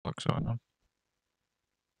fuck's going on?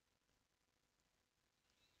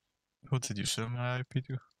 Who did you send my IP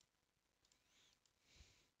to?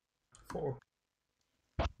 4.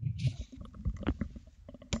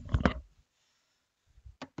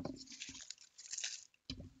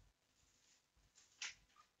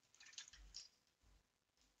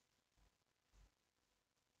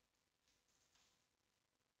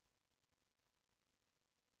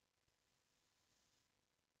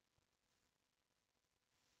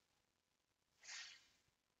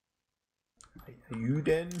 Are you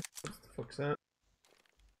then? What the fuck's that?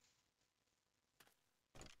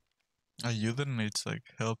 You then needs like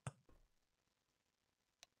help.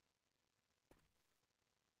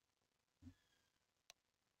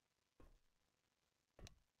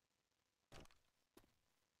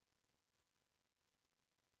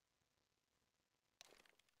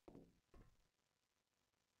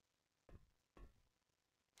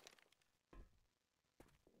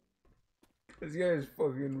 This guy is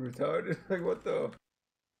fucking retarded. Like, what the?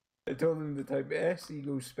 I told him to type S, he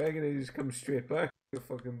goes spec, and he just comes straight back. You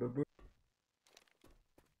fucking baboon.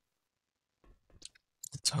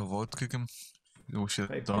 That's how vote kick him. Oh shit,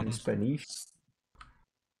 Type done. in Spanish.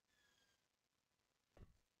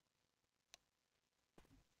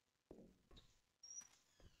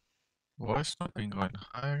 Why is not being going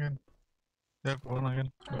high again? Yep, one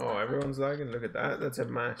again. Oh, everyone's lagging. Look at that. That's a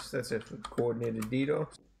mash. That's a coordinated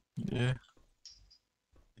DDoS. Yeah.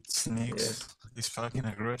 It sneaks. Yes. He's fucking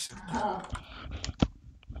aggressive.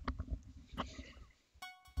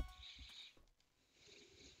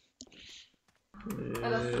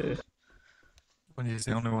 When he's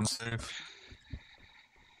the only one safe.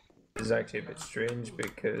 It's actually a bit strange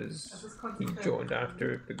because he joined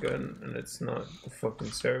after it begun and it's not the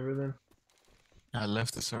fucking server then. I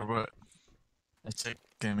left the server. I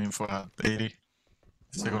checked game info at 80.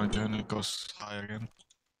 Second I join it goes high again.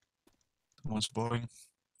 Someone's boring.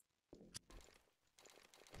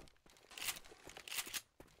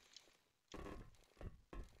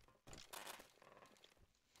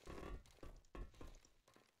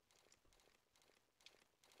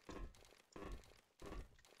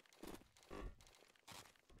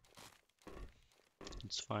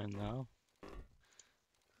 It's fine now.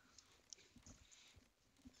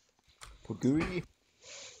 Pugui.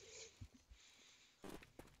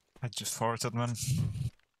 I just farted, man.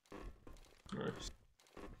 Nice.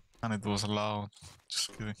 And it was loud.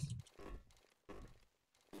 Just kidding.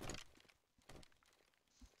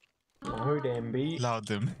 Oh, damn beat. Loud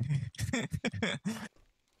them.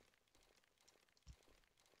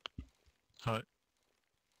 Hi.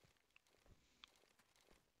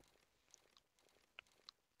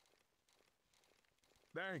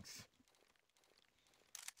 Thanks.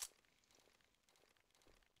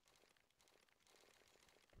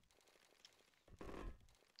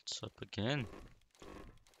 What's up again?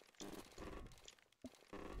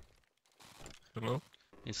 Hello?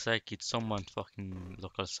 It's like it's someone fucking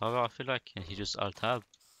local server, I feel like, and he just alt tab.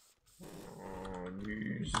 Oh,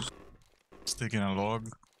 Jesus. Sticking a log.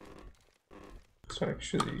 It's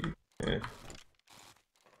actually, yeah.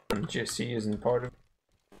 And Jesse isn't part of it.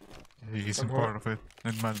 He's a part of it.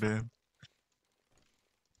 It might be him.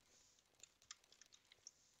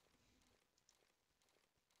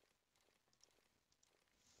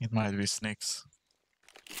 It might be snakes.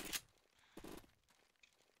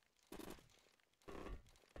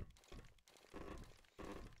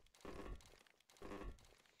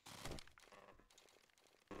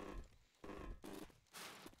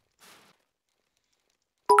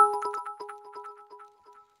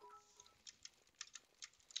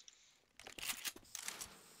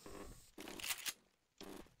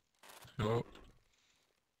 Hello?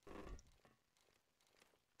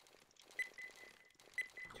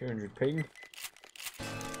 200 ping.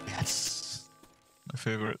 Yes! My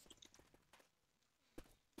favorite.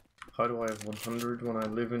 How do I have 100 when I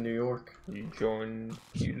live in New York? You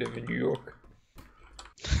live in New York.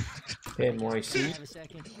 NYC. Have a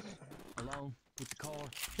second. Alone with the car.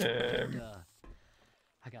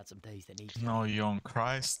 I got some days that need. No, young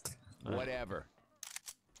Christ. Whatever.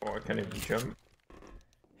 Oh, I can't even jump.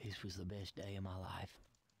 This was the best day of my life.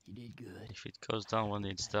 You did good. If it goes down when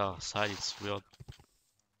it's the side, it's weird.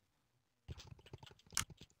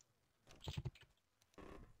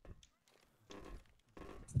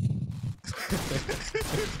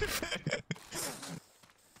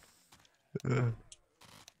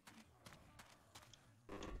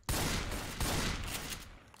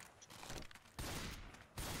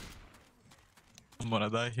 I'm gonna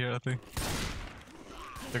die here, I think.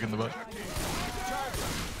 Look in the back.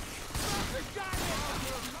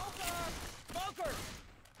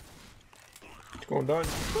 It's going Going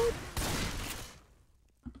down.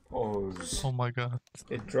 Oh, Oh my god.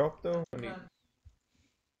 it dropped though. When he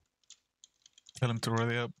Tell him to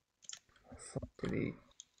ready up. did he?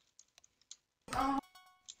 I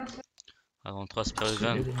don't trust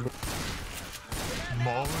Peruvian.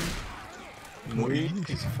 Molly.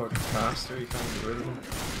 He's a fucking faster, you can't get rid of him.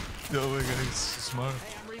 Oh my god, he's smart.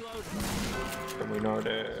 Can we not?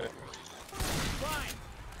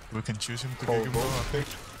 We can choose him to Call kick him both, out, I think.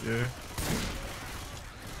 Yeah.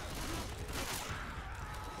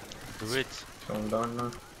 Do it. Going down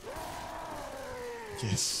now.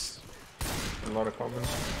 Yes. A lot of comments.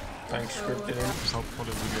 Thanks, scripted in. Hopefully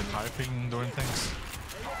we get hyping during things.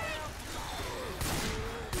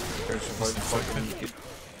 There's a bunch of fucking.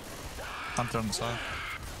 Hunter on the side.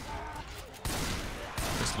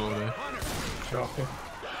 Just low there. Drop him.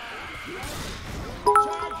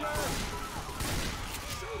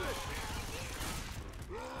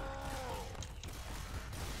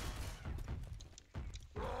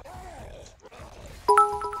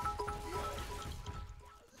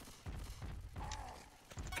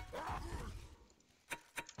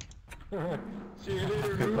 See you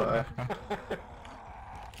later. Goodbye.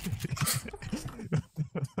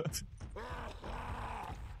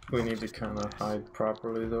 We need to kind of hide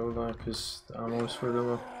properly though, like, because the ammo's for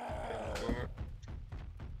the.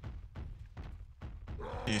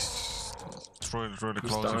 He's really He's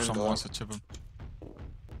close down, if someone though. wants to chip him.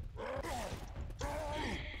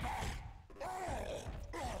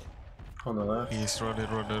 On the left. He's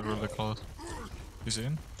really close. He's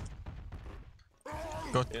in.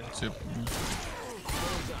 Got chip.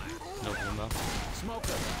 No boomer.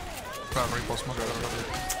 Got repo smoke.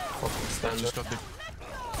 Fucking stand Just up. got the.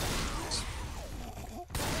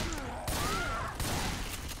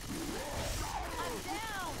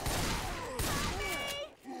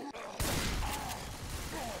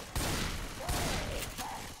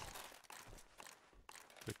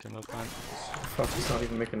 Pick him up, man. Fuck, he's not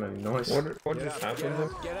even making any noise. What just happened then?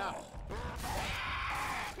 Get up.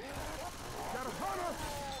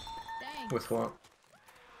 With what?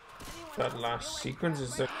 That last sequence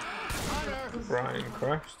is that Brian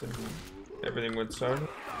crashed and everything went silent.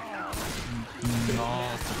 No,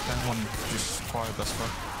 the pen one just quiet as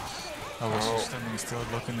fuck. I was just standing still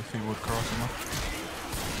looking if he would cross him up.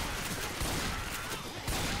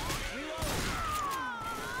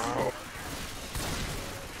 Ow.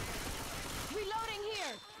 Reloading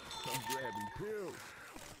here. Come grab me, Pew.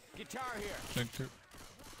 Guitar here. Thank you.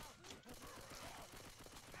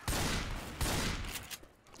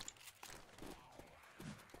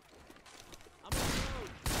 I'm on the road.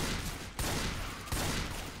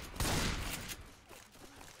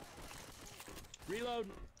 Reload.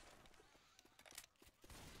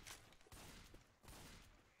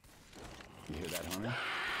 You hear that, Hunter?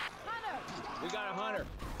 We got a hunter.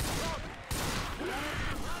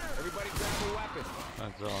 Everybody grab a weapon.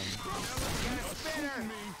 That's on. Get a spinner.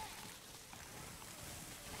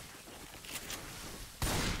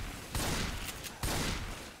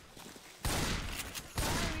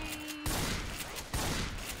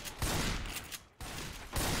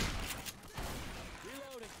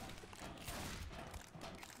 Reloading.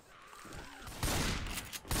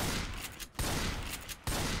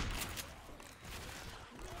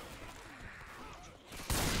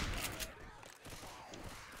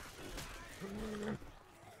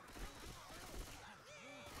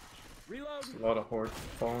 Reload. A lot of horde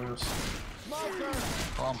following us. Smoker.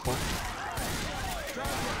 Oh, I'm pulled.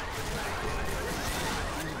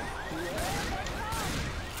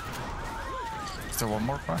 Is there one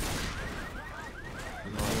more crack?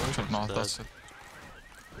 No, that's it.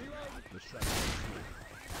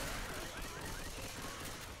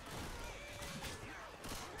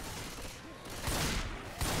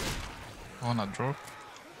 Oh, not drop.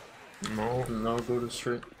 No. No, go to the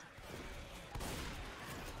street.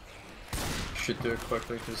 Should do it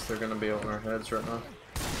quickly because they're gonna be over our heads right now.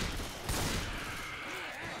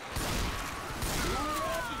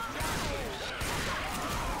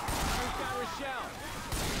 Got a shell.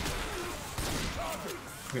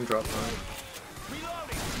 You can drop that.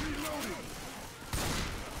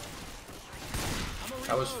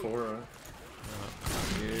 That was 4, right?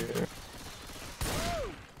 Yeah.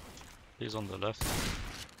 He's on the left.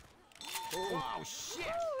 Oh shit!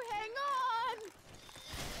 Ooh, hang on.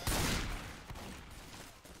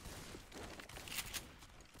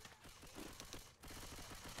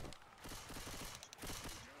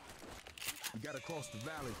 We gotta cross the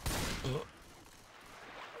valley.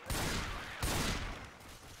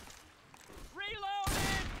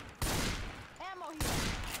 Reloading. Ammo here.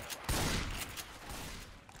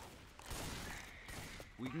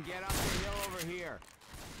 We can get up the hill over here.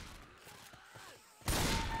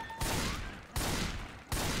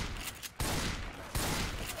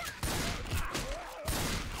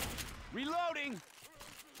 Reloading.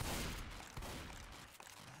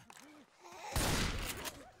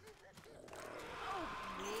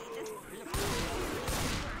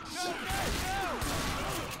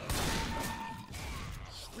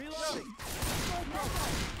 Reloading.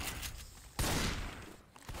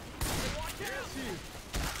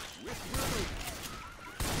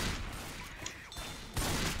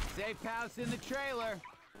 Safe house in the trailer.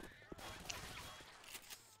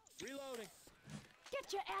 Reloading.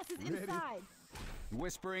 Get your asses inside.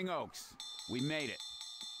 Whispering Oaks. We made it.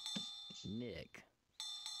 Nick.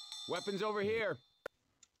 Weapons over here.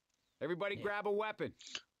 Everybody grab a weapon.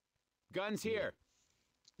 Guns here.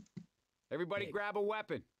 Everybody grab a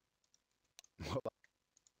weapon.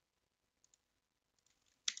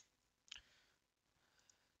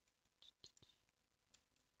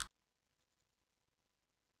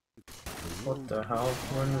 What the hell?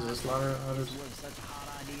 When is this ladder added? Wasn't such a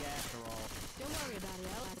hot idea after all. Don't worry about it,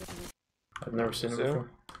 Al. I've never seen it So?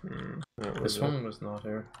 before. This one was not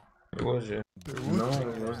here. It was, yeah. No,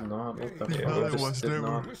 it was not. What the Yeah, fuck? it This was did never.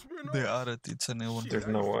 not. They added it's a new one. There's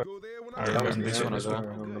no way. That was and this one as well.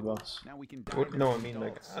 on the bus. Now we can What? No, I mean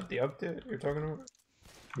like at the update you're talking about?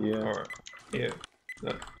 Yeah. Or, yeah.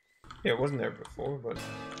 That, yeah, it wasn't there before, but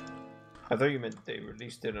I thought you meant they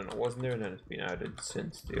released it and it wasn't there and then it's been added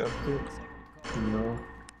since the update. No.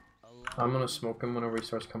 I'm gonna smoke him whenever he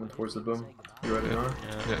starts coming towards the boom. You ready now?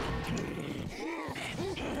 Yeah.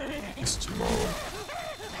 It's too low.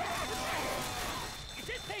 Is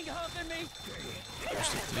this thing humping me?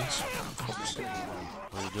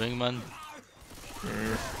 What are you doing, man?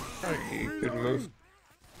 Good move.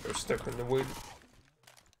 You're stuck in the wood.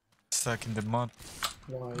 Stuck in the mud.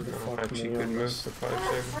 Why the No, fuck actually me good on move this? for 5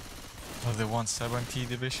 seconds. Oh, the 170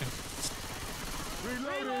 division.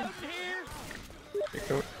 Reloading here. You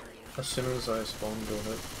go. As soon as I spawn, go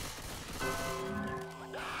ahead.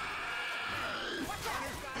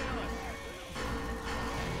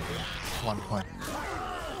 1 point.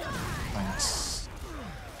 Thanks.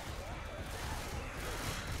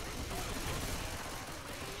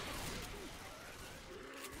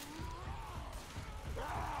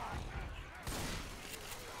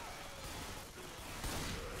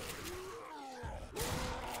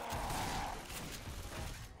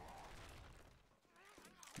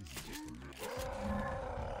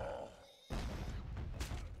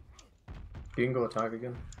 You can go attack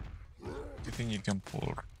again. Do you think you can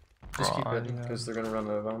pull? Just keep Right, hitting, because they're gonna run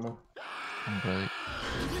out of ammo. I'm great.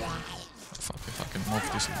 Fuck if I can move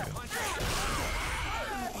this again.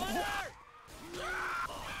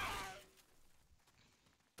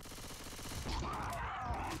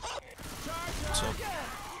 What's up?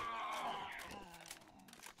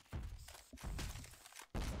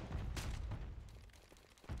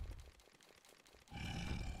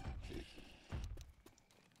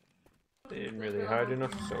 They didn't really hide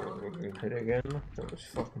enough, so we're gonna hit again. That was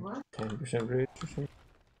fucking 10% rage or something.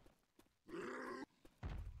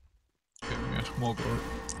 Give me a smoker.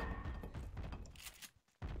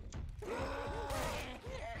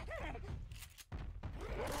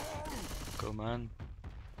 Go, man.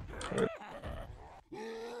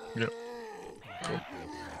 Yep.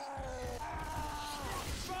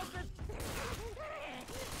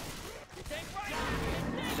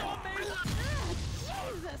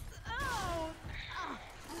 Jesus! Oh!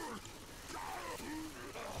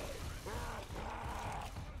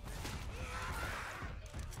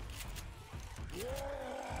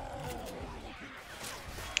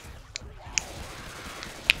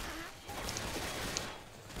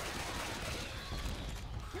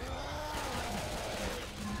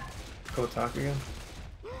 Go attack again.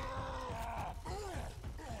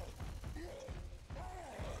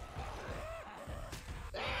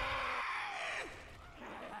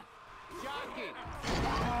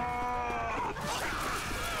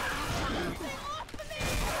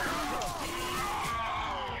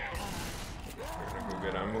 We're gonna go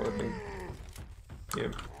get ammo, I think.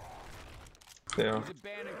 Yep. They are. These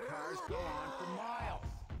abandoned cars go on for miles.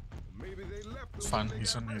 Maybe they left It's fine.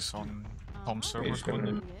 He's on his own home server He's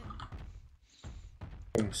gonna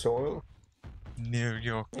in soil. near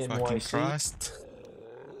your fucking NYC. trust.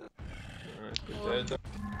 Alright, dead.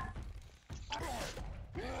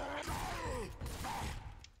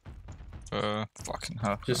 Fucking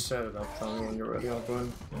hell. Just set it up, tell me when you're ready, I'll go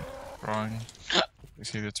in. Wrong. You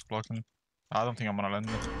see it's blocking. I don't think I'm gonna land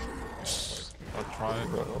it. Just, I'll try it.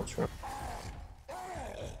 Right, I'll try.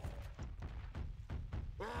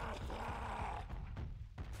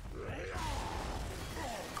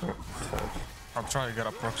 Oh, fuck. try to get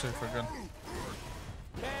a proxy if I can.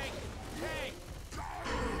 Tank! Tank!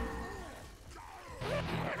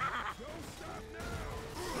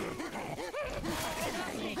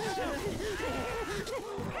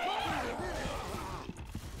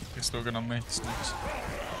 He's still gonna make snakes.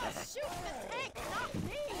 Shoot the tank, not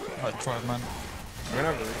me! I tried, man. I'm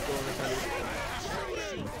gonna have a recall on the tank.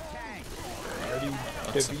 Ready?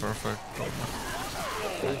 That's Debbie? perfect.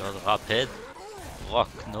 Rapid. Rock,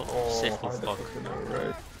 no. Oh, Safe how of the rock. fuck am I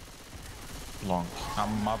right? Long.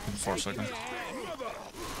 I'm up in 4 seconds.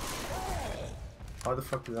 How the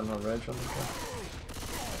fuck is that not reg on the car?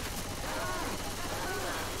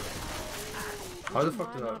 How the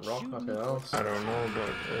fuck did that rock not hit else? I don't know, but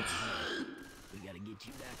it's... We gotta get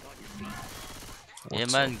you back on your feet. Yeah,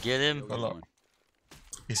 man, get him. Hello.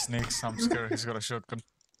 He sneaks, I'm scared, he's got a shotgun.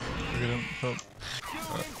 Get him, help.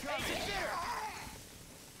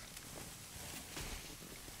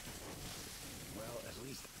 Well, at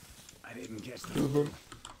least I didn't catch Two of them.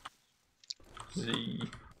 Z.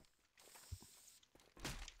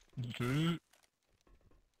 Dude.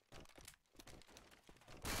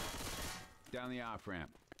 Down the off ramp.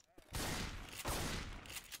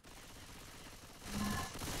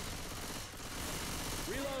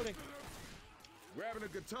 Reloading. Grabbing a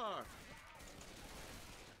guitar.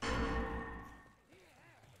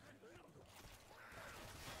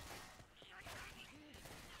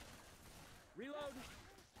 Reloading.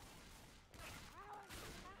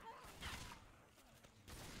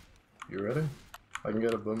 You ready? I can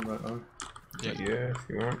get a boom right now. Yeah. Yeah, if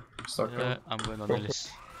you want. Stuck Yeah, up. I'm going on Ellis.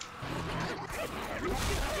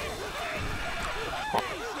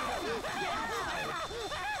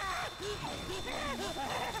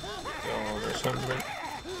 Oh, there's something.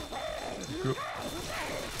 Good.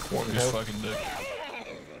 One He's health. fucking dead.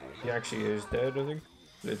 He actually is dead, I think.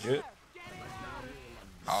 Legit.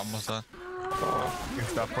 Almost dead. Oh,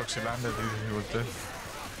 If that proxy landed, he was dead.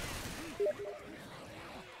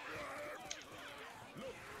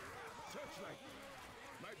 Searchlight.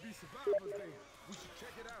 Might be survivors there. We should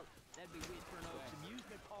check it out. That'd be Whispering Oaks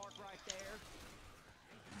amusement park right there.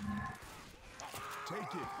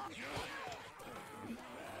 Take it.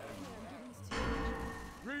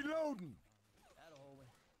 Reloading.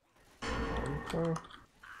 okay.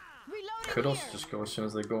 Reloading Could also here. just go as soon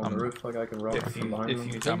as they go on the roof, like I can rock If from you, behind if them.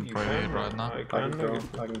 you I'm think you pretty can, right now. I I can go,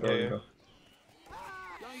 can. I can go, Yeah, you yeah. go.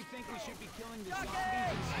 Don't you think we should be killing the zombies?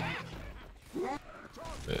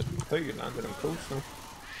 I thought you landed on coast now.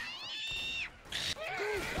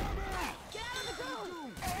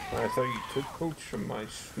 I thought you took coach from my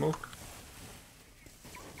smoke.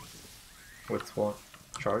 With what?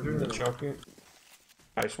 Charger? The jockey.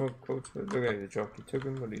 I smoked coach, but look at the jockey took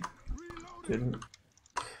him, but he didn't.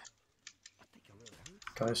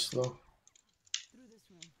 Guy's slow.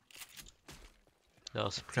 That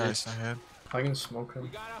was Guys ahead. I can smoke him. We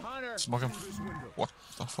got a hunter. Smoke him. What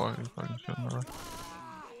the fuck? He's fucking shooting around.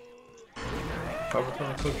 Cover,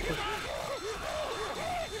 push.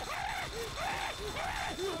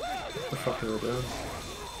 What the fuck are they doing?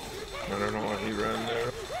 I don't know what he ran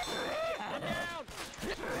there.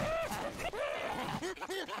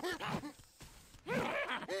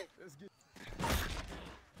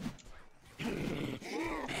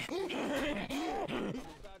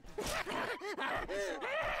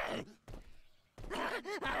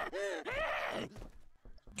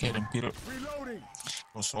 Get him, Peter. Reloading.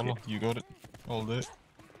 Go solo. You got it. All day.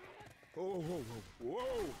 Whoa, whoa,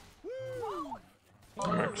 whoa, whoa.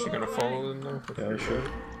 I'm actually gonna follow them now. Yeah, I should.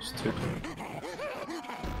 It's too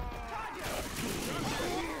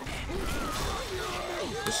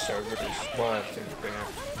The server is. Well, I think they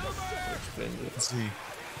have to explain it. See.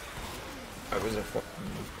 I was a fucking.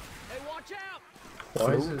 Hey, watch out!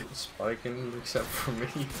 Why is it spiking except for me?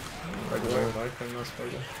 Like, why am I playing not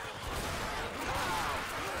spiking?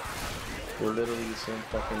 We're literally the same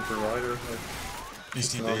fucking provider. Like,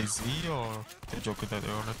 Is he not- the AZ or the Joker that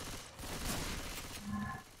earlier?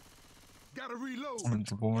 Gotta reload. I mean,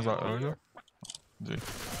 the one was that earlier? Z.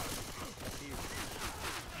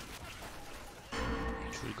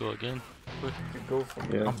 Should we go again? You go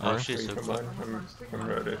from Yeah. I'm Oh, shit, free so from fuck. mine. I'm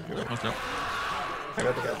ready. Yeah. Okay. I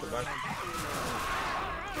got to get the back.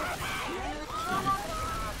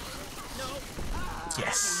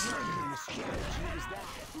 Yes.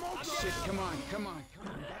 Shit, come on, come on.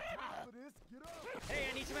 Hey,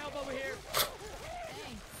 I need some help over here.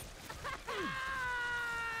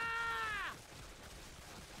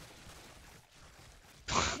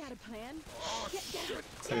 Got a plan? Get down.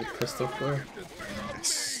 take a pistol player.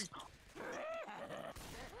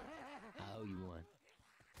 I owe you one.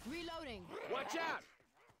 Reloading. Watch out.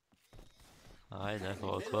 I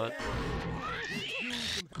never forgot.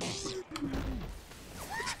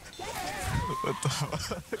 What the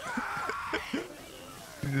fuck?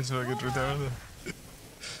 This fucking retarded.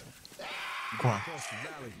 Go on. Across the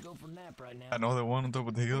valley. Go for a nap right now. Another one on top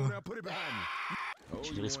of the hill. Now put it behind me. Oh,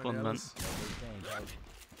 Should you respawn, want man. Ellis? Thing,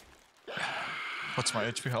 coach. What's my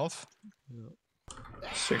HP health?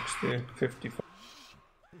 60, 55.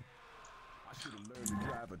 I should have learned to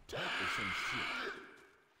drive a tank or some shit.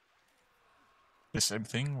 The same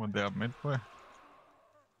thing when they are midway.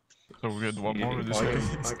 So we get one more in I this can, way.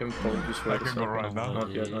 I can probably sway I can go right now.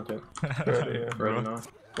 Not yet, not yet. Ready, yeah. Ready now.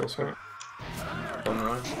 Go for it. One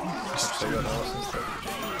round. Actually got Alice instead.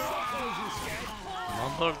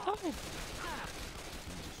 Number 9.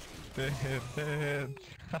 Dead.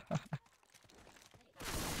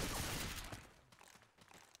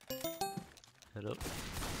 Hello.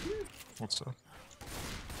 What's up?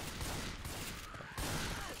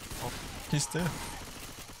 Oh, he's dead.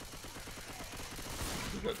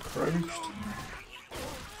 You got crunched.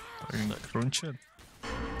 Fucking crunch it.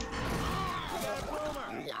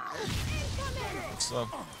 What's up?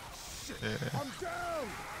 Yeah.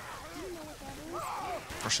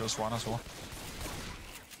 Precious one as well.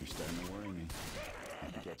 You're starting to worry me. I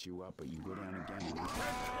can get you up, but you go down again.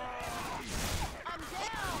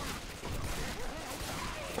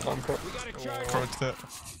 I'm cut. We got a charge. Crouch that.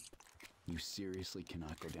 You seriously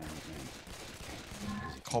cannot go down again.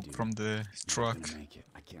 'Cause if you Hop do, from the you're truck. gonna make it.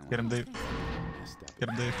 I can't Get him, let Dave. you step Get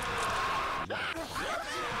him, Dave.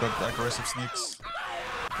 Got aggressive sneaks.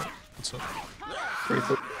 What's up? 3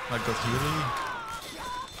 foot. I got healing.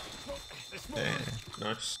 Yeah.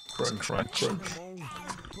 Nice. Crunch, crunch. Come on.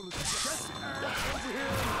 Pull it together. Over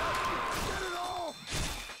here. Get it off.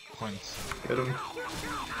 Points. Get him.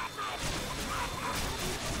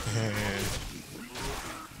 Yeah.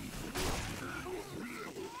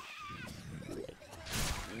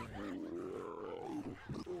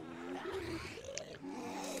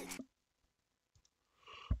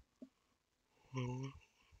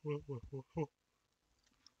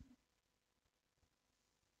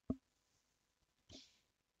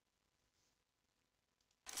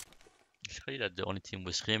 It's really that the only team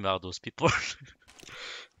with Scrim are those people.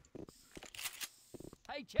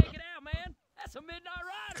 Hey, check it out, man. That's a Midnight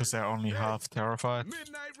Rider. Because they're only half terrified.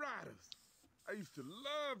 Midnight Riders. I used to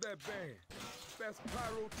love that band. Best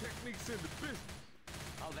pyrotechnics in the business.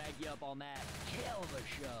 I'll bag you up on that. Hell of a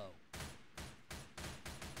show.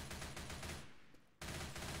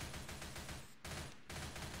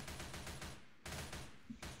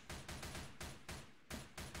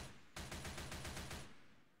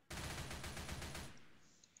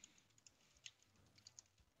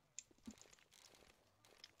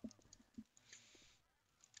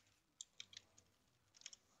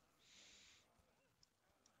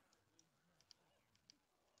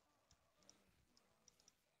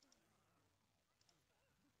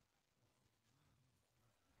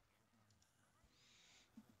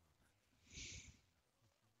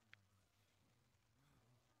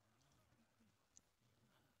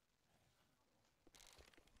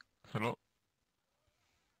 Hello?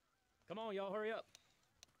 Come on, y'all, hurry up.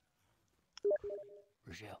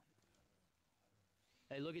 Rochelle.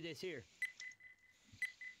 Hey, look at this here.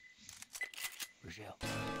 Rochelle.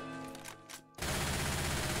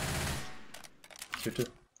 Shoot it.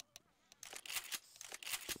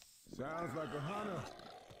 Sounds like a hunter.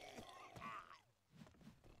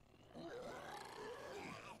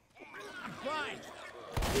 Right.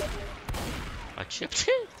 I chipped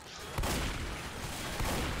it.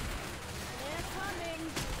 They're coming.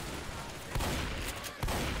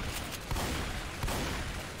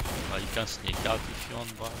 Oh, you can sneak out if you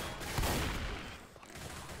want, but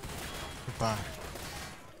Goodbye.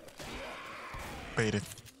 Bait it.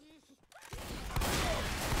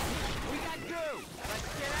 We got goo. Let's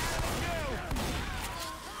get out of the goo.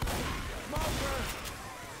 Smoker.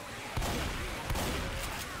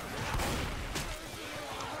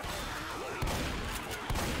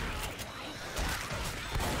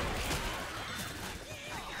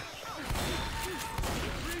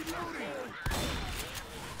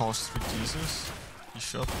 Post with Jesus. He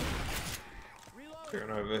shot. You're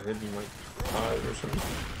gonna have a hidden like hive or something.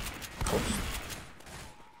 Oops.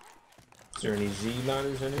 Is there any Z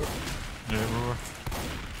ladders anywhere? Yeah, bro.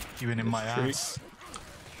 Even in my Street. ass.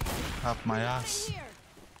 Up my ass.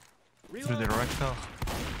 Here. Through the rectal.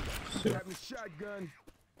 So, Got me shotgun.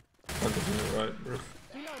 I'm just in the right roof.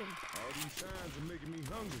 Reloading. All these signs are making me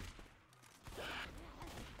hungry.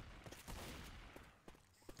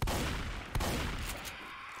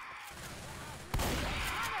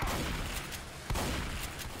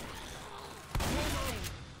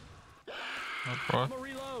 What? I'ma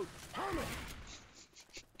reload.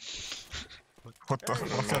 What the I don't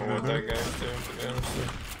fuck know are what they that doing? guy's doing, to be honest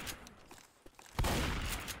with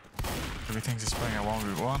Everything is playing a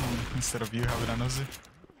 1v1 instead of you having an Uzi.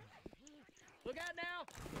 Look out now.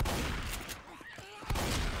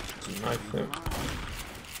 you. It's a knife flip.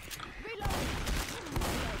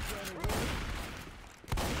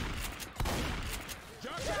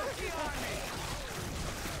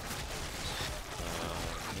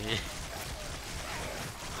 Yeah.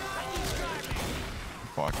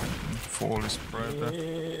 Fucking fall is spread there.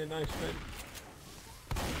 Yeah, nice man.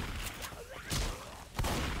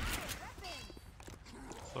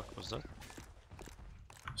 Fuck was that?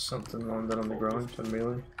 Something landed on the ground and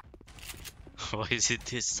melee. Why is it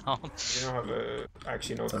this sound? You don't have a.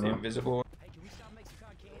 Actually, no, it's the Dunno. invisible one. Hey, can we stop making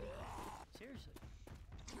cotton candy? Seriously.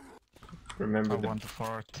 Remember I the. want to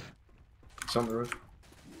fart. It's on the roof.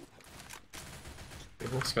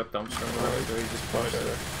 It's got dumpster on the Oh, right. he just fired at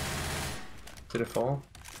it. Did it fall?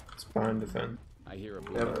 It's behind the fence. I hear a Yeah,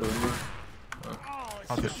 bullet. blue.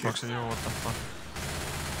 How did proxy you? What the fuck?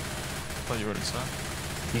 I thought you were inside.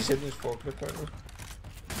 He's in his forklift right now.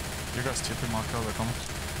 You guys tipping mark out the comments.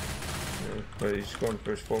 Yeah, but he's going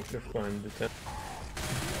for his forklift behind the tent.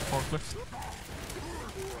 Forklift.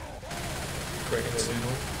 Bringing it in.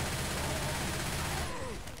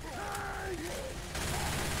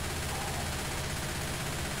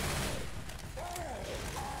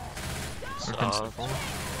 We can So, step over.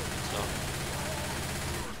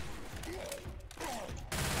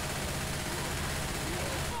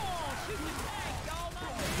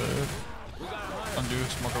 Dead. Undo,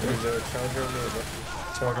 smoke over. There's a charger on the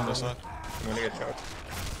Smoke on the side. I'm gonna get charged.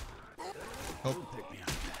 Help.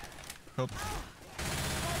 Help.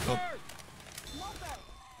 Help.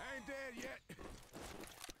 I ain't dead yet.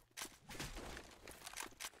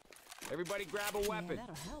 Everybody grab a weapon.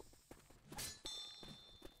 That'll help.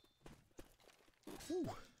 Whew.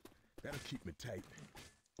 That'll keep me tight.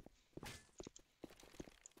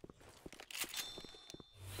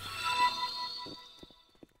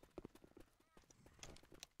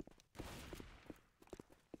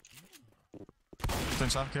 Stay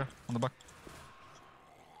inside here, on the back.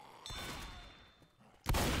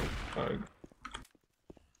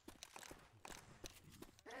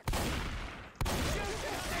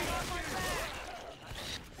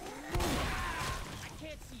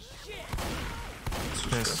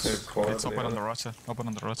 Yes, it's open on the right side. Open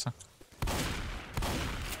on the right side.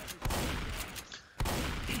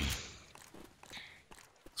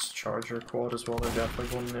 It's charger quad as well. They're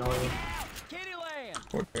definitely going in the alley.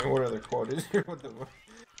 What other quad is here? What the fuck?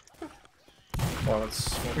 Well, it's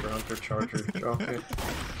Smoker Hunter Charger jockey.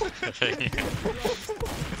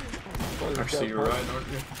 Actually, you're right, aren't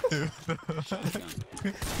you?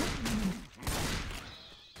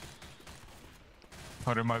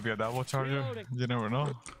 Or it might be a double charger. You never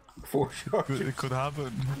know. 4 chargers. It could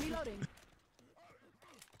happen. Reloading.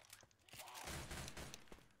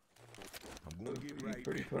 I'm gonna get right.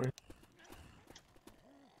 Pretty funny.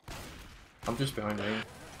 I'm just behind you.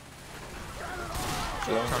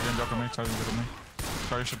 Charging joke on me, charging joke on me.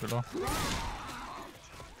 Charger should be low.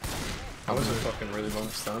 That was a fucking really long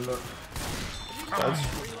stand up. That's,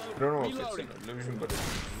 I don't know if it's an illusion, but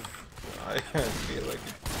I feel like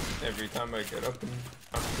every time I get up and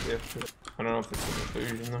after the episode, I don't know if it's an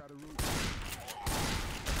illusion though.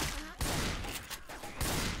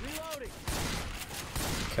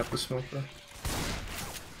 Kept the smoker.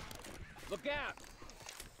 Look out.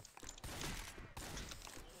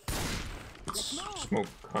 Smoke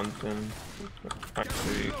content.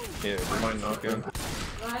 Actually, yeah, it Might not be.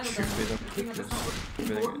 should be them because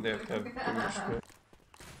they have to have boost.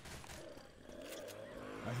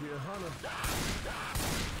 I hear Hunter.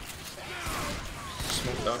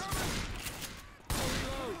 Smoked out.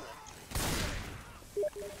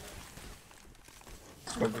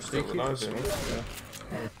 Smoke still alive, isn't it?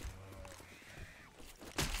 Yeah.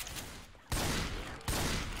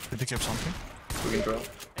 Did he keep something? We can drop.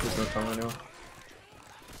 There's no time anymore.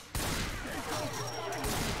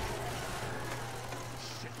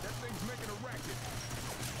 That thing's making a racket.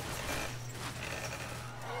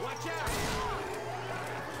 Watch out.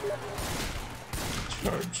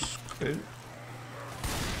 Charge. Good.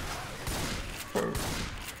 Or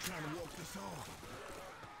Trying to walk this off.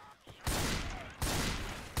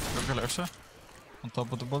 Look at left side. On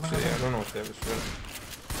top of the building. so yeah, I don't know if they have a shot.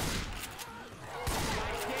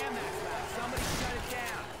 Damn that loud. Somebody shut it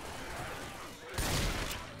down.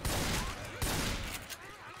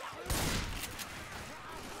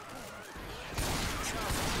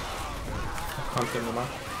 Can't get them up.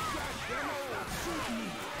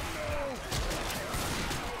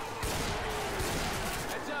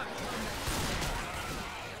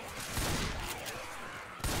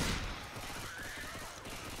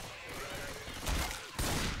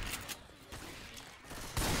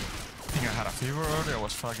 Fever earlier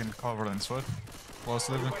was fucking covered in sweat. Was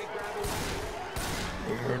living.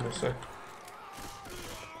 Over in a sec.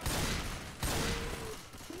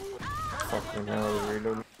 Fucking hell, the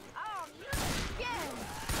reload.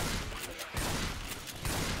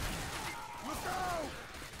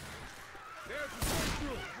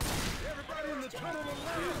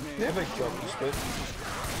 They have a jockey split.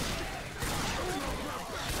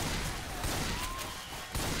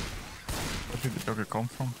 Where did the jockey come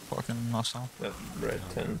from? Fucking Nassau. That red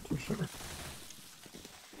tent or something.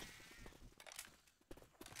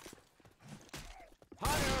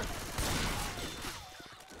 Hunter!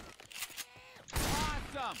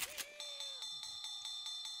 Awesome!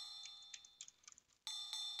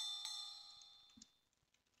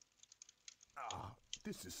 Ah,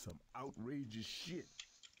 this is some outrageous shit.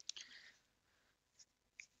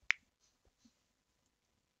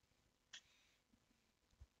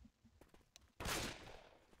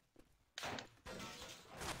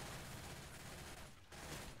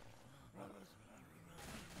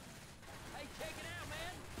 Hey, check it out,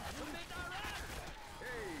 man! The Midnight Rider!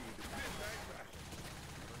 Hey, the Midnight Rider.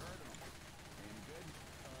 Never heard of them. Any good?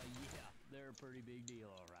 Yeah, they're a pretty big deal,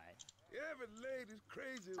 all right. Every lady's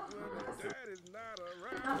crazy woman, that is not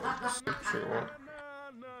alright. Sure what?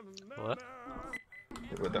 What?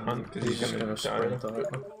 With the hunt, because He's he's gonna just gonna die.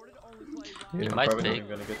 sprint out. Yeah, Might Probably take. not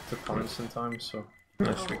gonna get to points in time, so.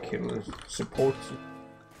 unless we kill his support.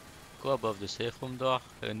 Go above the safe room door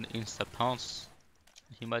and insta pounce.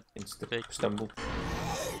 He might take. Stumble.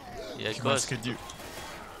 Yeah, He go, might skid you.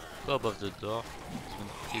 go above the door.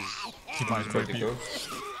 He's He might Try break to you. go.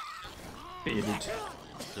 Baited.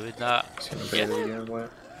 do it now. It's gonna bait it again, wait.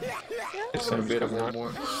 It's gonna bait him One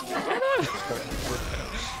more. more.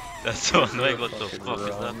 That's so annoying. What the Fucking fuck is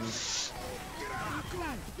run. that?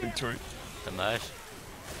 Victory. Dommage.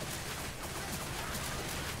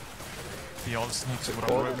 He all sneaks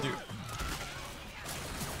what I would do.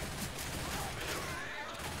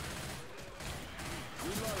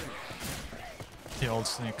 He all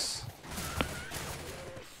sneaks.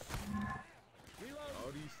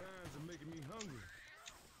 All these signs are making me hungry.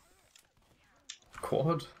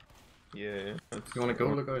 Quad? Yeah. You wanna go,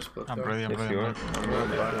 look guys? But I'm ready, I'm If ready. you I'm want. ready. I'm going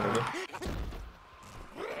back on it.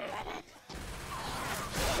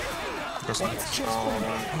 Go sneaks. Oh,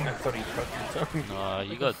 I thought he cut me. No,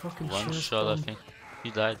 you got fucking one shit, shot, I man. think.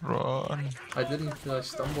 He died. Run. I didn't, I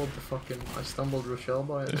stumbled Rochelle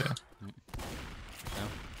by it. Yeah.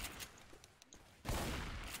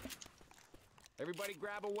 Everybody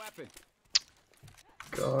grab a weapon.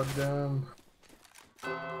 God damn.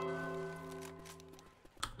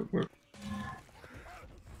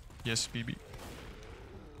 Yes, BB.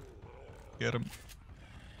 Get him.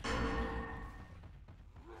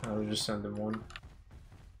 I'll just send him one.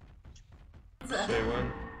 Say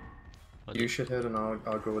one. You should hit and I'll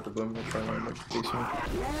go with the boom and try and make a decent.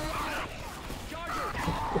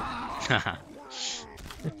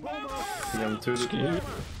 You got him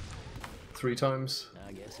 3 times.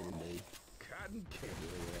 I guess it'll do. Cotton candy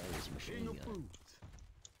This in machine your gun. food.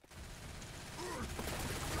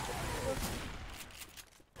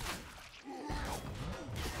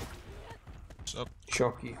 What's up?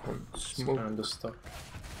 Chalky hunt. It's Smoke. kinda stuck.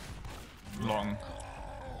 Long.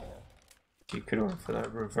 You could have went for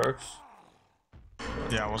that reverse.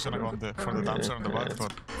 Yeah, I was gonna go on the, for the dancer on the back,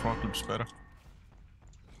 but front looks better.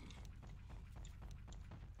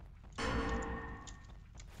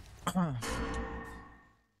 I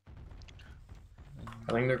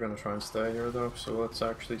think they're gonna try and stay here though, so let's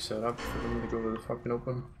actually set up for them to go to the fucking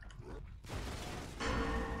open.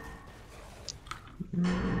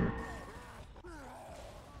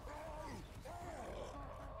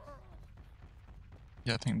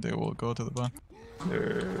 Yeah, I think they will go to the back.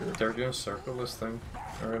 They're gonna circle this thing.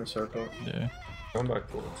 They're gonna circle. Yeah. Come back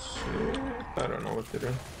towards. I don't know what they're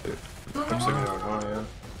doing. Looks like they don't know, yeah.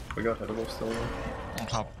 We got hittable still though.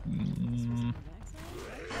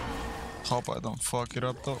 Hope I don't fuck it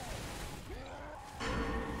up though.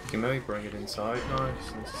 You can maybe bring it inside now,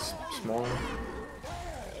 since it's smaller.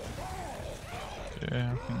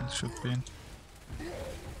 Yeah, I think it should be in.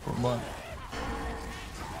 Goodbye.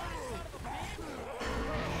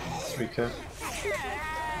 3k.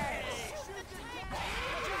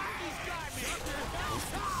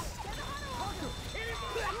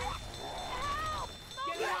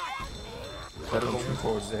 Pushing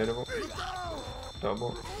towards the hittable.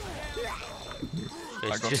 Double.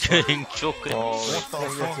 It's got just getting choked. Oh, What the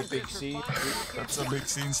that's a fuck? big C. That's a big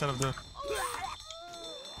scene instead of the.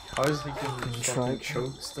 How is he getting fucking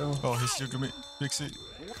choked still? Oh, he's shooting me. Big C.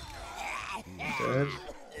 Dead.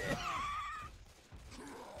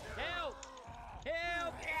 Help!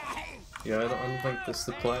 Help! Yeah, I don't think that's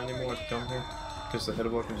the plan anymore to come here. Because the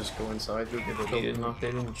hittable can just go inside the building now.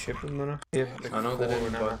 They didn't ship them, man. They have like I know they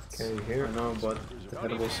didn't, but 4.5k here. I know, but the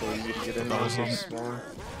hittable so easy to get in now, so small.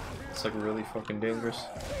 It's like really fucking dangerous.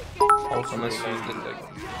 Also, Unless they you landed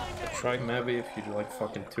like a trike. maybe if you do like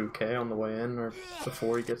fucking 2k on the way in, or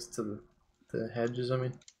before he gets to the hedges, I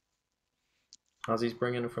mean. As he's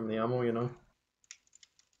bringing it from the ammo, you know.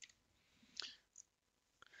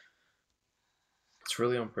 It's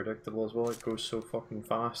really unpredictable as well, it goes so fucking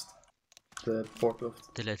fast. The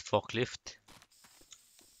forklift. The lead forklift.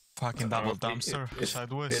 Fucking double dumpster If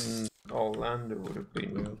sideways. in all land, it would have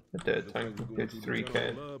been a dead tank would get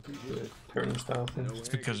 3k. The turnstile thing. It's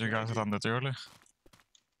because you guys landed early.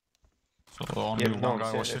 So only Yeah, no, one guy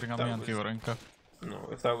I'm was saying shooting if at me that and was- Fiorenka. No,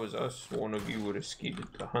 if that was us, one of you would have skied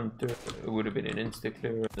the hunter. It would have been an insta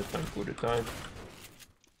clear, and the tank would have died.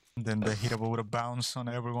 Then the hittable would have bounced on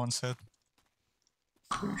everyone's head.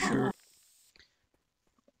 I'm sure.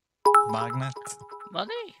 Magnet.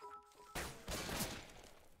 Money!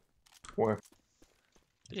 Where?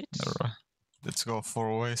 It's Alright. Let's go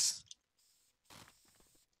 4 ways.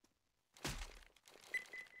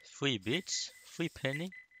 3 bits, 3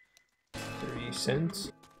 penny. 3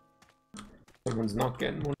 cents. Someone's not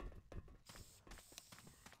getting one.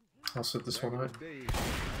 I'll sit this one out.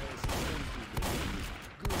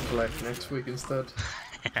 Collect next week instead.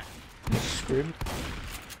 Scrim.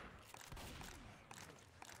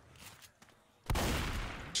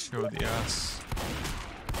 Show the ass.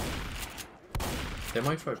 They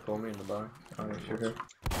might try to pull me in the back. I'm not sure.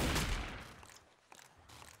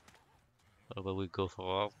 How about we go for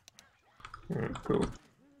all? Alright, cool.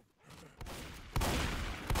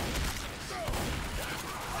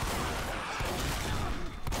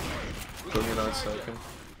 Bring it out second.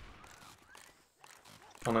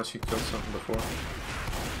 Unless you killed something before.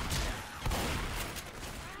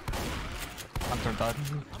 Hunter died.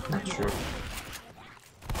 Not sure.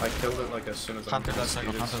 I killed it like as soon as Hunter I died second,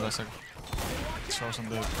 speeded, Hunter so- died second. It shows on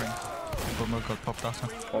the print. The boomer got popped after.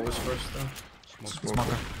 What was first then?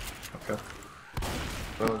 Smoker. Okay.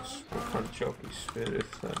 Well, it's, we can't choke his spit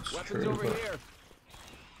if that's Weapons true, over but here.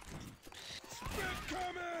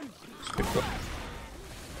 spit got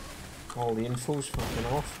all the info's fucking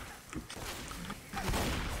off.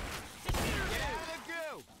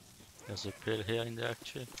 There's a pill here in the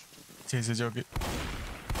action. Cheesy jockey.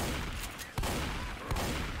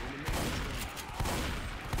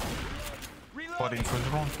 Body in front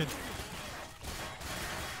of the wrong kid.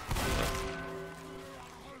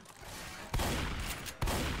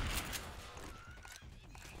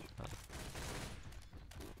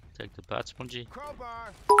 Take the bat, Spongy.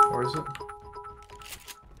 Crowbar. Where is it?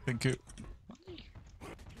 Thank you.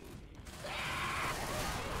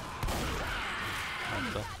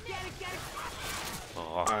 Hunter.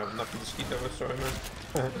 Oh, I have nothing to ski that with, sorry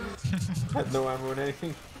man. Had no ammo or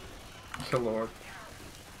anything. Kill Lord.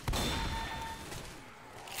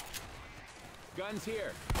 Guns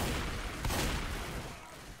here.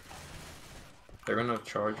 They're gonna have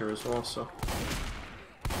Charger as well, so.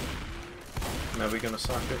 Now we're gonna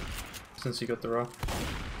sack it. Since he got the rock.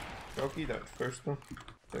 Jockey, that first one.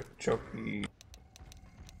 The jockey.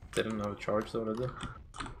 They didn't have a charge though, did they?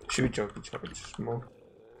 Should be jockey charge small.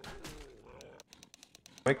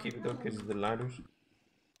 Might keep it though because of the ladders.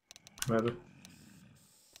 Maybe. In.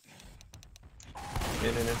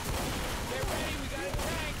 Get ready, we got a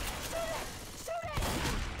tank.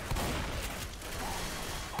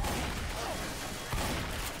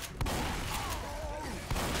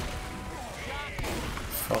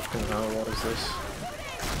 Fucking hell, what is this?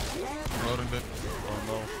 Loading it. oh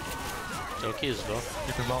no. Jockey is low.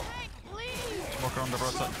 Keep it low. Smoker on the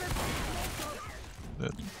right side.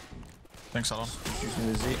 Dead. Thanks, Alan.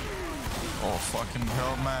 Using the Z. Oh, fucking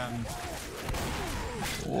hell, man.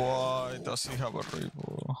 Why does he have a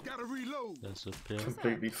revo? Gotta reload. There's a pill.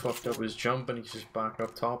 Completely fucked up his jump and he's just back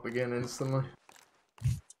up top again instantly.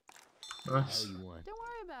 Nice. You want? Don't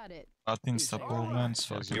worry about it. That instable, man. It's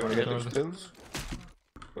There's fucking You wanna get those retarded. pills?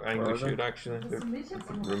 Angle Where are they? shoot actually. They're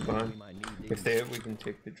room behind. You might need these. If they have, we can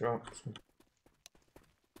take the drop. So.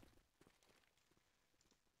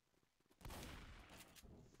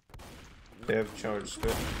 They have charged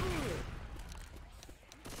spit.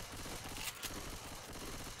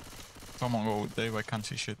 Come on, go, Dave. I can't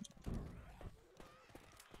see shit.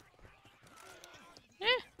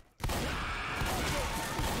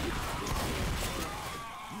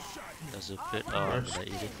 There's a pit. Oh, did I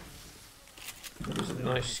eat it? It was a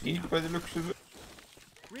nice ski by the looks of it.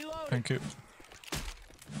 Thank you.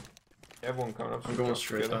 Everyone coming up. I'm going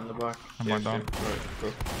straight down the back. Am Yeah, I down? sure. Right, go.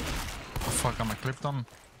 Oh, fuck, am I clipped on?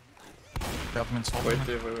 The admin's holding Wait,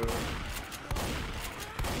 me. wait.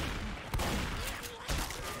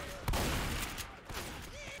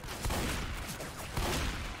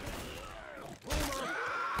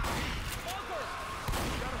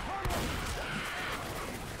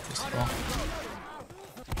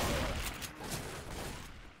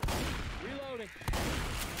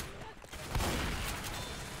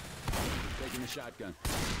 Taking the shotgun.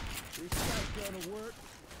 This shotgun will work.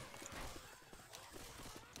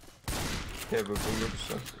 Yeah, but boomer,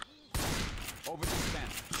 so. Over the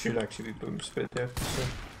fence. Should actually be boom spit there, so.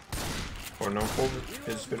 Or no, over.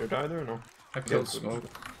 Did Spitter die there or no? I killed Smoke.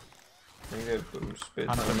 I think they have boom spit.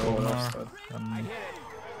 And I the don't know what else boomer. died.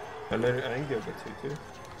 I think they'll get 2-2.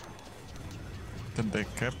 Then they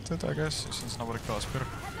kept it, I guess, since nobody caught Spitter.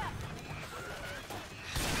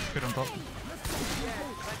 Spitter on top.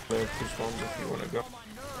 There are 2 spawns if you wanna go.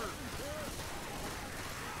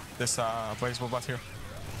 There's a baseball bat here.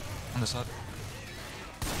 On the side.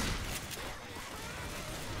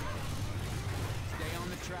 Stay on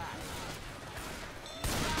the track.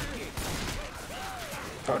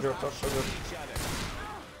 Charge up, top, sugar.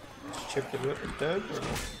 Chip the bit dead or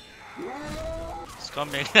no? It's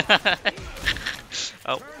coming.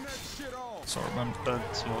 Oh, Turn that shit off. Sorry, man.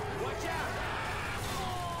 don't smoke.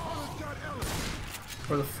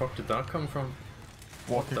 Where the fuck did that come from?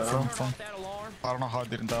 Walking the hell? from. I don't know how I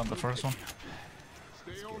didn't down the first one.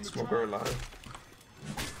 Stay on the Smoker alive.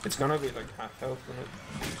 It's gonna be like half health when it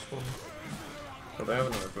spawns. Oh, they have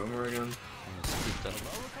another boomer again.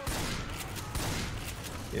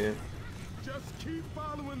 Yeah. Just keep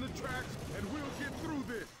following the tracks and we'll get through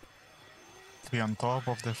this. Be on top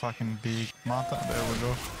of the fucking big mountain. There we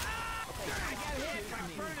go.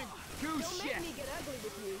 Don't make me get ugly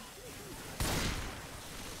with you.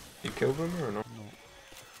 You killed him or no?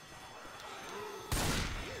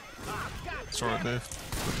 Sorry, Dave.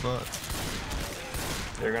 But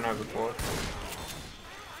They're gonna have a bot.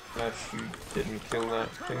 Unless you didn't kill that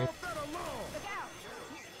thing.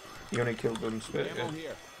 You only killed boom spit, yeah. Ammo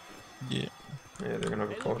here. yeah, Yeah, they're gonna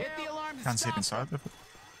have a bot. Hit the alarm to can't see it stop. inside of it.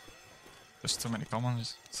 There's too many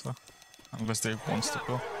commons, so unless Dave wants to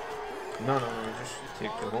go. No, just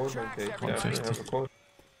take the horde and they definitely 150. have a bot.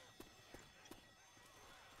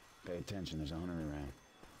 Pay attention, there's a hunter around.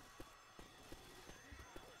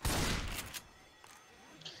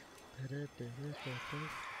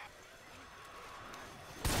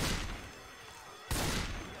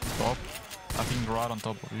 Top. I think right on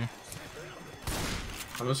top of you.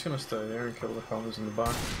 I'm just gonna stay there and kill the combos in the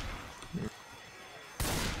back.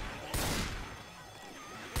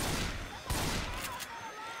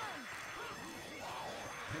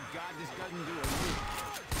 Thank God this doesn't do a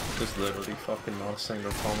loop. There's literally fucking not a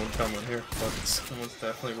single comment coming here, but someone's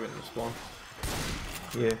definitely waiting to spawn.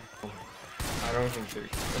 Yeah. I don't think they're,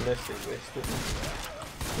 unless they wasted them,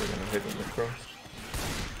 they're gonna hit them across.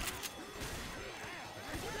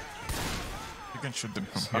 You can shoot them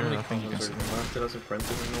How from many here. I think you can comments see are them. even left? It hasn't printed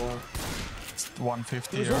in a while. It's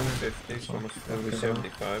 150 It was earlier. 150, so almost it'll be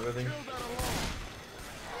 75, I think.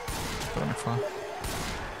 25.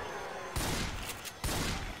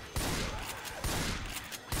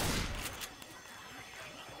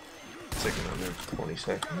 It's like another 20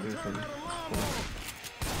 seconds or something.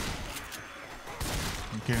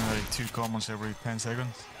 I'm giving like 2 commons every 10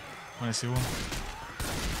 seconds when I see one.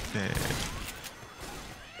 Yeah.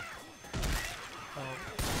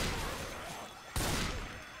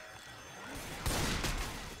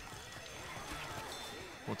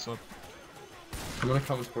 What's up? I'm gonna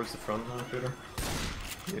come towards the front now, Peter.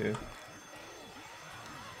 Yeah.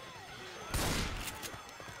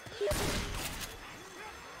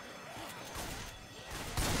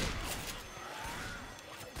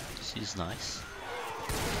 This is nice.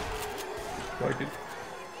 Like it.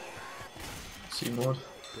 See mod.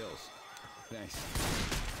 Pills. Thanks.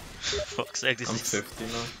 Fuck's sake, this I'm is 50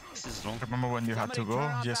 now. this is wrong. Remember when you had to Somebody go?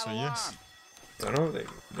 turn off Yes that or yes? I know they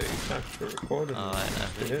snapped for recording. Oh, I they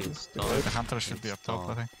think didn't. it's They done. did. The hunter should be up top,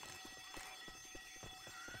 I think.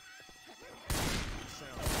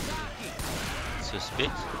 So spit?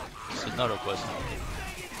 It's another question.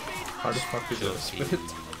 How the fuck is it a spit?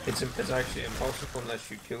 It's actually impossible unless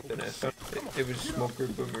you killed an SR. It was Smoker,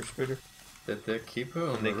 Boomer, Spitter, Did they keep it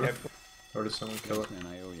on and the they roof? kept. Or did someone kill it? Man,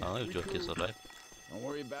 I owe you. Oh, if Joke is alive. Don't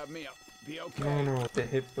worry about me. I'll be okay. No, the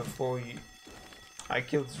hit before you. I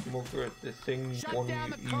killed Smoker at the thing. One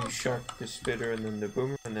you shot the Spitter and then the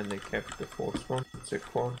Boomer, and then they kept the fourth one. It's a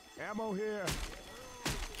quad. Ammo here.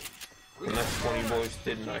 Unless one of you boys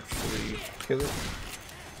didn't actually kill it.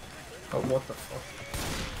 Oh, what the fuck?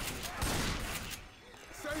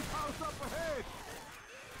 Safe house up ahead.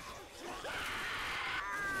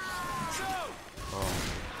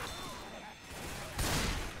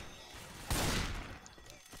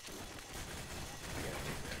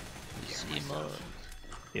 You see more.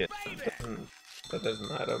 Yeah, that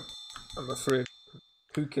doesn't add up. I'm afraid.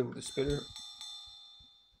 Who killed the Spitter?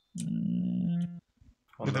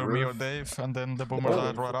 On Either the me or roof? Dave, and then the boomer Oh,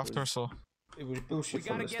 died right it after, was- so It was bullshit We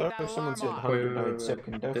from gotta the get start. that Someone said alarm off. 109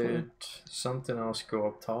 second definitely. Did something else go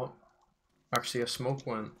up top? Actually, a smoke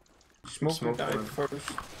went. Smoker died went.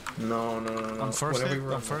 first. No. On first Whenever hit, we were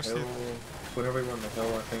on on the first hill, hit. whenever we were on the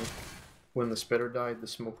hill, I think when the spitter died, the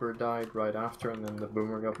smoker died right after, and then the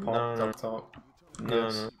boomer got popped No. up top. No,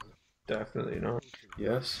 Yes. no, definitely not.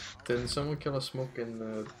 Yes. Didn't someone kill a smoke in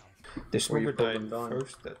the? The Where you smoker pulled died them down?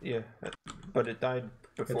 first. Yeah, but it died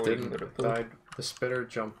It before it even didn't. got a It pull. died. The spitter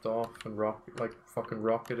jumped off and fucking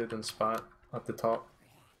rocketed and spat at the top,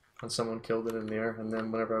 and someone killed it in the air. And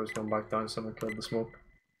then whenever I was going back down, someone killed the smoke.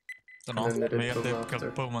 Don't And then know. they Me did and boom Dave after.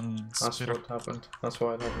 killed boom and That's spitter. what happened. That's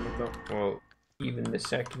why it happened like that. Well, even the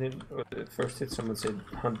second hit, or the first hit, someone said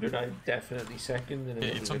 100. I definitely second. And Yeah,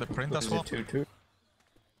 it it's was on a- the print it as was a well. 2-2.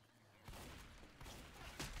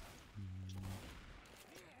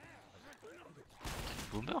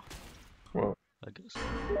 Boomer? Well, I guess.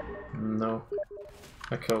 No,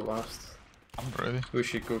 I killed last. I'm ready. We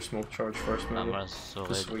should go smoke charge first, maybe. I'm so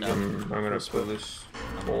Just ready. we get- I'm gonna pull this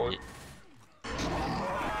I'm forward. ready.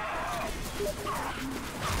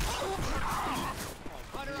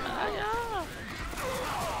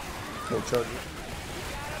 No charges.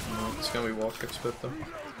 No, it's gonna be walk split though.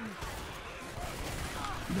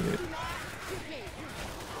 Yeah.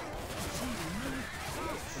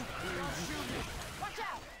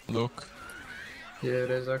 Look. Yeah,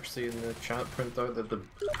 it is actually in the chat printout that the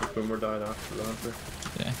boomer died after that.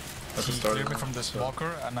 Yeah. At the He start cleared of me the from the so-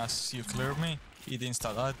 smoker, and as you cleared me, he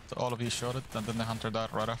insta died. All of you shot it, and then the hunter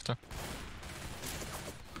died right after.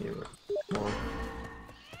 Yeah, well,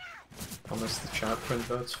 Unless the chat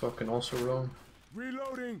printout's fucking also wrong.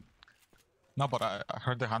 Reloading. No, but I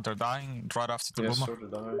heard the hunter dying right after the Yeah, boomer. so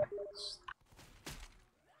did I.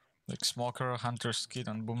 Like smoker, hunter, skid,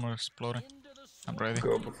 and boomer exploding. I'm ready.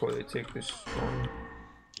 go before they take this one.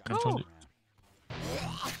 Control you.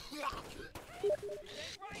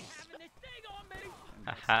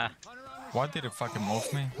 Haha. Why did it fucking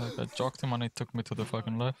move me? Like I jogged him and it took me to the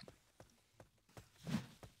fucking left.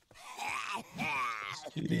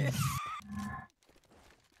 Cheating.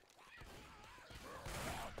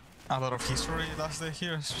 A lot of history last day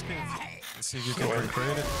here, Steve. Let's see if you can Sure.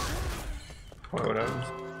 recreate it. What else?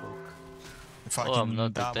 The Oh, I'm fucking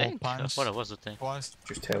not the double tank. I punch thought I was the tank. twice,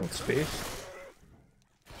 Just held space.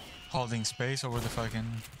 holding space over the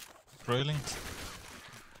fucking railing.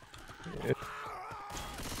 Yeah.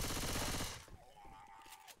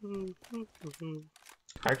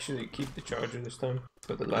 Actually, keep the charger this time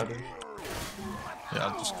for the ladders. Yeah,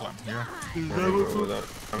 I'll just climb here. I'm gonna go with that.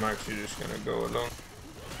 I'm actually just gonna go along.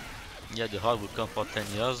 Yeah, the hard will come for 10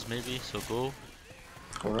 years maybe, so go.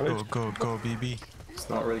 Alright. Go, BB. It's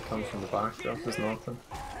not really coming from the back though, there's nothing.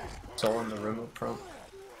 It's all in the room up front.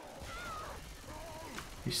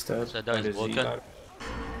 He's dead. So that is And broken. ladder.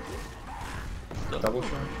 Double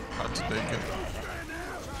charge. Had to take it.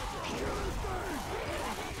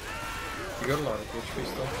 You got a lot of HP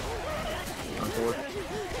still. On board.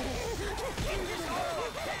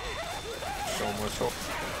 So much hope.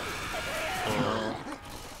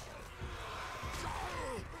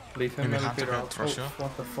 Leave him, Maybe maybe Hunter Peter. got Russia.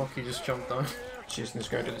 What the fuck? He just jumped down. Jason's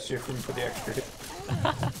going to the safe room for the extra hit.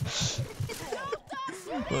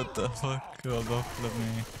 What the fuck? Hold up, let me...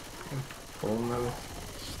 Oh no.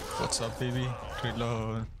 What's up, baby?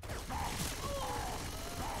 Reload.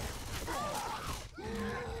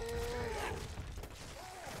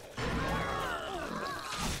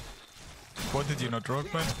 What did you not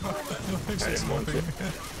rock, man? I didn't want to.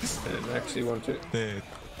 I didn't actually want to. Dead.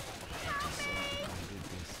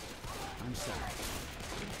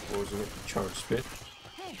 What was it? Charge spit.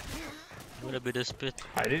 What a bit of spit.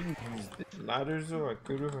 I didn't use the ladders though. I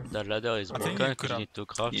could have. That ladder is I think broken you could because you have- need to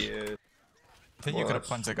crouch. Yeah. I think Well, you could have that's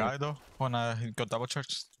punched the guy though. When he got double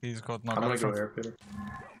charged, he's got no I'm gonna guy go from. here, Peter.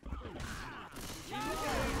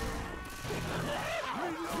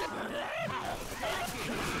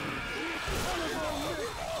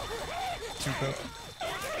 Two go.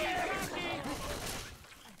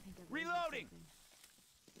 Reloading.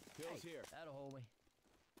 Kills here. That'll hold me.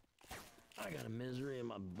 I got a misery in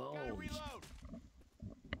my Gotta bones. reload.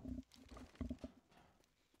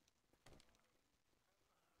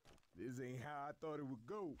 This ain't how I thought it would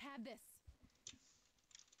go. Have this.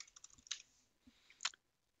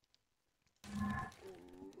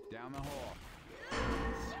 Down the hall.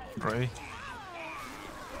 Ready?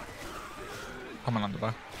 Coming on the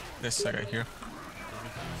back. This guy here.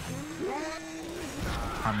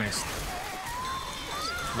 I missed.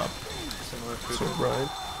 Flop. Similar to So Brian.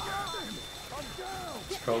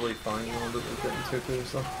 It's probably fine now that we're getting two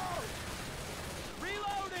twos though.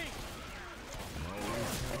 Reloading.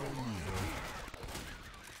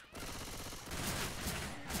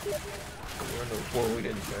 Well, we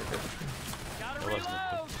didn't check it. That wasn't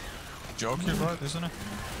a Joke, you're right, isn't it?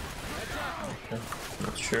 Okay.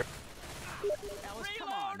 Not sure. Alice, come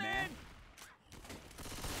on, man.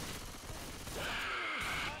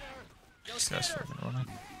 This guy's fucking running.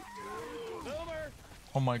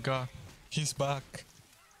 Oh my god, he's back.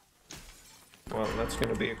 Well, that's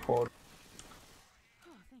gonna be a quad.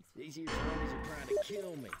 These here zombies are trying to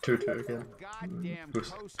kill me. 2-2 again. Goddamn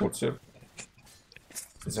Boost. coast. What's up?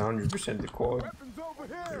 It's 100% the quad. Weapons over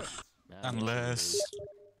here. Unless,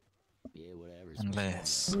 Yeah, whatever.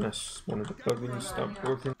 Unless one of the plugins stopped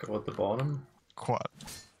working. Go at the bottom, quad.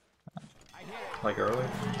 like earlier.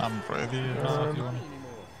 I'm ready if you want.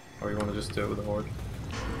 Or you want to just do it with the horde?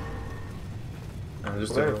 And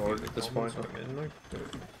just do Well, it with if the horde you- at this the point. comments come in, like,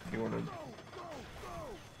 if you wanna...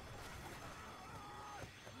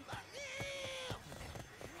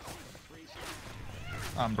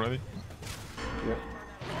 I'm ready. Yeah.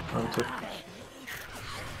 I'm too.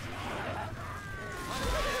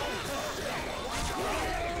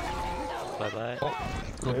 Bye bye.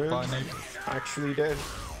 Goodbye, Nate. Actually dead.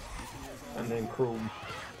 And then Chrome.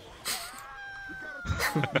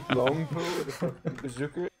 Long pull with a fucking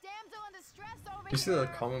bazooka. Damsel in distress over You see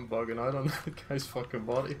that comment bugging out on that guy's fucking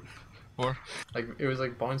body? Or Like, it was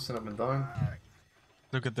like bouncing up and down.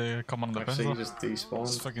 look at the command on the Actually, he pencil. just It's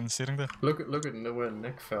despawned. fucking sitting there. Look at the way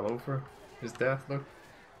Nick fell over. His death, look.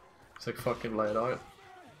 It's like fucking laid out.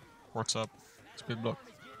 What's up? Speed block.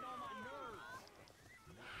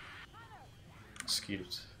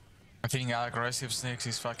 Skeeted. I think aggressive snakes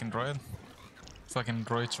is fucking droid. Fucking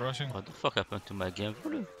droids rushing. What the fuck happened to my game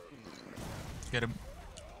volume? Get him.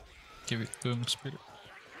 Give it to him, Speeder.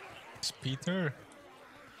 Speeder?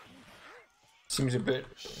 Seems a bit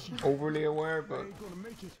overly aware, but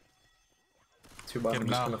Too bad Get I'm him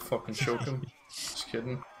just now. gonna fucking choke him. Just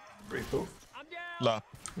kidding. pretty cool. I'm down. Lap.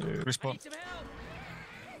 Yeah. Respawn. Need some help.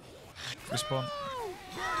 Respawn.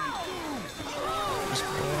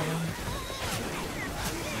 Respawn.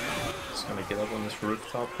 Just gonna get up on this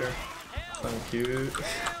rooftop here. Thank you.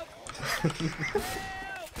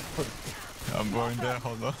 I'm going there,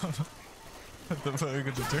 hold on. What the fuck are you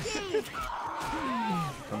gonna do?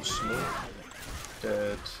 I'm slow.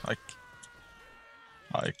 Dead.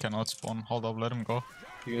 I cannot spawn. Hold up, let him go.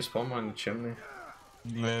 You can spawn mine in the chimney.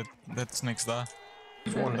 Let snakes die.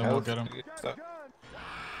 He's one Then we'll health. get him. That-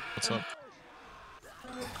 What's up?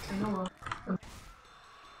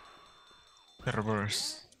 The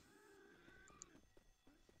reverse.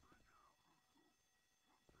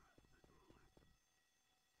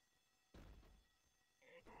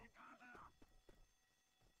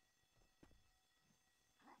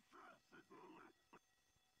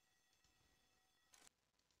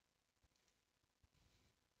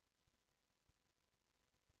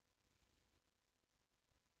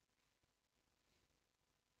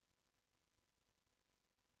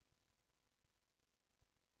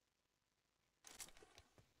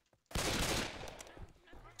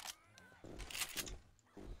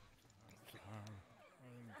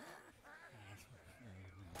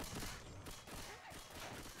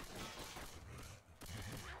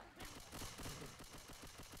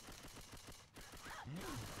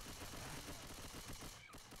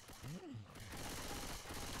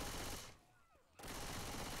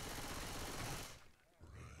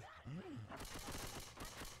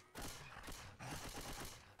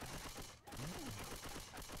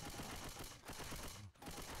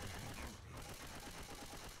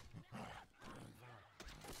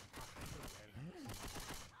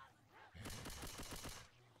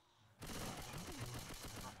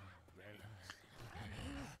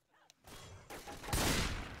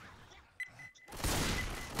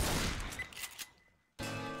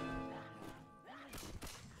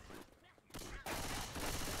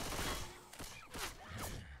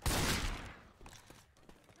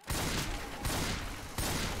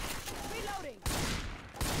 reloading.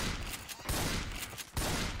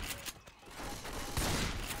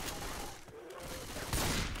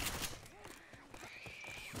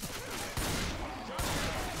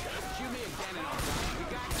 Shoot me again and I'll die. We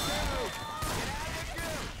got two. Get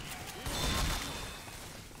out of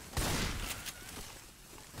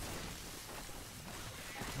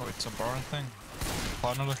Oh, it's a barn thing.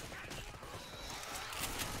 Finally.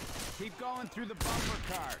 the Keep going through the bumper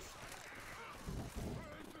cars.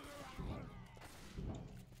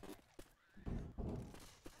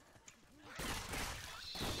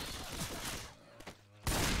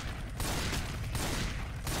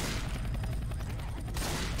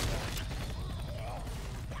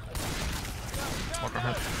 Walk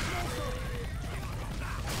ahead.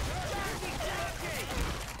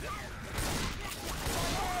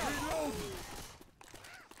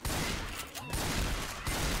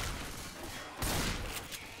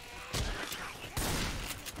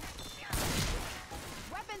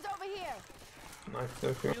 knife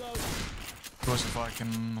there. Too. Because if I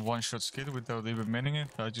can one-shot Skid without even meaning it,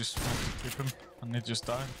 I just went to tip him and it just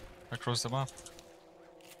died across the map.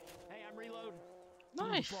 Hey, I'm reload.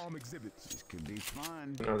 Nice. Farm exhibits. This could be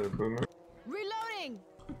fun. Another boomer, Reloading.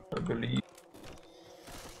 I believe.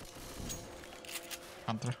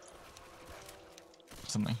 Hunter.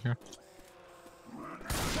 Something here.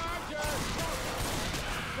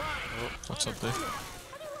 Oh, what's up there? Have you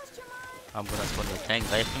lost your mind? I'm gonna spawn the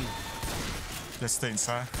tank rifle. Let's stay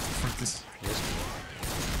inside. For this. Yes.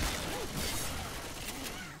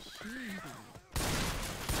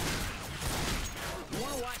 You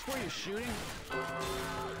wanna watch where you're shooting?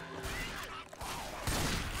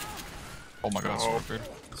 Oh my god, Oh. so good.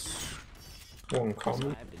 One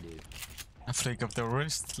comment. I have to do. A flick of the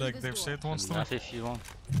wrist, like they've said once to me. Enough if you want.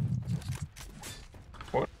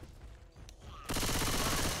 What?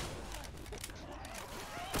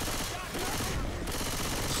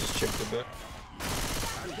 Let's just chip the bit.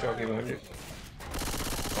 Jogging behind you.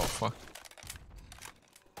 Oh fuck.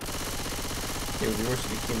 Yeah, we were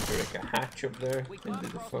speaking through like a hatch up there into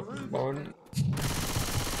the fucking barn.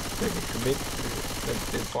 Like a commit like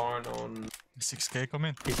the barn on 6k come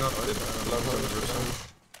in. He's not the love.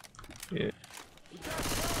 Yeah.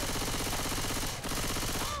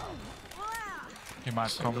 He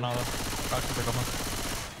might come now though. Back to the common.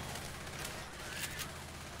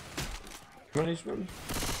 Management.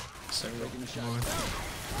 single.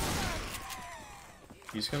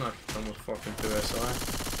 He's gonna have to come with fucking 2 SI.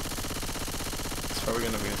 It's probably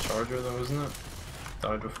gonna be a charger though, isn't it?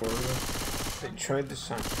 Died before we They tried to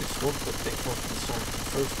sank this one, but they fucking sank the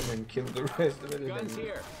first and then killed the rest of it. Guns And then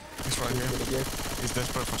here. He's right killed here. it again. He's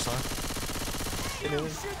desperate for side.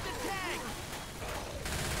 Anyway,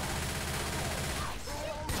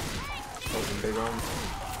 wasn't big arm.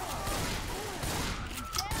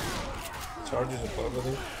 Charges above, I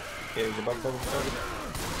think. Yeah, he's above target.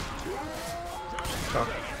 Oh.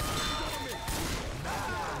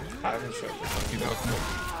 I haven't shot this He one. got me.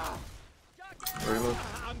 Reload.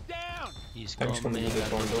 I'm down. He's I'm just gonna coming do this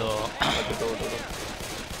at one the door. door. At the door.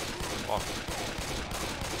 Fuck.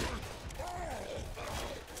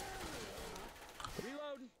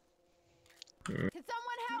 Can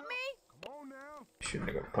someone help me? Come on now. Shouldn't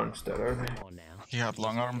have got punched that early. Come on now. He had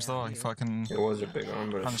long arms though. He fucking It was a big arm,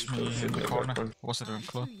 but I punched still me in shouldn't the have got corner. punched. Was it a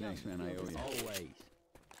club? Thanks, man. I owe you. Always.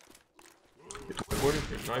 What is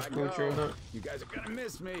your knife culture on that? You guys are gonna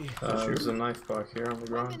miss me. There's a knife back here on the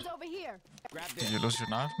ground. Weapons over here. Grab Did this. you lose your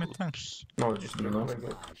knife mid-time? No, just a No. knife.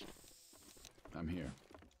 I'm here.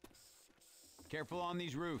 Careful on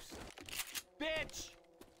these roofs. Bitch!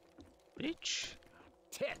 Bitch.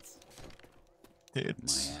 Tits! My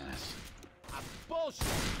It's ass. Bullshit!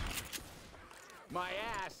 My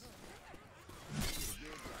ass!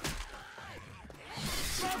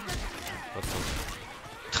 What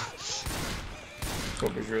the?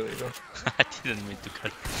 Scope is really though. I didn't mean to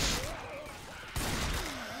cut.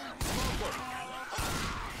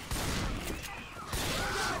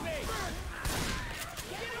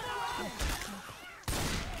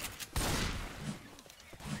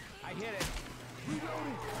 I hit it.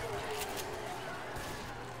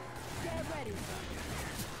 Get ready.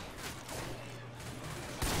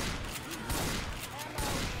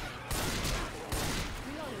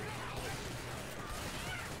 Reloading.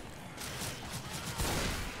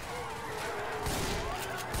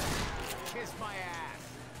 Kiss my ass.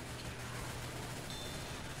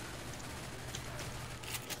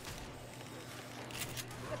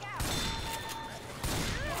 Look out.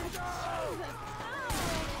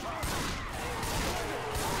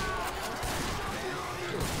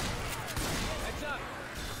 Heads up.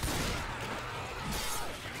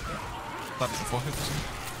 that the forehead or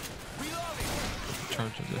something? Reloading.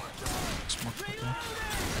 Charger there. Smoke that there.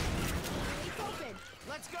 It's open.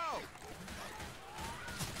 Let's go.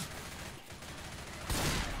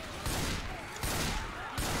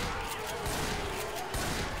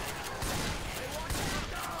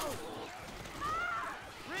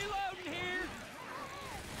 Reloading here.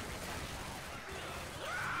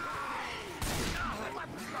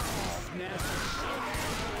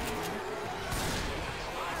 Snap.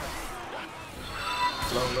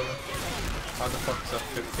 Low. How the fuck is that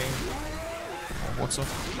 15? What's up?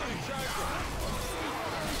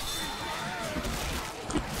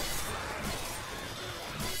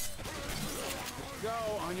 Go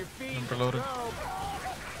on your feet. I'm reloading. Go.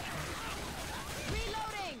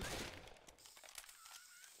 Reloading.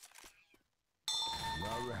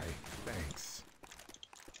 All right. Thanks.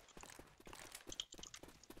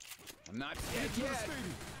 I'm not dead yet.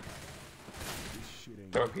 This shit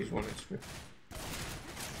ain't. Doggies one HP.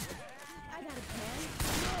 I got a plan.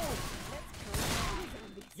 No. Let's go.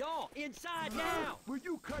 Inside now! Will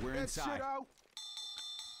you cut We're that inside. shit out?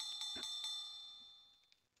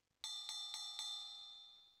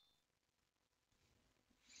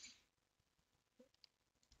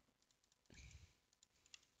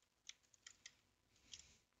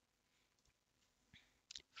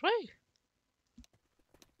 Free.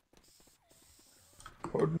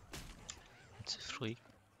 Pardon? It's free.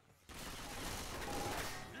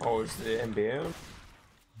 Oh, is the NBA on?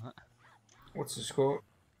 What? What's the score?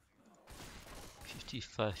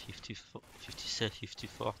 55, 54, 57,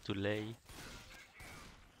 54 to lay.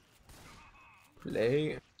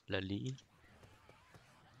 Play. La Ligue.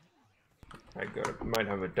 Might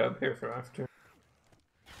have a dub here for after.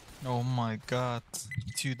 Oh my god.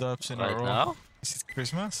 2 dubs in a Right row. now? Is it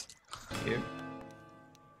Christmas? Yep.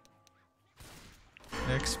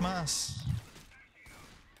 Xmas.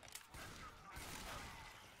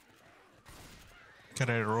 Can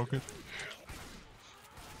I rock it?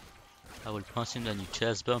 I will punch him, then you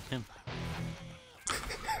chest bump him.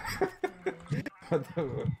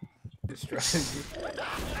 The strategy.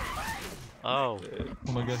 Oh,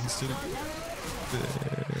 Oh my god, he's sitting.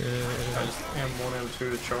 I just M1,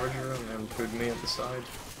 M2 the charger, and M2 me at the side.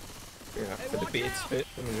 Yeah, for the bait spit.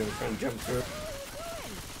 I'm gonna try and jump through.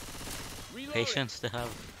 patience they have.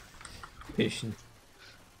 Patient.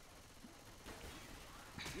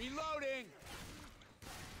 Reloading.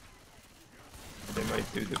 They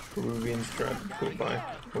might do the Peruvian strat and go by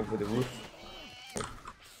over the roof.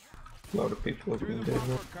 A lot of people have Through been the dead.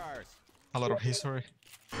 bumper cars. A lot of history.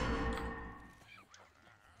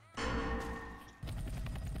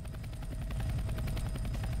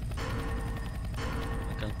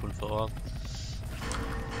 I can pull forward.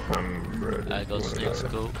 I'm ready. I got six,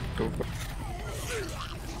 go. Go for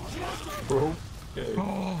Bro. Okay.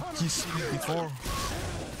 Oh, he's seen it before.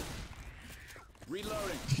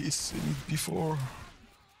 Reloading. He's seen it before.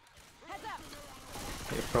 Heads up!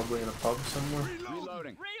 They're probably in a pub somewhere.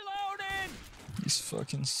 Reloading. Reloading! He's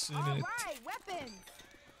fucking seen All it. right, weapons!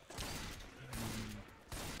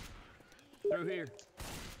 Through here.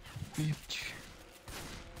 Bitch.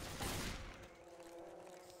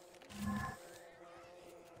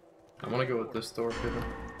 I wanna go with this door, Peter.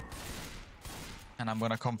 And I'm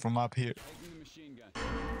gonna come from up here. Taking the machine gun.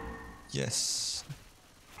 Yes.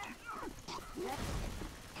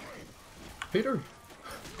 Peter!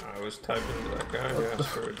 I was typing to that guy who asked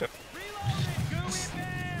for a dub.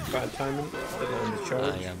 Bad timing. Didn't on the I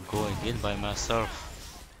charge. am going in by myself.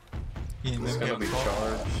 Yeah, It's then gonna be get on top.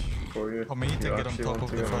 charged for you. For me to You get on actually top want of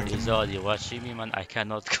to the go in. fucking- He's already watching me, man. I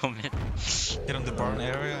cannot come in. Get on the barn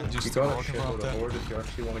area and You just got a walk in front shitload of of that. horde if you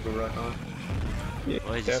actually want to go right now. Yeah,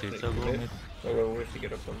 Why is definitely. it so low? Commit. Oh, well, we have to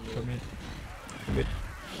get up on Come the in. commit.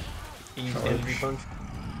 Charge punch.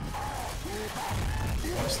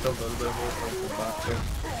 I'm still a little bit of horde from back there.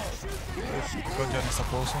 Got you on esta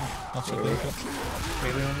potion. Absolutely.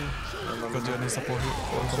 Melee on you. Got you on esta potion.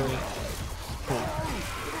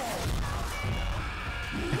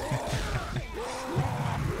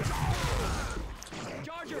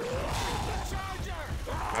 Charger!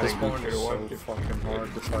 I This think we one could is have so wiped it. fucking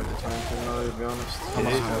hard to try to tank him now, to be honest. It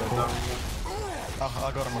is. Down. Ah,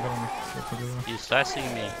 I got him. He's slashing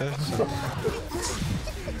me.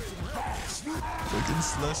 Fucking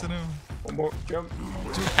slashing him. One more jump.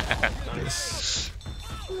 Yes.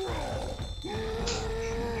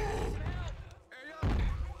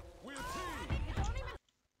 We're a team.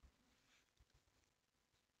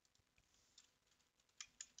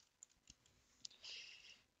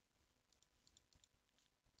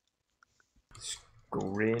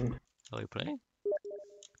 Scrim. Are we playing?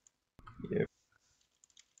 Yep.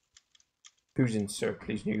 Who's in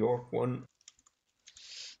Circles, New York? One.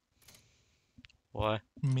 Why?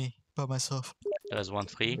 Me, by myself. There's one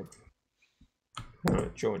free.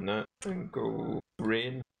 Join that and go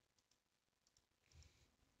rain.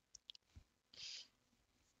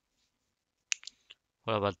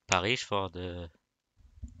 What about Paris for the...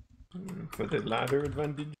 For the ladder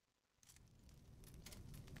advantage.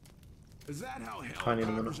 Is that how I need a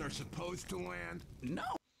helicopters minute. are supposed to land? No.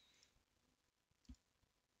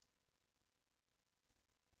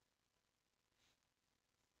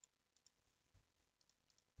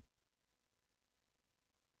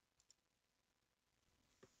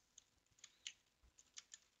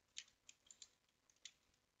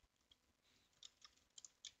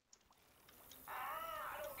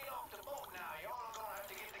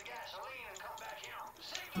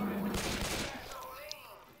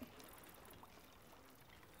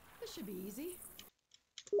 This should be easy.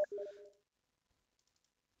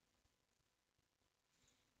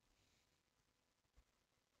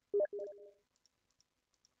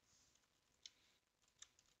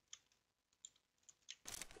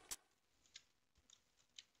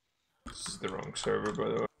 the wrong server, by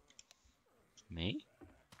the way. Me?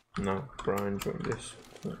 No, Brian joined this.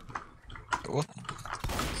 What?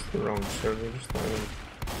 It's the wrong server, just not in.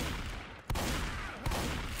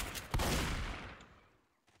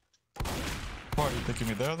 Why are you taking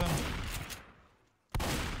me there then?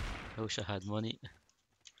 I wish I had money.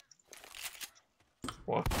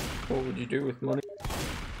 What? What would you do with money?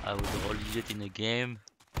 I would roll it in a game.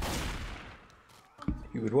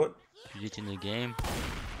 You would what? Use it in a game.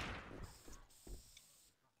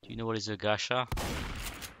 Do you know what is a gacha?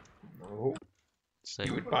 No. It's like,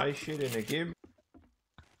 You would buy shit in a game?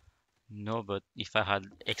 no, but if I had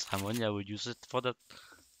extra money, I would use it for that.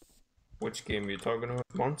 Which game are you talking about?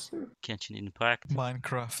 Monster? Genshin Impact.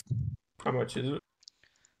 Minecraft. How much is it?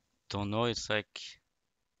 Don't know. It's like,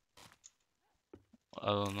 I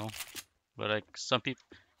don't know, but like some people,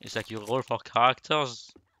 it's like you roll for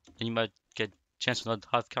characters, and you might get chance to not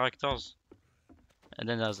have characters, and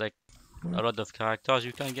then there's like a lot of characters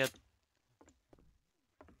you can get,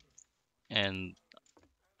 and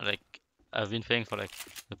like I've been playing for like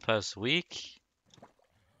the past week,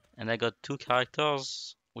 and I got 2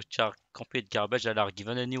 characters which are complete garbage that are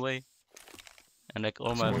given anyway, and like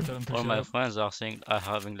all my Someone tell them to all shut my up. friends are saying I'm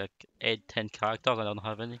having like 8-10 characters and I don't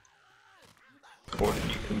have any. What, and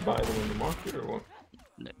you can buy them on the market or what?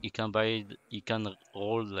 You can buy you can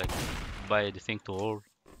roll like buy the thing to roll,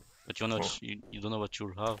 but you're not Oh. you don't know what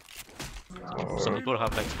you'll have. Oh, Some people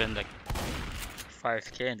have like spent like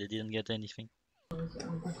 5k and they didn't get anything.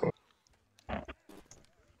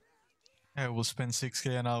 I will spend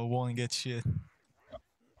 6k and I won't get shit.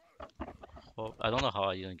 Well, I don't know how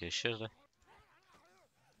I didn't get shit. Like.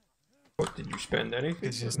 What, did you spend anything?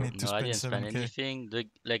 Because you just need to No, I spend didn't spend 7k. anything.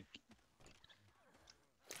 Like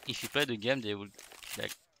if you play the game, they will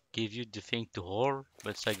like give you the thing to roll,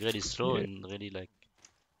 but it's like really slow Yeah. and really like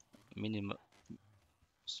minimum,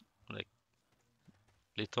 like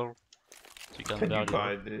little. So you can Can you barely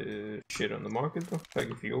buy roll. the shit on the market though? Like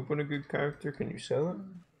if you open a good character, can you sell it?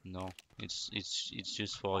 No, it's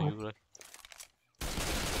just for you. Like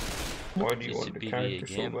Why do you It's a want the PvE character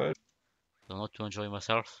so game. bad? I don't know, to enjoy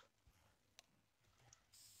myself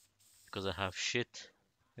because I have shit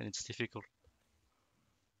and it's difficult.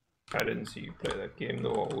 I didn't see you play that game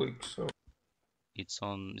though all week, so. It's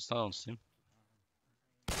not on Steam.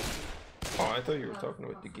 Oh, I thought you were talking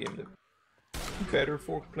about the game that better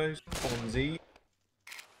folk plays on Z.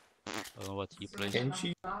 I don't know what he plays.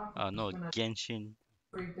 Kenshi. No, Genshin.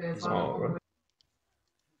 Oh, right.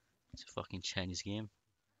 It's a fucking Chinese game.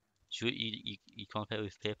 You can't play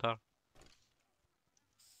with paper.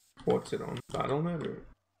 What's it on? Battle.net or?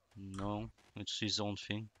 No, it's his own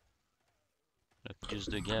thing. Like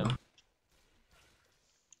just the game.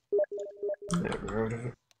 Never heard of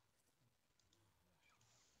it.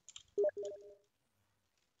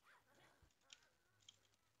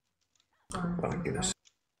 I'm gonna s-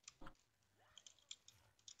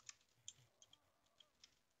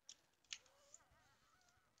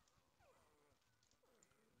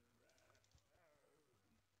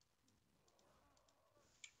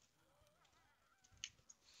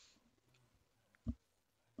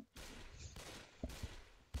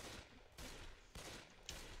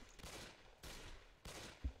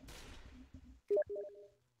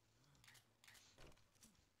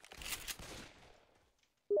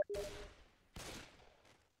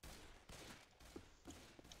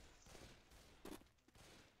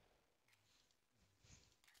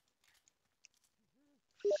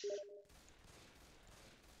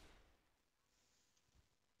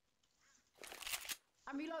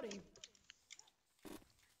 I'm reloading.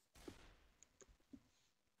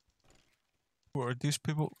 Who are these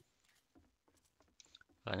people?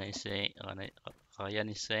 Ryan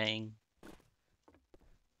is saying,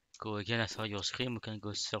 go again, I saw your Scrim, we can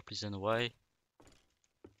go sell Pleasant Y.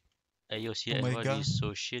 AOC Oh my Edward God. is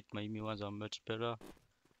so shit, my me ones are much better.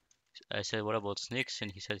 I said, what about Snakes?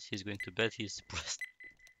 And he said he's going to bed, he's depressed.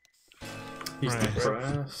 He's Right.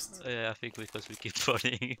 depressed. Yeah, I think because we keep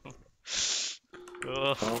trolling him.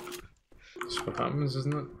 Oh. Well, that's what happens,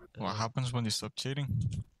 isn't it? What happens when you stop cheating?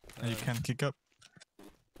 And you can't kick up?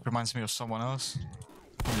 Reminds me of someone else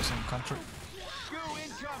from the same country. Goo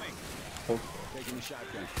incoming! Oh, Taking the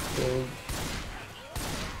shotgun. well,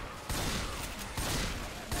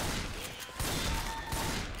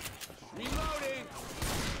 Reloading!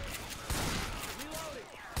 Reloading!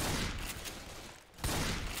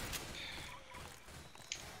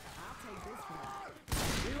 I'll take this one.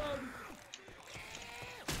 Reloading!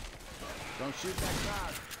 Don't shoot that car.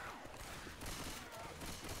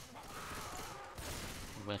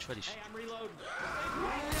 I'm gonna try this. Hey, I'm reloading. We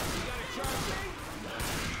got a charger.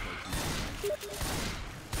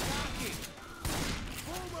 Jockey.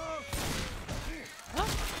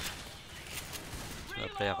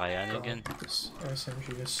 play Ryan God, again. this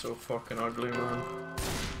SMG is so fucking ugly, man.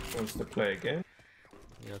 Wants to play again?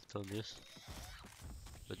 Yeah, after this.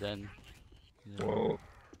 But then, yeah. Well,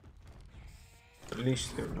 at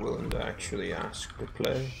least they're willing to actually ask to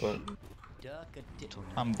play, but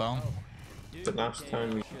I'm down. the last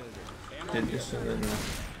time we did this and then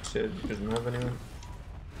said he doesn't have anyone.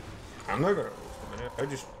 I'm not gonna roast him. I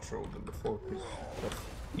just trolled him before because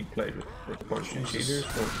he played with a bunch of cheaters.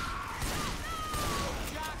 But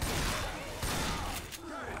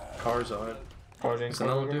Cars out. Cars ain't Is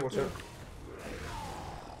another coming. dude What's there? up?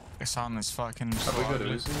 This sound is fucking Have so we got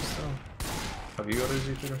ugly. Uzis still? Have you got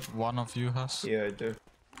Uzi, Peter? One of you has. Yeah, I do.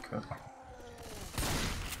 Okay.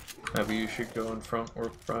 Maybe you should go in front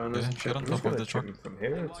where Brian Yeah, is and get shit. on I'm top just of gonna the chip truck. him from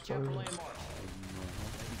here. It's fine. Maybe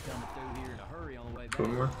coming through here in a hurry on the way back.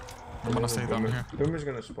 Boomer. I'm gonna stay down here. Boomer's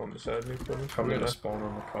gonna spawn beside me. Boomer. Probably gonna Yeah. spawn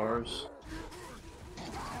on the cars.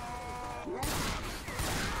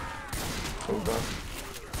 Hold on.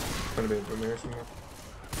 Gonna be a Boomer here somewhere.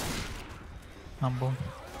 I'm boom.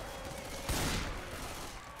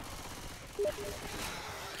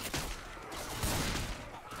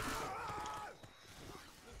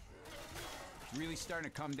 Really starting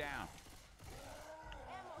to come down.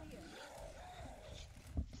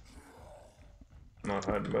 Not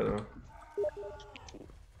hiding, by the way.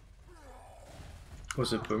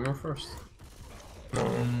 Was it Boomer first? No,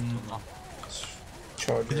 No.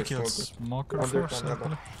 Charger Did you is kill smoking. Smoker Under, first? under.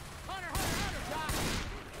 Actually?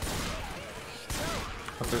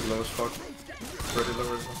 Up there's low as fuck. Pretty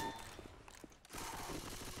low as well.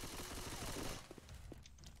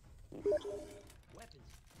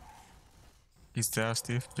 He's there,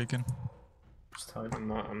 Steve, picking. It's time.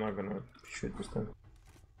 I'm not gonna shoot this time.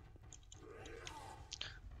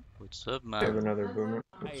 What's up, Save man? another Boomer.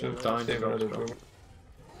 Dying to Save go, another bro. Boomer.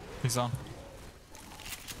 He's on.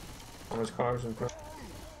 On his cars in front.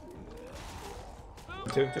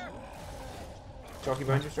 Two. Jockey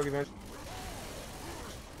behind you, jockey behind you.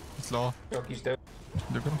 He's low. Jockey's dead.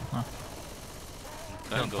 You good? No.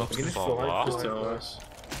 Can go We can just for fly, war. Just LS.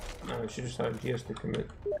 No, she just had, he has to commit.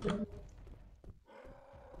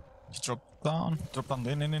 He dropped down. Drop down.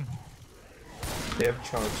 In. They have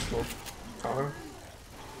charged smoke. Car.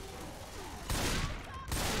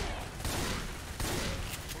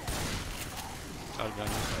 Shotgun.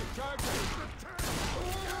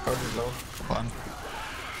 Car is low. Fine.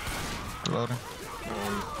 Reloading.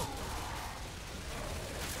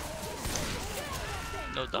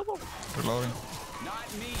 No double. Reloading. Not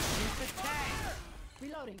me. Shoot the tank.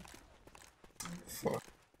 Reloading. Fuck.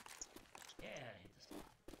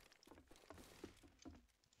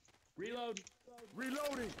 Reload.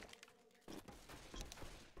 Reloading.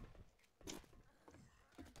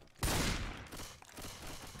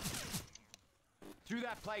 Through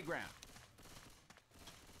that playground.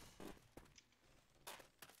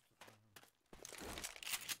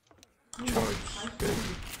 Charge. Good.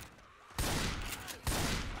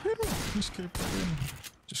 He escaped again.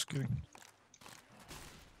 Just kidding.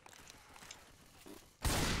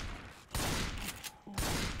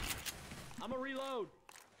 I'm a reload.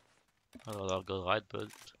 Oh, I'll go right, but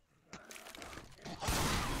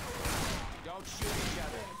Don't shoot each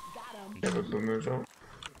other. Got him. They have a Boomer's on.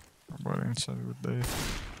 I'm right inside with Dave.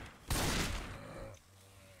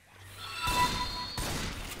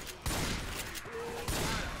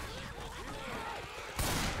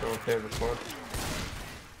 Don't have a quad.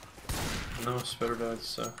 No, Spitter died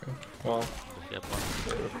second. Well, yep, one.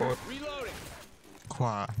 They have a quad. Reloading.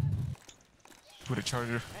 Quad. With a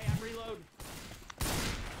charger. Hey, I'm reloading.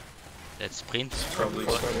 Let's sprint. probably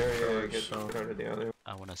Quad here, yeah, charge, get so. out of the alley.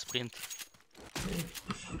 I wanna sprint.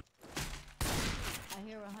 I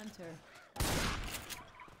hear a hunter.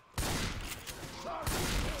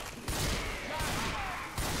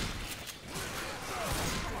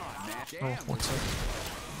 Oh, what's up?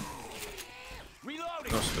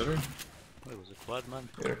 Reloading. No Spitter? Oh, it was a quad, man.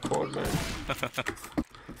 Get a quad, man.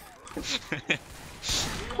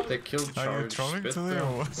 They killed Are you Charge trolling Spit today though.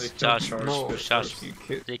 or what? They killed Charge- Charge No, Spit Charge- first. You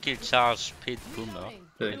kid. They kill Charge, Pit, Boomer. Reloading. Did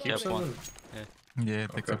they and keep kept one. sending? Yeah,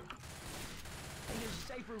 they Okay. could. Hey, there's a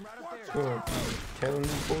safe room right up there. Oh, telling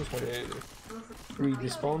these boys how to read the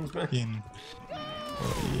spawns, man. In. You guys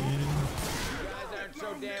aren't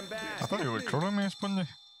so damn I bad. thought you were trolling me, Spongy.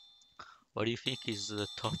 What do you think is the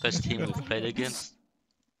toughest team we've played against?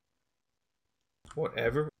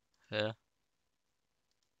 Whatever. Yeah.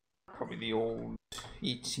 Probably the old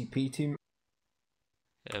HCP team.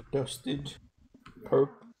 Yep. Dusted. Perp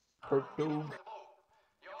Dog.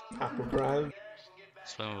 Apple Brown.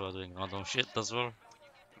 That's when we were doing random shit as well.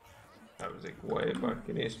 That was like way back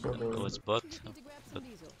in Ace Oh, it's bot. Need to grab some But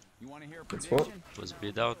diesel. You want to hear a It's what? prediction? It was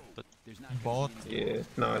bid out, but There's not Bought. Yeah,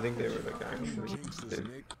 no, I think they were like actually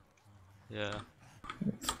the yeah,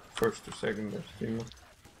 first or second best team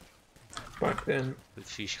back then. with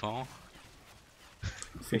Fishcon.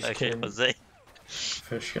 Fish Okay, King, Jose.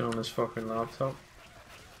 Fishing on his fucking laptop.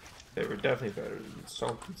 they were definitely better than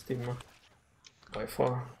Salton's team by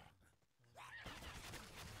far.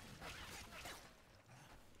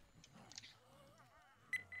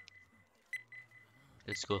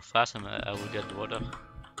 Let's go fast and I will get the water.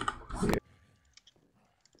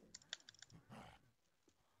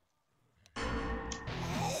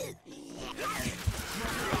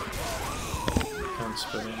 Can't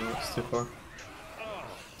spin it, no, it's too far.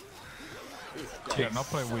 Did I not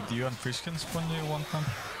play with you and Fishkins one year one time?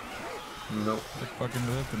 Nope. Like back in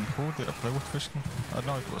the day, then who did I play with Fishkin? I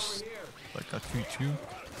know it was like at 3-2. I never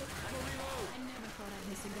thought I'd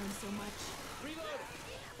miss a gun so much.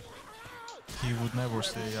 He would never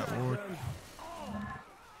stay at work.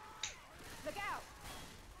 Look out!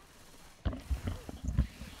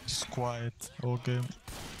 He's quiet all game.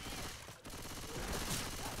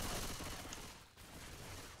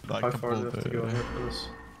 Like How a far do bull they have to go here for this?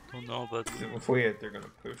 Don't know, but If we hit, they're gonna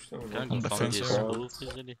push though. can On go the from fence this area. move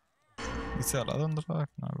easily. Is there a lot on the back?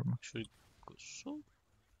 No, never mind. Should go so.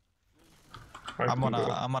 I'm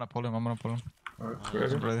gonna pull him, Alright,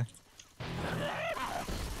 Ready? I'm ready.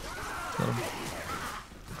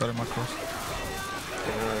 Got him across.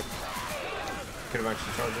 Yeah, could have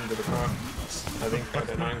actually charged into the car. I think by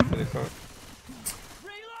the 9 for the car.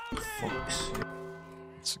 Fuck's sake.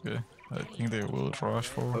 It's okay. I think they will rush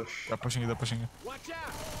forward. push. They're pushing it. Watch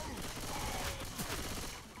out!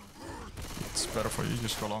 It's better for you,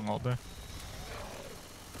 just go long all day.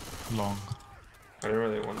 Long. I don't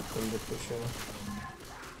really want them to push out.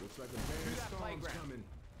 Looks like a band storm's coming.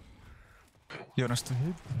 You want us to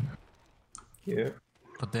hit? Yeah.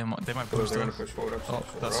 But they might So push they're gonna there. push forward up. Oh,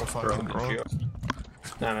 that's a fucking road.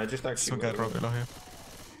 Nah, just actually. Some guy go road to- below here.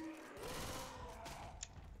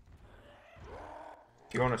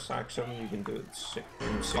 If you want to sack something, you can do it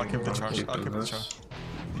in I'll single. keep the charge. keep I'll keep doing the this. charge.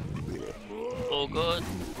 Oh god.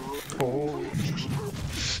 Oh,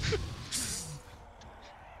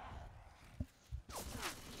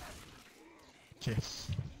 Yes.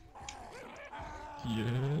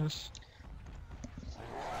 Yes.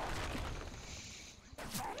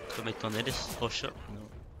 Ska vi ta ner det? Oh shit. No.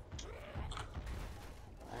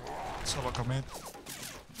 Someone come in.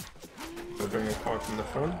 so bring a car from the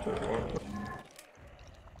front or what?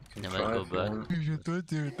 They Try might go if you back. want. You should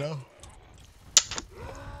do it now.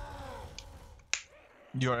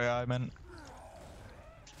 Your AI, man.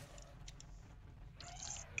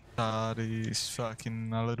 That is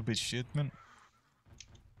fucking a little bit shit, man.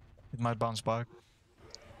 It might bounce back.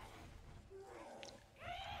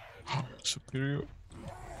 Superior.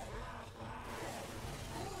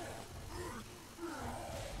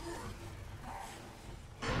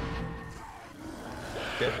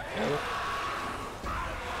 Get out.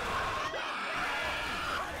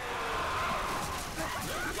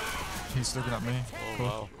 He's looking at me. Oh Cool.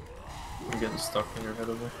 wow. I'm getting stuck in your head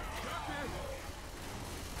over there.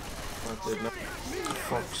 That did not.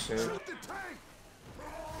 Fuck's sake.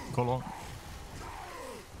 Go long.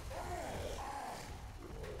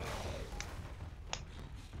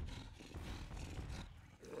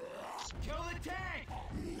 Kill the tank!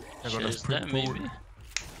 I got us Chase them pretty maybe. forward.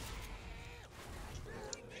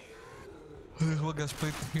 What guy's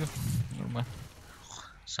played here? Never mind.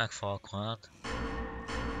 5 fois croate.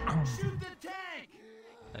 Shoot the tank!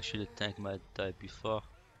 Actually the tank might die before.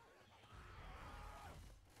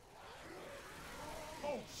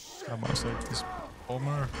 I must save this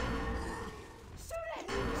bomber.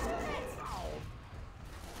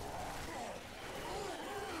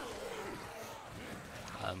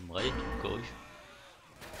 I'm ready to go. Do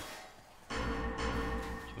you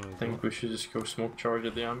wanna I think go? we should just go smoke charge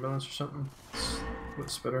at the ambulance or something.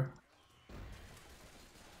 What's better?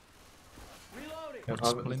 Reloading! We'll What's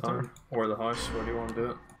have it in Splinter? time. Or the house, where do you want to do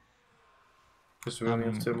it? Because we only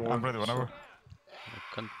have 2 more. I'm ready whenever.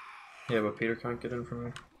 I can't. Yeah, but Peter can't get in from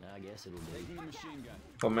here. I guess it'll do. Taking the machine gun.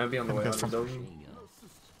 Well, maybe on the Can way get out of the from- building.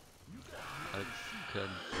 I can.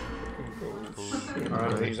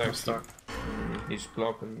 Alright, He's he's actually stuck. he's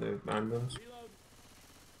blocking the ambulance.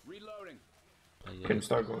 Reloading. Can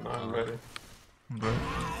start going on. I'm ready. I'm ready.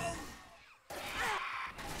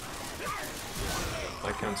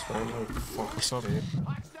 I can't spam. Oh, fuck. What's up?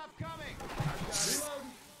 Hot stuff coming!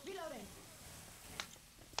 Reloading.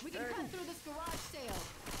 We can cut through this garage sale.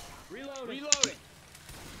 Reloading! Reloading!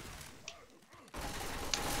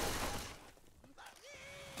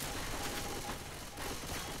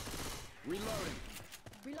 Reloading!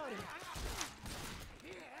 Reloading. Reloading.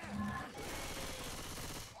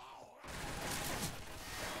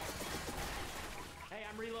 Hey,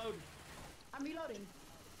 I'm reloading. I'm reloading.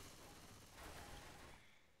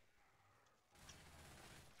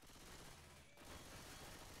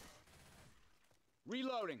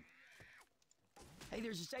 Reloading. Hey,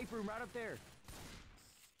 there's a safe room right up there.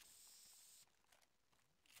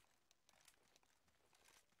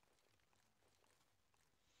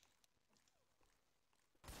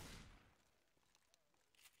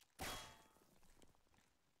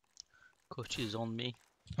 Coach is on me.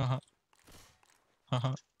 Haha.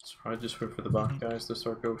 Haha. So I just wait for the back guys to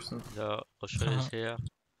start ghosting. The Usher is here.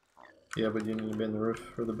 Yeah, but you need to be in the roof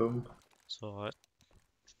for the boom. It's alright.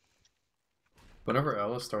 Whenever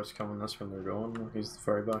Ellis starts coming, that's when they're going. Look, he's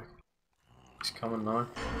very back. He's coming now.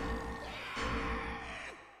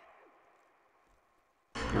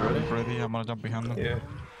 You ready? I'm ready, I'm gonna jump behind them. Yeah.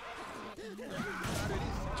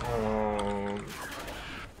 Oh,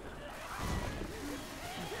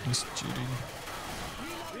 He's cheating.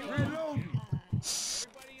 Reloading.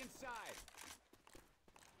 Everybody inside.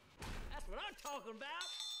 That's what I'm talking about.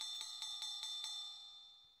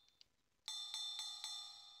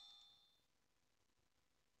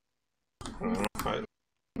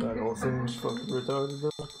 that whole thing's fucking retarded, bro.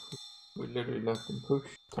 We literally let them push.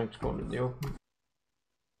 Tanks going in the open.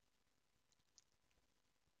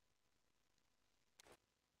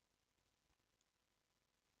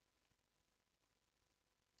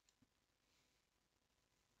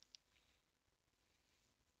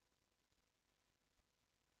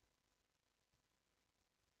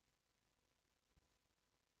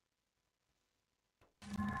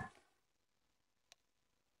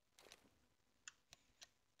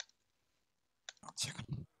 One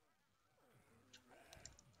second.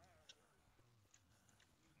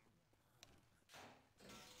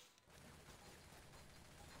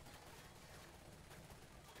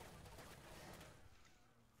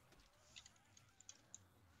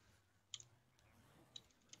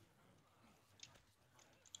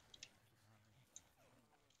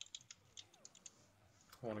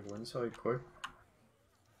 I wanna go inside quick.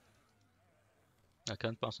 I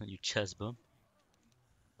can't pass on you chest bomb.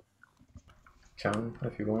 Can,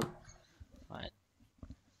 if you want. Right.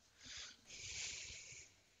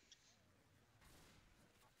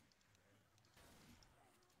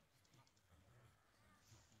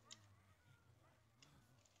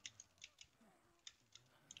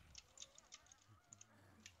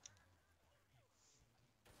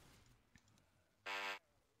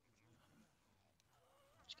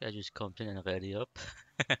 This guy just comes in and ready up.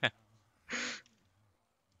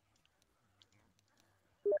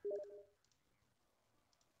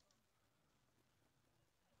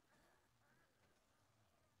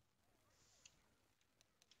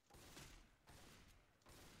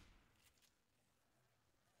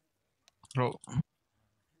 Bro,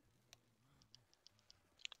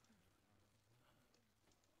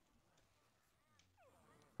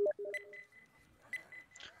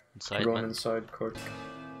 Inside, I'm going man. inside quick.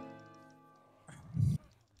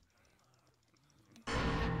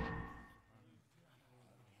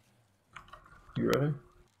 You ready?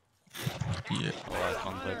 yeah. Oh, I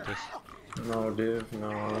can't break this. No, Dave,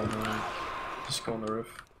 no. Just go on the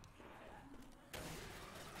roof.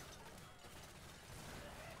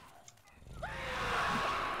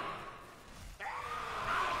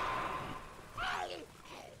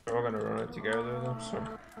 We're gonna run it together though,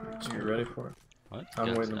 So you ready for it? What? I'm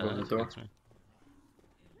Yes, waiting above the it's door. against me.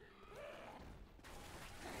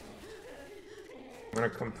 I'm gonna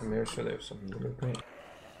come from here so they have something to look at.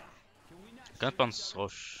 Can pan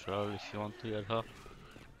social if you want to get her.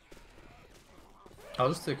 I'll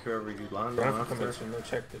just take whoever you land We're on gonna have to come here after. so no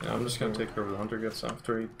check the Yeah, I'm just gonna take whoever the hunter gets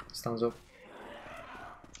after he stands up.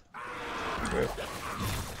 Good.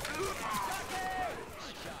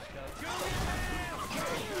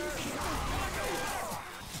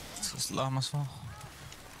 This is lame as well.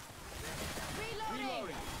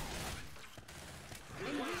 Reloading.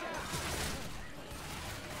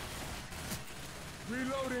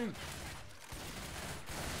 Reloading.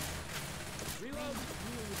 Really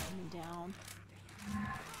coming down.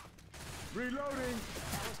 Reloading.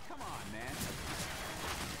 Come on, man.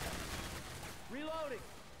 Reloading.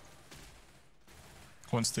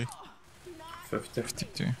 20, 50.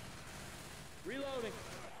 52. Reloading.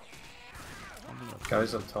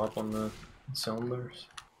 Guys up top on the cylinders.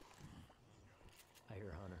 I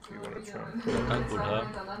hear Hunter. So you wanna try and pull it? Can't pull her.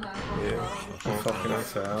 Yeah. Oh, fucking I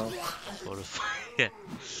fell. For the yeah.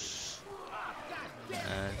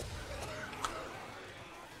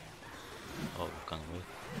 Oh, we can't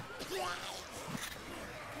wait.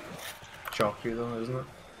 Jockey though, isn't it?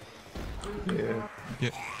 Yeah. Yeah.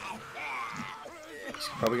 He's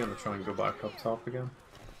probably gonna try and go back up top again.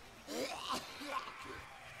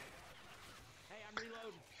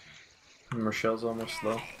 And Michelle's almost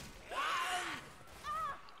low.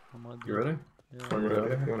 I'm on You ready? Yeah. Or get out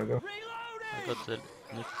of You here? wanna go? I got the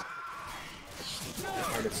next.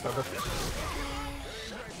 I get started.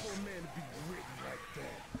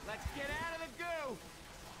 Let's get out of the goo!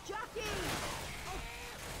 Jockey!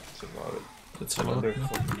 It's a lot of. It's a lot, another yeah.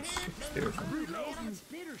 fucking 60 or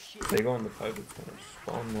something. They go on the pipe, it's gonna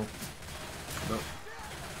spawn more. No.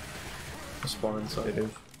 Spawn inside. It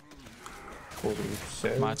is.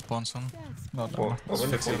 47. Might spawn some. No, no. Well, It's I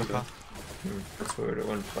went 50 for the the- path. That's where it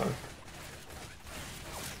went back.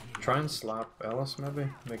 Try and slap Ellis maybe.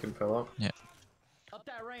 Make him fill up. Up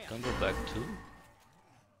that ramp. Can go back too.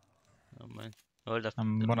 Oh man. Oh, they have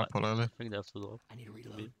I'm they gonna might- pull early. I think they have to drop. I need to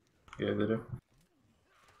reload. Yeah, they do.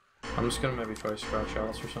 I'm just gonna maybe try scratch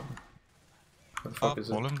Ellis or something. What the I'll fuck is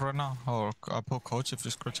pull it? him right now. Or I'll pull coach if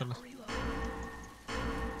you scratch early.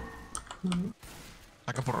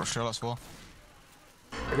 I can put Rochelle as well.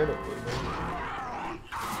 I got it.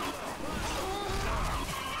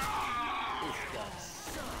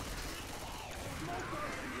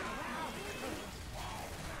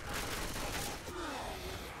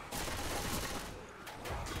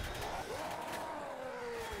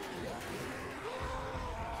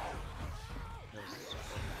 Yes.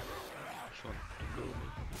 Short to go.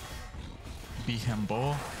 Be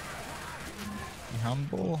humble. Be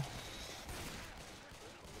humble.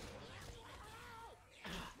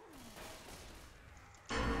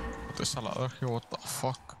 What is a ladder here? What the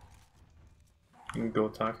fuck? You can go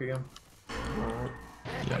attack again.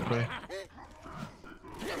 Yeah, ready.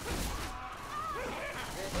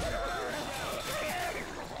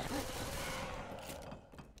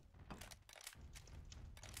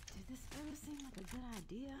 Did this ever seem like a good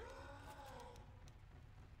idea?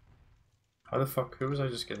 How the fuck? Who was I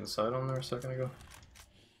just getting sight on there a second ago?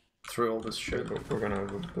 Through all this shit. We're gonna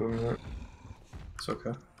have a boom there. It's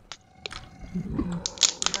okay.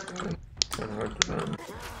 Kinda hard to land.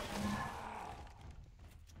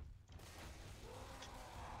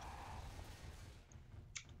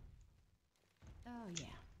 Oh yeah.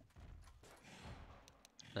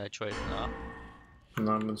 I try it now.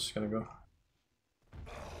 No, I'm just gonna go.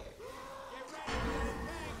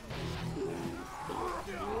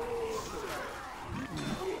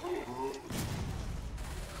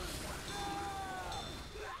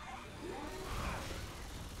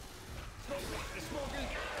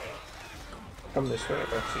 Come this way,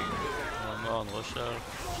 actually. One more on Rochelle.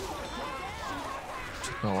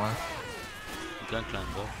 No way. You can climb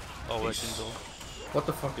though. Or waiting though. What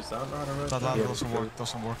the fuck is that ladder right That there? ladder doesn't work.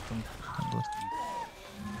 Doesn't work. Don't do it.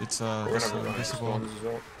 It's We're this gonna have invisible. spawns as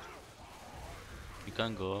well. You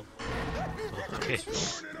can go up. Okay.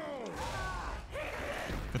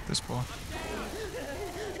 Get this ball.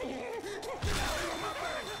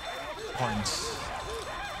 Points.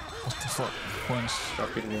 What the fuck? Points.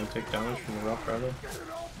 Jockey didn't even take damage from the rock rather.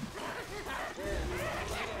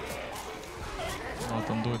 No,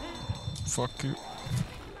 don't do it. Fuck you.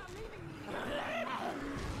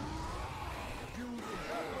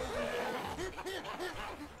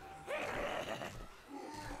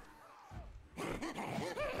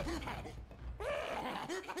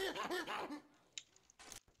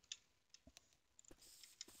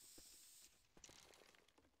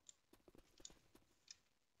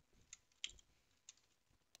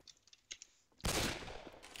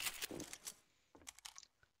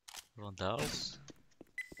 Vandals.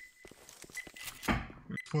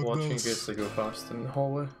 Watching in case they go past in the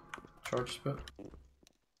hallway. Charge spit.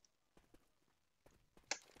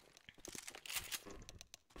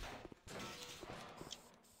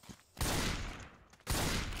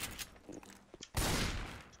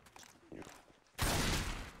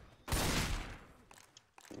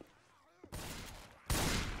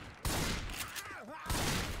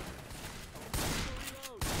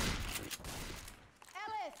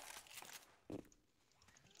 Ellis!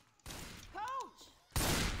 Coach!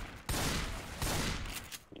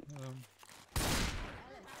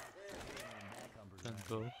 Can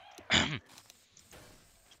go.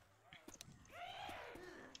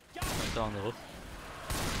 Down the roof.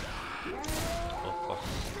 Oh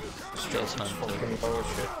fuck. Still time to. Fucking power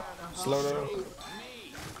shit. Slow down.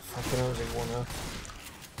 Fucking hell, they won out.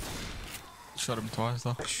 Shot him twice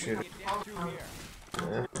though. Shit.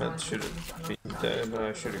 Yeah, that should have been dead.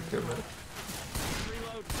 I should have killed him.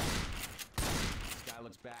 Reload. This guy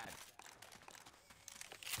looks bad.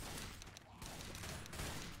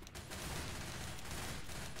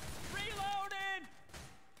 Reloading!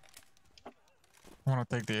 wanna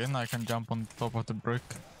take the inn, I can jump on top of the brick.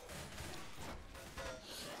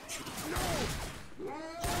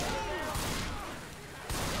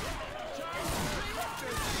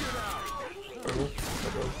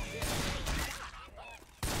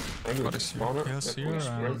 What is your kills here?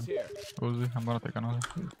 Uzi, I'm gonna take another.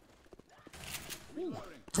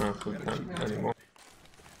 No, we can't anymore.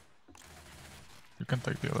 You can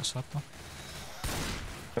take the other side now.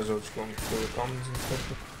 Because I was going through the commons and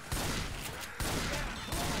stuff.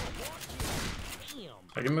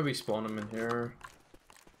 I can maybe spawn him in here.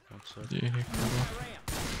 Yeah, he can go.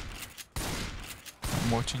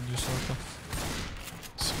 I'm watching you sort of.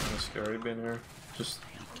 It's kind of scary being here. Just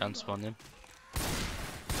Can't spawn him.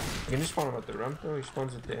 You can just spawn him at the ramp though, he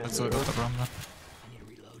spawns at the end Let's of look the at road. the ram then. I need to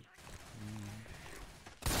reload.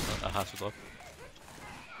 I have to drop.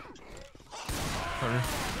 Hurry.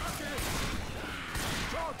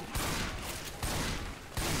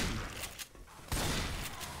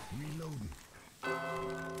 Reloading.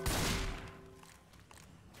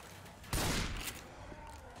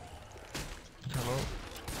 Hello.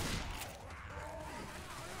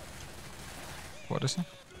 What is he?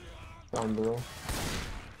 Down below.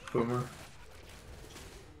 boomer.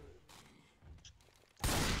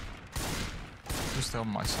 You're still on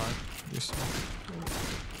my side. You saw.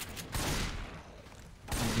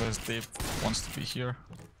 Unless Dave wants to be here.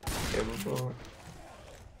 Yeah, we'll go.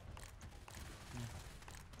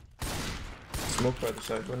 Smoke by the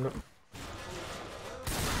side window.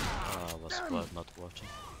 I was quite not watching.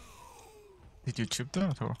 Did you chip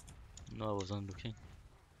that or? No, I wasn't looking.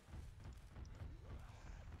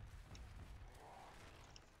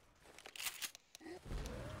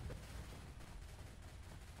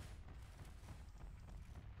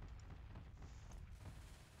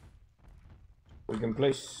 We can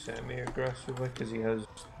play semi-aggressively because he has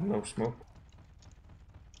no smoke.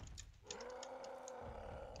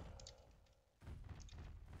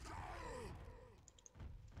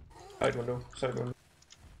 Side window, side window.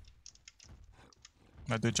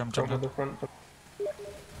 I did jump Jump down. on the front.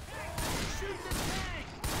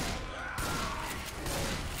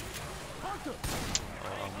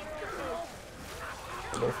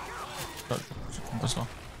 That's all.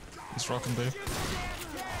 He's rocking Dave.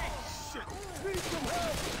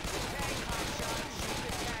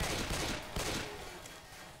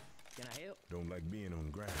 Can I help? Don't like being on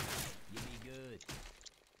ground. You be good.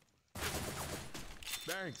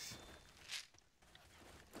 Thanks.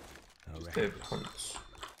 Alright. Dave hunts.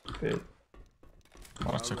 Bit.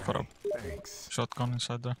 Wanna check for a Thanks. shotgun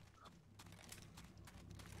inside there?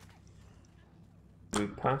 We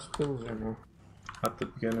pass pills or no? At the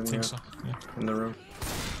beginning, I think yeah, so. Yeah. in the room.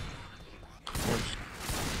 Nice.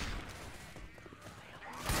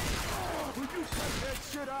 Will you cut that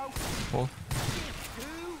shit out? Paul.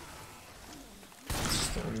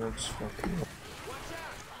 Stand that's fucking up.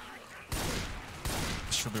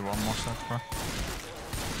 Should be one more shot, bro.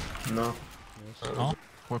 No. Oh,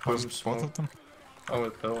 we passed Boom, both smoke. of them. Oh,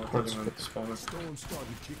 it fell. I didn't even spawn it. Storm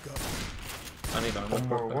starting to kick up. I need ammo. One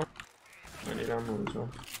more quickly. one. I need ammo as well.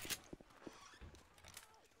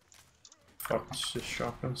 Fuck, it's just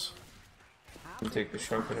shotguns. You can take the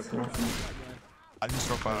shotgun if you want. I just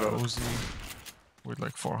drop a Uzi with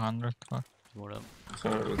like 400. More up.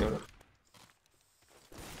 Sorry, we got it.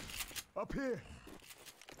 Up here.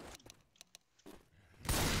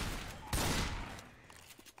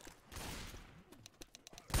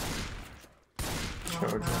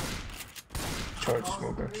 Charge. Charge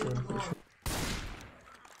smoke actually, I'm pretty sure.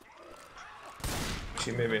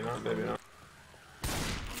 Actually, maybe not, maybe not.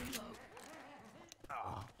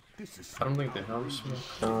 This is I don't think they have smoke.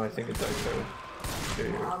 No, I think it died out. There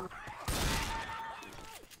you go.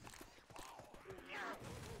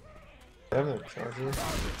 They have that charger.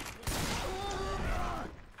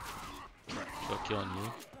 Jockey on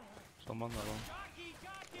you. Someone around.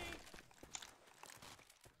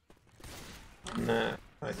 Nah,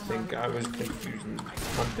 I think I was confusing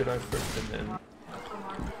Hunter died first and then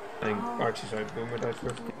I think Archie sorry, Boomer died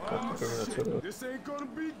first. Boomer, that's what it was. This ain't gonna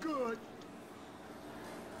be good.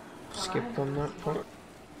 Skipped on that part.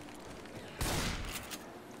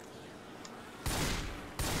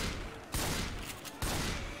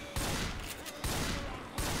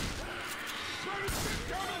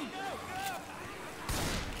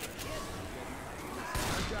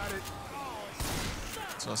 I got it.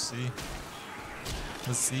 So I see.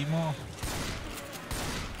 Let's see more.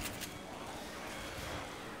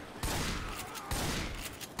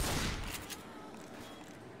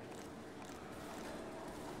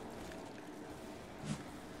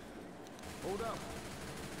 Hold up.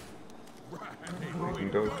 Right. You can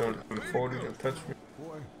go down from 40, don't touch me.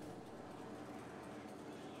 Boy.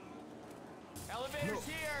 Flares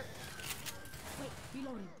here! Wait,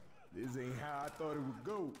 reloading. This ain't how I thought it would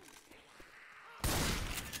go.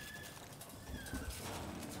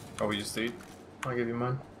 Oh, we just eat? I'll give you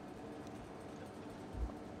mine.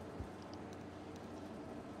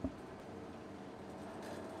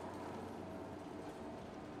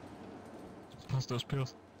 Pass those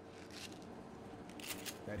pills.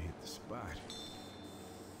 That hit the spot.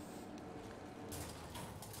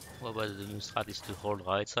 What about the new strat is to hold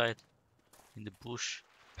right side in the bush?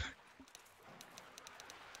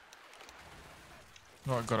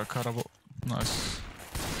 Oh, I got a cuttable. Nice.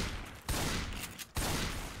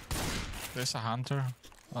 There's a hunter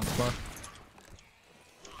on the back.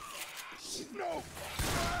 No!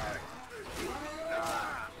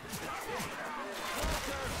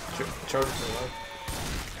 Charge to the left.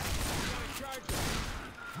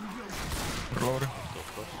 Reloading.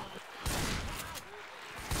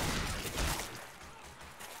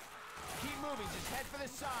 Keep moving, just head for the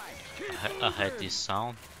side. I had this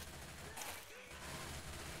sound.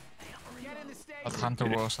 Get in the station. That hunter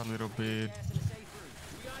was a little bit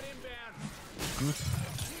We got inbound. good.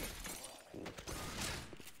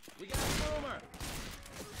 We got a boomer.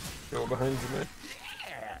 Go behind you, man.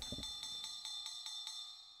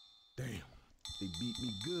 Damn, they beat me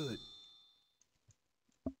good.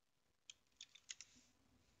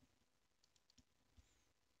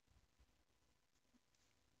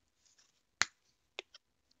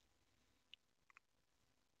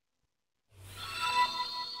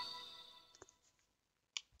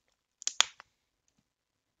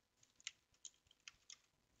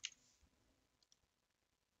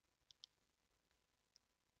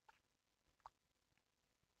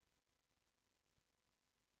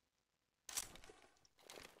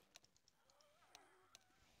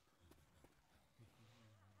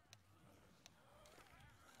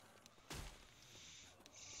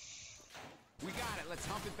 We got it. Let's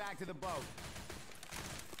hump it back to the boat.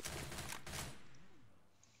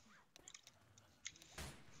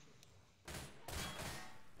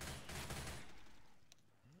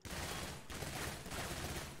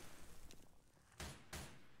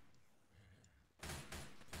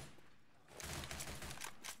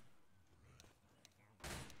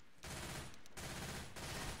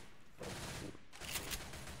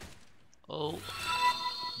 Oh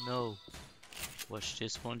no! Watch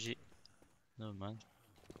this, Spongy. No man.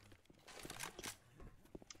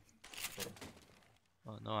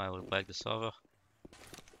 Oh no! I will back the server.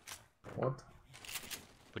 What?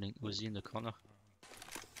 Putting Uzi in the corner.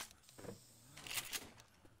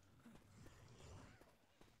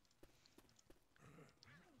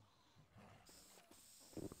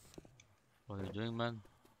 What are you doing, man?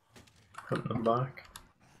 Putting them back.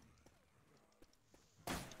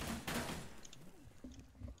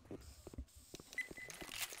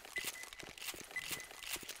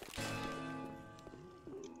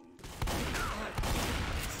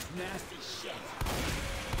 Nasty shit.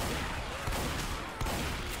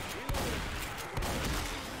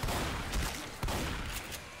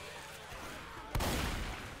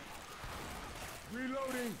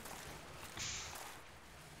 Reloading.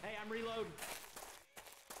 Hey, I'm reloading.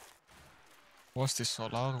 Was this so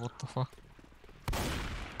loud? What the fuck?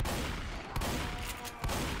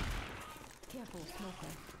 Careful,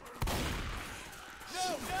 smoker. No,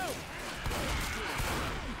 no!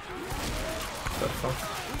 The fuck?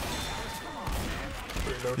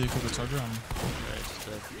 Reload. You could have charger him. Yeah, it's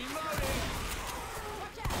dead.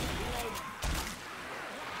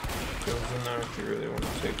 Kills in there if you really want to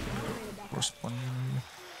take them out. Respond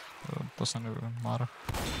maybe. Doesn't even matter.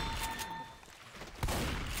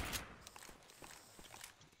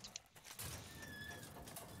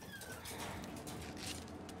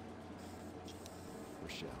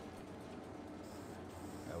 Rochelle.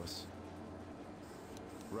 Ellis.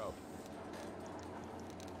 Rope.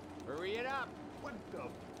 Hurry it up! What the?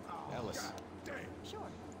 Oh, Ellis. God damn. Sure.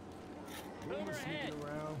 We ain't sneaking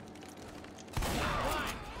around.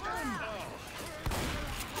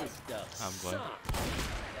 I'm going.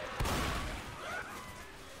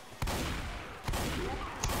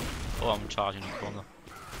 Oh, I'm charging the corner.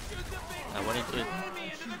 I went into it.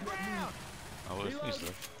 I was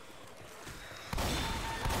useless.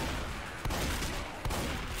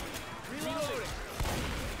 Reloading!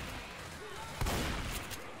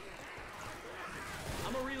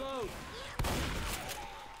 I'm a reload!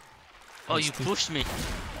 Oh, you pushed me!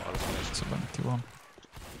 Oh, that's nice. 71.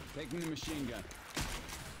 Taking the machine gun.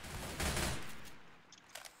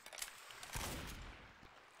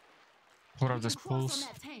 What are You the can cross on spools?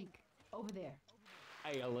 that tank. Over there.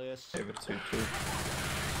 Hey, Ellis. Save it 2-2. Two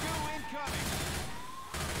incoming!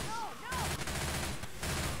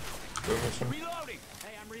 Go with some. Reloading!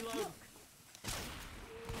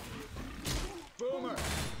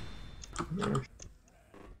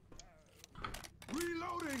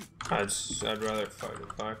 I'd rather fight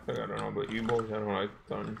it back. Like, I don't know about you boys. I don't like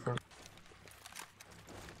down in front.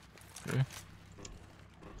 Okay.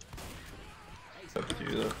 It's up to you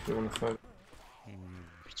though. If you want to fight.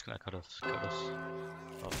 It's gonna cut us. I'll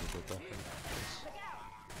go back.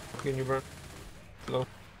 Can you burn? Low.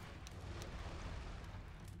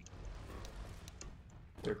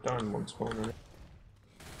 They're down one spawn already.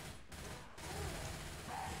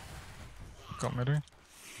 Got me there.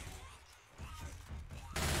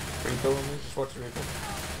 Refill on me. Just watch the refill.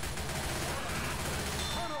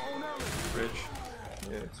 Bridge.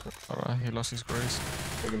 Yeah, it's fine. Alright, he lost his grace.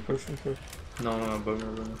 We can push him through. No, boomer.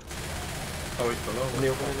 Oh, he's below.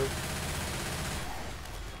 Neil behind us.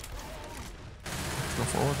 Go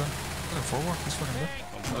forward then. Go forward, he's fucking there.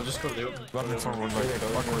 I'll just go to the open. Running forward, like,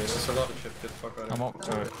 backwards. There's a lot of shit. Get the fuck out of I'm here. up.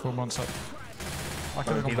 Alright, boom on side. I He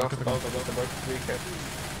kill lost the ball, come. about 3k.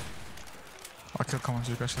 I kill commons,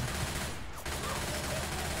 you guys should.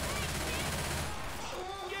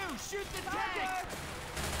 You shoot the tank!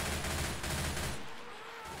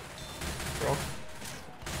 Bro.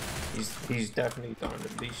 He's definitely down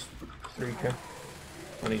at least 3k.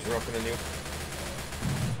 And he's rocking in the open.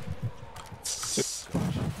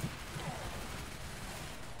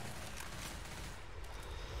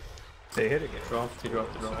 They hit again. He dropped the drop.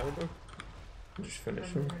 Just finish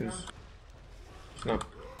him because it's not.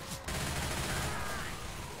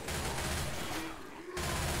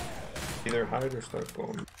 Either hide or start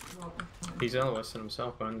going. He's LOSing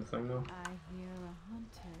himself behind the thing though. I hear a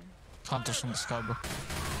hunter. Hunters from the sky, bro.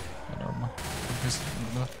 Never mind. He's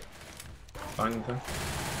in the Behind the thing.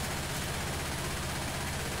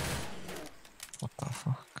 What the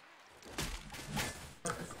fuck?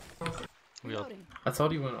 Reloading. I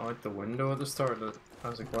thought he went out the window at the start. I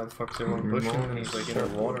was like, why the fuck's everyone pushing? And he's like in the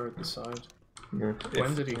water at the side. Yeah.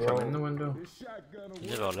 When did he come in the window? This shotgun He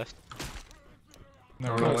never left.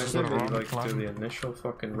 Never No, mind, when just did went he around like do climbing. the initial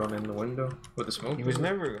fucking run in the window with the smoke? He was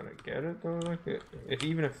never gonna get it though. Like,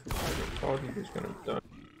 even if I thought he was gonna die.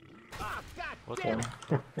 What the?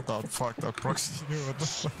 That fuck, that proxy knew what the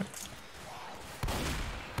fuck.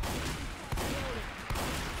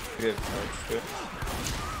 He had touched it.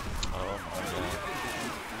 Oh my god.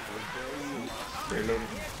 Reloading.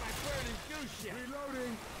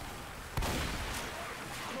 reloading.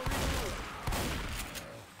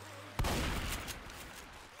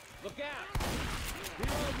 Look out!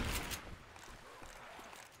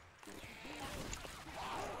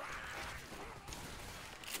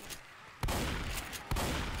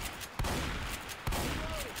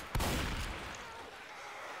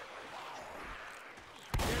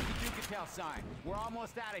 There's the Ducatel sign. We're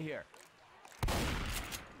almost out of here.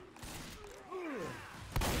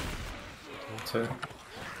 To I'm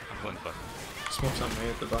going back. smoke's on me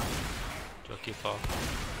at the back. Jockey far.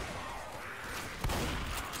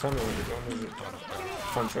 Tell me when you're going. Is it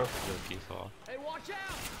punch up? Jockey far. Hey, watch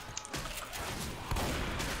out!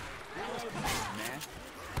 Man.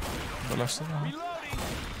 The left side, huh? Reloading!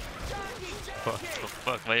 What the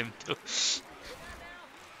fuck, my M2?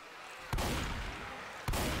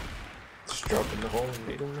 Just drop in the hole and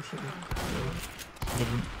beat him or something.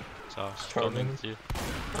 So, struggling too.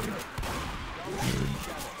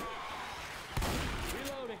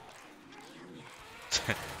 Reloading!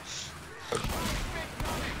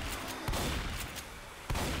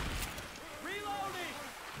 Reloading!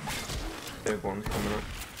 They have one coming up.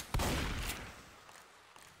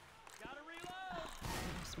 Gotta reload!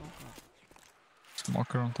 Smoke up.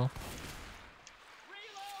 Smoker on top.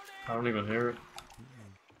 I don't even hear it.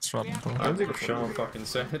 It's right on I top. don't think Sean fucking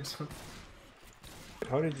said.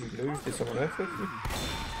 How did you lose? Did someone F with you?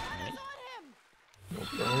 No,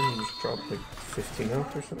 Brian, you just dropped like 15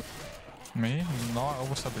 out or something. Me? No, I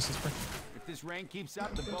was at business break. If this rain keeps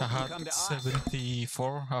up, the boat I can come had to us.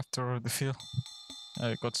 74 after the field.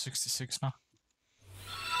 I got 66 now.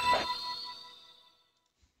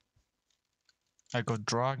 I got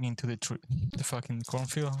dragged into the fucking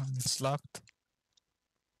cornfield and slapped.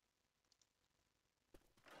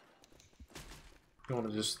 You want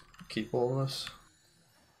to just keep all this?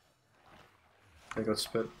 I got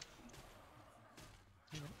spit.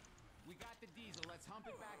 We got the diesel. Let's hump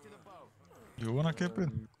it back to the boat. You wanna keep it?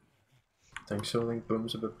 Think so. I think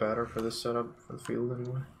boom's a bit better for this setup for the field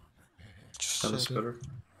anyway. Just And a set it spitter.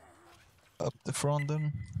 up the front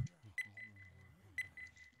then.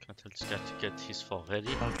 Can't tell this guy to get his 4 ready.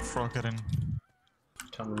 I'll frog it in.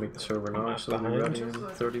 Time to make the server now, so it'll be ready in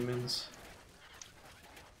 30 minutes.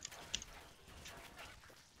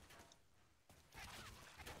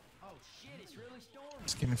 Oh shit, it's really storming.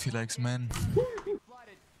 Skinny feel like man.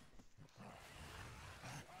 Flooded.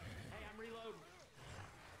 Hey, I'm reloading.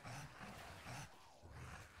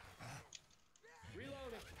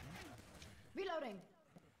 Reloading.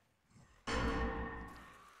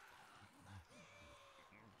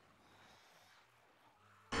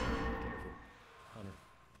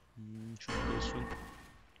 Should go soon.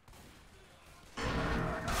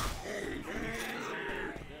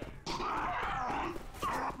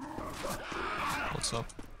 What's up?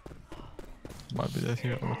 Might be that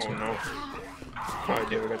here. What's Oh up? no. Oh,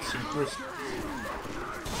 yeah, we got secrets.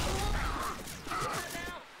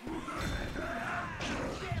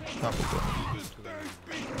 Double door.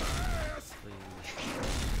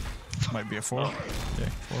 Might be a 4. Yeah,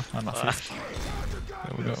 4. And a 5th.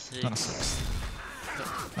 There we go. And a 6th.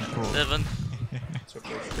 And a 7. It's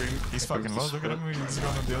okay, Scrim. He's fucking low. Look at him. He's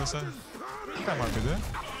going on the other side. That might be there.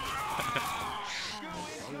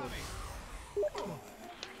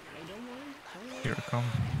 Here I come.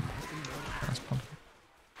 Nice pump.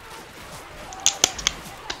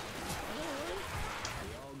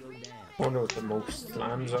 One of the most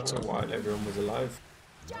slams on it while everyone was alive.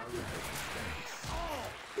 I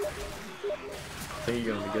think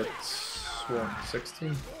you're gonna get what,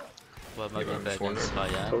 16 Well, Yeah, maybe I'm just back wondering. in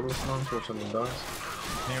Ryan. total slams or something dies.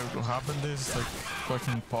 Here what happened is like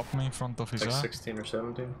fucking pop me in front of his Like eye. 16 or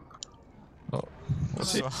 17. Oh.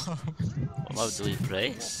 So, How do we play?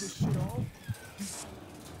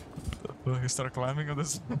 he started climbing on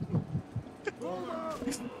this.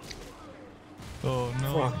 Oh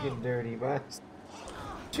no. Fucking dirty bats.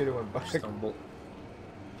 Should've went back. Stumble.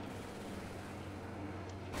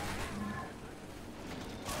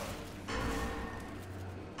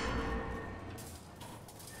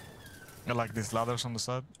 I like these ladders on the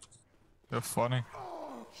side. They're funny.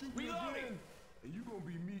 Reloading! And you gonna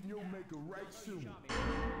be meeting your maker right soon.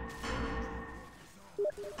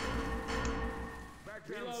 Back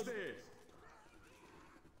downstairs.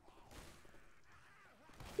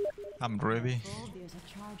 I'm ready. Oh, there's a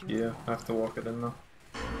charger. Yeah, I have to walk it in now. I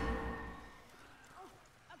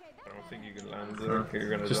don't think you can land there. You're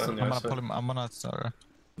gonna Just die. on the I'm gonna outside. pull him. I'm gonna. Sorry.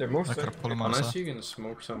 They're most I gotta pull him outside. Unless you can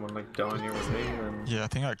smoke someone like down here with me, then Yeah, I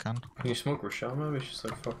think I can. can you smoke Rochelle maybe? She's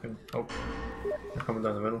like fucking. Oh, they're coming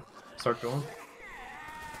down the middle. Start going.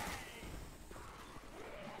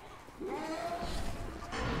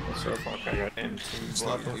 So fuck, I got M2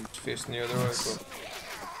 Slap blood facing the other way, but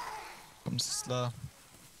Comes the slab.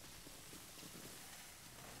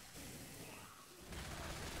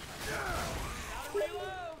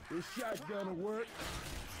 This shotgun will work.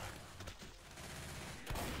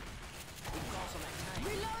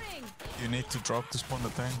 Reloading. You need to drop to spawn the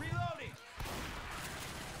thing.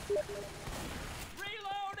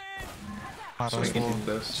 Might So as we can well do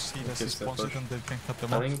this. see in that he case they spawns push. it and they can cut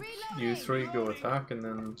them I off. think you three go attack and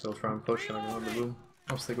then they'll try and push and I go on the boom.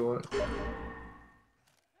 Once they go out.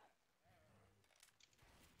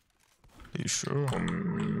 Are you sure?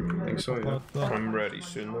 I think so, yeah. What the- I'm ready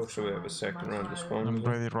soon though, so we have a second round to spawn. I'm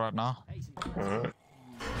ready right now. Alright.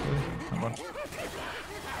 Come on.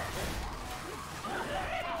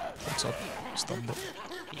 What's up? Stumble.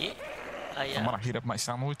 Yeah. I'm gonna heat up my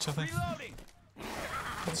sandwich, I think.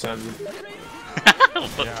 Sandwich.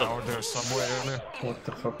 Yeah, I ordered Subway earlier. What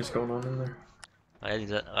the fuck is going on in there?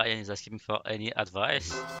 Ryan is asking me for any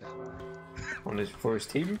advice On his first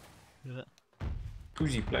team? Yeah.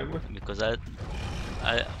 Who's he playing with? because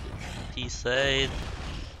he said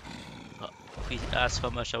he asked how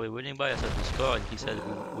much are we winning by. I said the score, and he said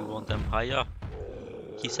we want them higher.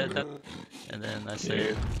 He said that, and then I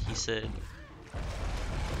said he said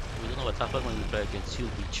we don't know what happened when we play against you.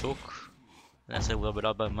 We choke, and I said we're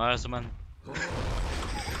better by miles, man.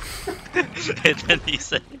 And then he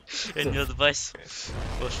said, any advice?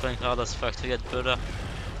 We're trying hard as fuck to get better.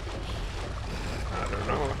 I don't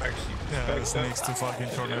know, actually. Yeah, this that. needs to fucking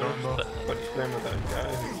turn it on though. But he's playing with that guy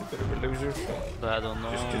who's a bit of a loser, so But I don't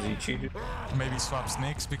just because know. he cheated. Maybe swap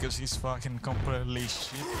snakes because he's fucking completely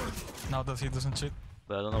shit now that he doesn't cheat.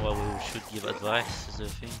 But I don't know why we should give advice. Is the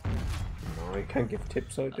thing. No, he can't give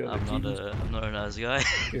tips out there. I'm not a nice guy.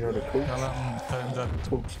 You're not a coach. Tell him that.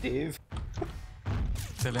 Coach Dave.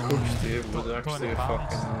 Tell him. Coach Dave was Go- actually a 20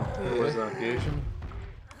 pounds. fucking. Who was that? Asian?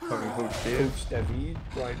 Fucking Coach Dave. Coach David,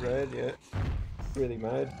 bright red, yeah. Really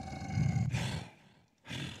mad.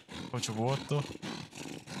 Coach of what though?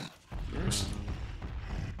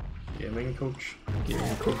 Gaming coach.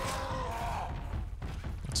 Gaming coach.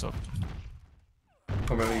 What's up?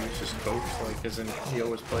 Or maybe he was just coach, like, as in he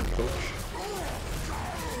always played coach.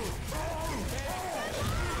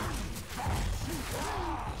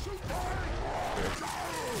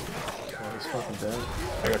 Oh, he's fucking dead.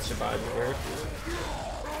 I got survived here.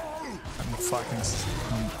 I'm fucking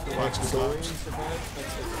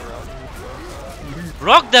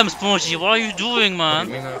Rock them, Spongy! What are you doing, I man?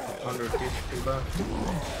 mean, I have 100 HP back.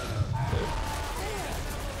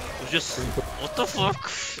 Just what the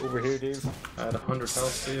fuck? Over here, Dave. I had 100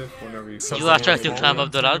 health save whenever you. You are trying to climb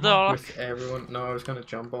up the ladder, or? With everyone. No, I was gonna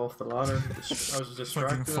jump off the ladder. I was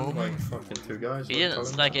distracted foaming. by fucking two guys. You didn't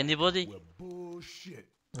strike anybody? Bullshit.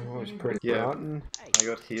 Oh, it's pretty Yeah. rotten. I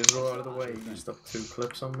got Hazel out of the way. He used up 2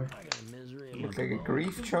 clips on me. Looks like a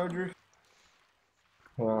grief charger.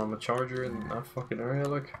 Well, I'm a charger in that fucking area.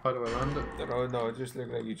 Like, how do I land it? Oh no, it just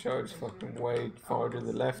looked like you charged fucking way far to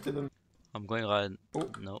the left of them. I'm going right. Oh.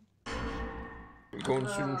 No. You're going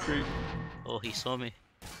through the tree. Oh, he saw me.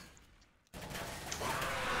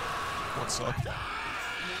 What's up?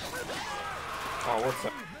 Oh, what's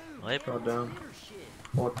that? Right? God damn.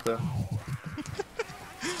 What the?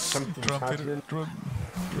 Something's Drop it. happening. Drop.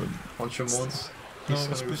 Punch him once. No, He's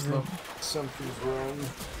it's gonna been slow. Something's wrong.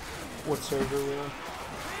 What server are we on?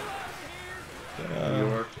 New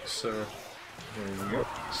York, sir. There you go.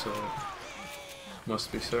 So,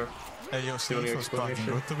 must be sir. Hey, your The only Silver's fucking explanation.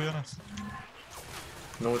 good, to be honest.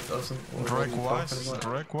 No, it doesn't. What are you talking about?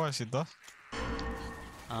 Drag-wise, it does.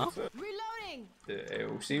 Huh? Reloading. The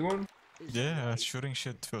AOC one? Yeah, shooting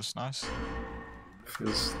shit feels nice.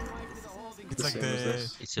 Feels It's the like same as the...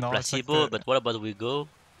 this. It's a No, it's like placebo, the- but what about we go?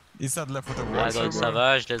 Is that left with the I one got server?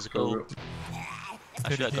 Savage, let's go.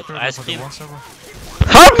 Actually, I got Keeper ice left with the cream. one server?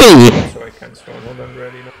 So I can't spawn. Hold on,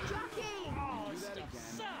 ready now.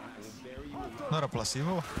 Not a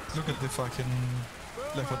placebo. Look at the fucking...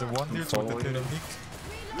 Left with the one dudes with the following 30 them. peak.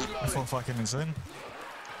 I feel fucking insane.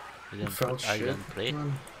 I didn't, Felt I shit. didn't play.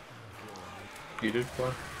 Man. You did play?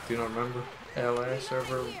 Do you not remember? LA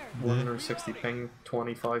server, 160 ping,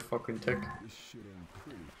 25 fucking tick.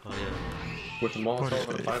 Oh yeah. With the Molotov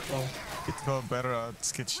and the pipe bomb. It got better at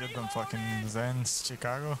skid shit than fucking Zen's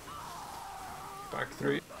Chicago. Back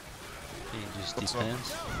 3. It just What's up?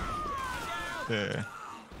 depends. Yeah.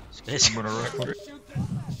 It's I'm gonna rush for it.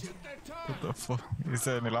 What the fuck? Is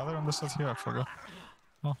there any ladder on the side here? I forgot.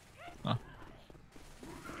 Oh. No.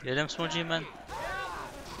 Get them smudgy, man.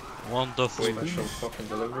 Wonderful. Special fucking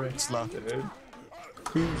delivery. It's loud.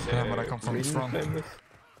 Who's Yeah, but I come from the Green front. playing with?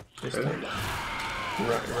 This Who? time?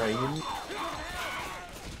 Ryan.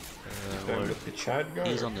 Playing with the Chad guy?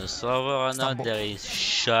 He's on the server right now. Stumble. There is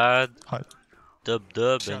Shad, Hi. Dub,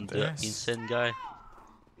 Shad, and the yes. insane guy.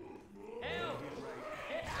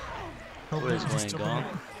 Oh, What is he's going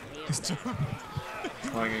on? He's jumping.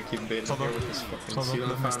 I'm gonna keep baiting Hold here on. with this fucking Hold on, ceiling let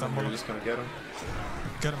me fan and stumble. we're just gonna get him.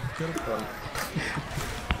 Get him, get him. Well,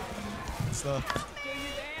 It's that.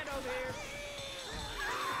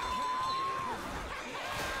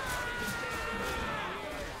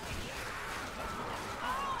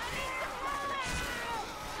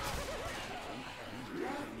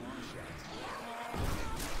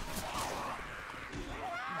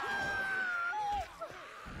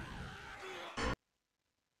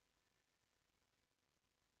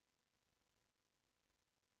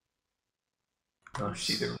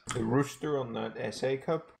 See the rooster on that SA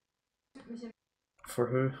Cup? for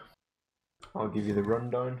who? I'll give you the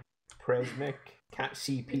rundown. Presmec, Cat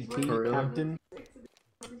CPT, Oh, really? Captain,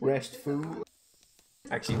 Restful.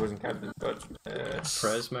 Actually, he wasn't Captain, but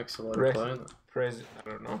Presmec's a lot of Rest- playing. I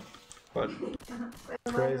don't know. But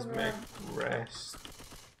Presmec, Rest.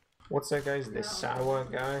 What's that guy's? The Sawa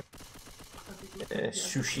guy?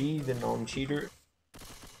 Sushi, the non-cheater.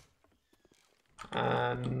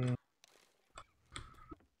 And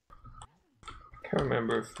can't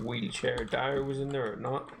remember if Wheelchair Dyer was in there or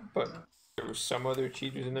not, but there was some other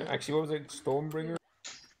cheaters in there. Actually, what was it? Stormbringer?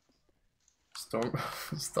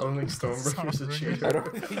 Stormbringer's a Stormbringer. cheater. I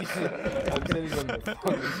don't think I'm sitting on the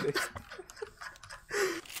fucking list.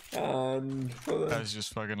 And hold on. That's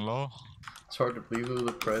just fucking low. It's hard to believe though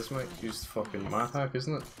that Presmec used fucking math hack,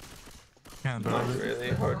 isn't it? Can't Not believe it. really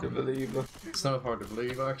hard to believe. Look, It's not hard to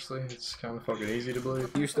believe actually, it's kind of fucking easy to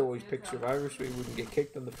believe. he used to always pick Survivor so he wouldn't get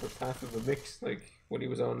kicked on the first half of a mix, like when he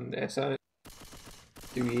was on SI.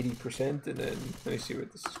 Do 80% and then let me see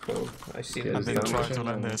what this is called. I see Yeah, I Is didn't the try ambition to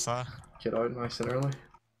land and- the SI. Get out nice and early.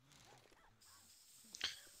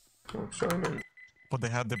 Oh, sorry, man. But they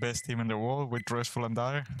had the best team in the world with Dressful and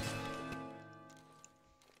Dyer.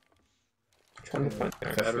 Trying to find the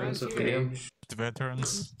actual Veterans of the game. page. The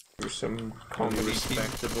veterans. There's some Really comedy team.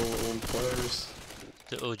 respectable old players.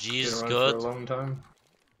 The Been OG's around for a good. long time.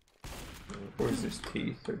 Where's this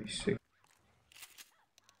T36?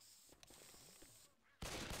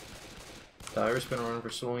 Dyer's been around for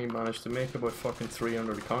so long he managed to make about fucking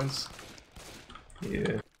 300 accounts.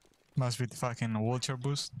 Yeah. Must be the fucking wheelchair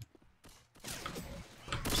boost.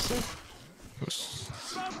 Sick.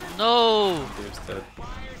 No! Dave's dead.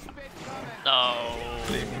 No!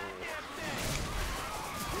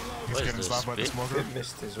 he's What is getting this? slapped by the Bit? smoker. It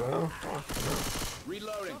missed as well.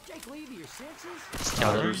 Reloading. Don't take leave of your senses.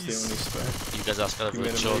 Scatter. Who's the only spec? You guys are scared You of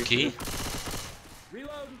made a a move, jockey.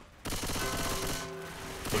 Reloading.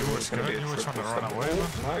 You were scared, you were trying to run away, man.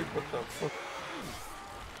 Mike, what the fuck?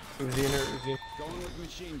 Who's in there? Who's in? Going with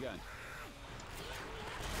machine gun.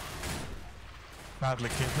 Badly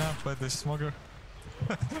kidnapped by this smoker.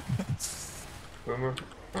 Boomer.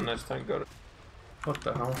 Oh, nice tank got it. What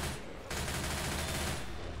the hell?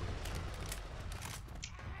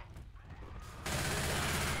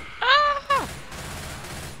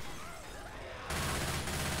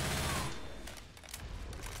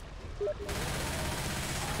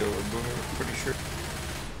 Still a boomer, pretty sure.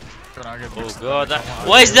 Oh god,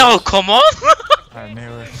 why is there a command? I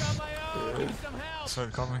knew it. Saw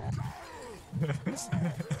it coming.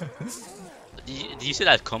 Did you see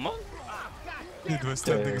that command? It was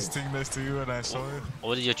standing sting next to you and I saw it.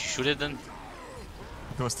 Or did you shoot it then?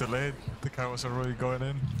 It was delayed. The car was already going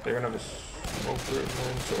in. They're gonna have a smoke through it,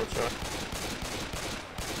 man, so watch out.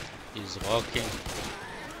 He's walking.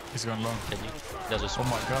 He's going long. Can you? There's a Oh smoke.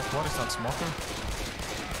 my god, what is that smoker?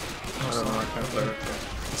 I don't know, I can't play it.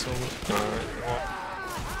 It's over. Alright, well,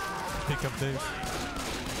 Pick up Dave.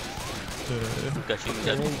 Catching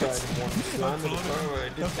I that. ain't died in one slam of the car where I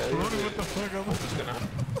did tell you What the fuck? what's gonna happen.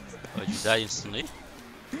 Oh, you die instantly?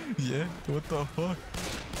 Yeah, what the fuck?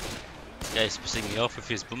 This guy is pissing me off with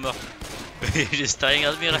his boomer. He's just staring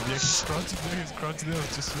at me like. Yeah, he's crouching there, he's crouching there.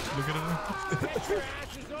 Just look at him.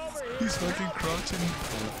 He's fucking crouching.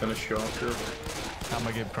 I'm gonna finish you off here. I'm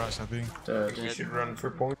gonna get crushed, I think. Dead. We should run for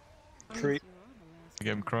point 3. I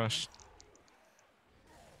get him crushed.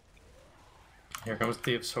 Here comes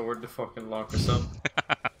Dave's sword to fucking lock us up.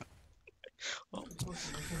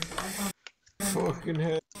 Fucking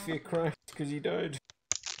hell, he crashed because he died.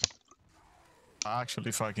 I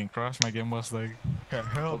actually fucking crashed. My game was like, "Yeah,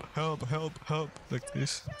 help, help, help, help," like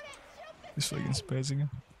this. This fucking spazzing.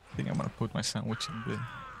 I think I'm gonna put my sandwich in the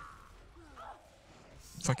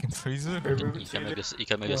fucking freezer. You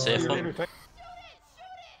can make a safe one.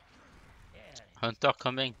 Hunter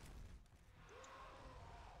coming.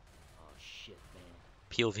 Oh shit, man.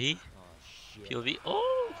 POV. Oh shit. POV.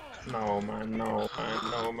 Oh! No man, no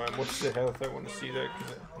man, no man. What's the health? I want to see that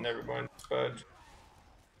because never mind. It's bad.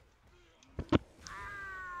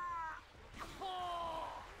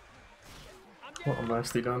 What a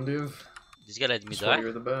nicely done, Dave. This guy let me That's why die.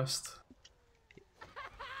 you're the best.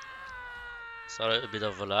 Sorry, a bit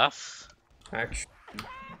of a laugh. Actually,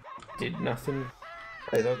 did nothing.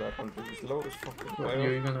 I thought that hunter was low as fucking What, well.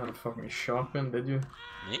 you even had a fucking shotgun, did you?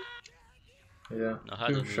 Me? Yeah. I had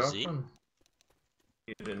Two an Uzi. shotgun.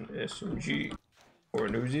 He had an SMG or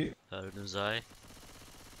an Uzi. Nuzai.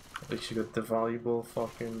 At least you got the valuable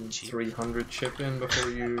fucking Cheap. 300 chip in before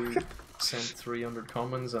you sent 300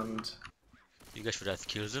 commons and... You guys should have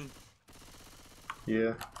killed him.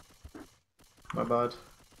 Yeah. My bad.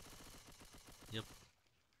 Yep.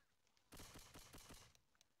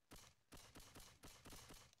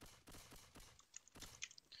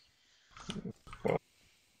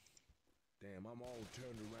 Damn, I'm all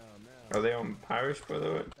turned around now. Are they on Parish, by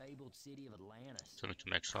the way? Fabled city of Atlantis. Something to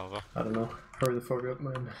make server. I don't know. Hurry the fuck up,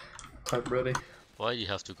 man. Type ready. Why do you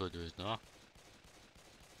have to go do it now?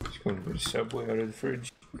 Just going to go to Subway out of the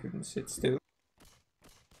fridge. Couldn't sit still.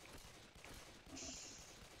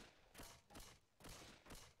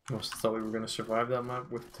 Must have thought we were gonna survive that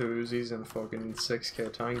map with 2 Uzis and a fucking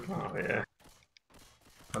 6k tank. Oh yeah.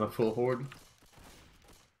 And a full horde.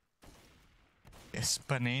 Yes,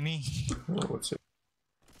 Panini. Oh, what's it?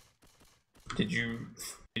 Did you,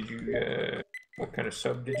 what kind of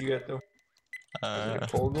sub did you get though? I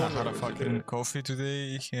cold one, had or a was it fucking a- coffee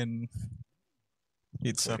today and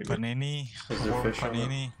it's a What is it? panini, Is there warm fish on it?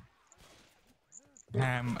 panini,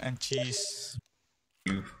 ham and cheese.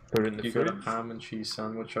 You put it in the You fridge? got a ham and cheese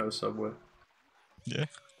sandwich out of Subway. Yeah.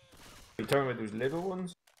 You talking about those little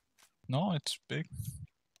ones? No, it's big.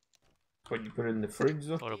 But you put it in the fridge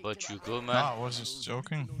though? What about you, go No, man? I was just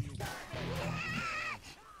joking.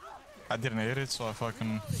 I didn't eat it, so I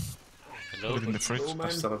fucking Hello? put it in the fridge. Oh, I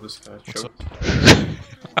man. still have this guy What's up? choked.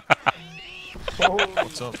 Oh,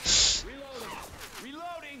 What's up?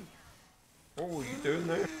 Reloading. what were you doing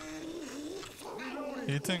there?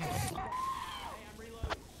 Eating?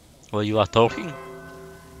 Well, you are talking?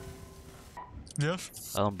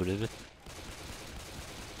 Yes. I don't believe it.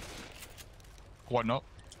 Why not?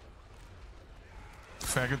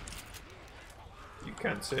 Faggot. You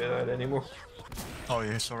can't say that anymore. Oh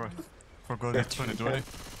yeah, sorry. Forgot it's Actually, 2020.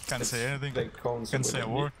 Can't say anything. Like calling Can't say a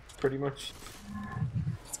someone word. pretty much.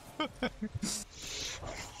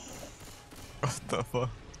 What the fuck?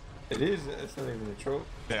 It is, it's not even a troll.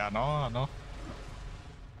 Yeah, I know.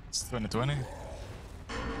 It's 2020. It's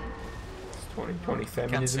 2020 Can't say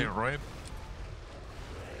feminism. rape.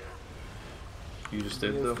 You just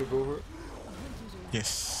did Let's though. go over it.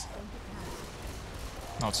 Yes.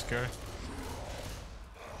 Not scary.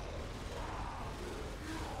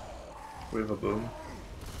 We have a boom.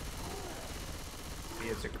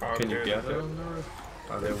 It's a car Can you there, get that's it on the roof?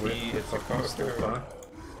 Are they If waiting? it's a car Step there. back.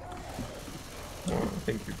 Oh, I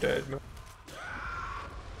think you're dead, man.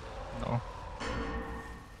 No.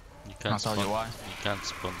 You I'll can't tell spawn. you why. You can't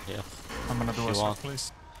spawn here. I'm gonna do If a you swap, want.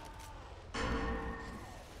 please.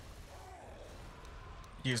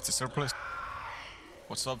 Use the surplus.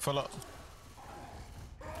 What's up, fella?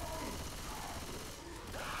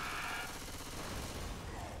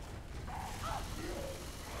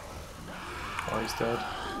 Oh, he's dead.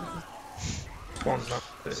 One's not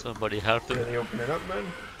dead. Somebody help him. Really open it up, man.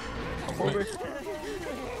 Come over. Didn't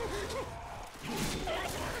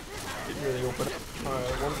really open it.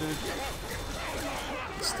 One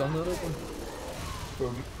dude. Still not open.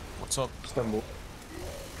 Boom. What's up? Stumble.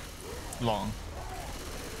 Long.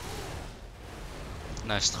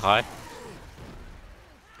 Nice try.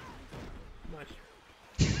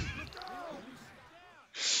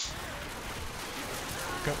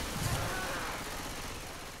 Go.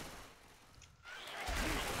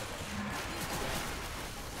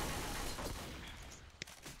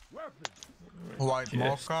 White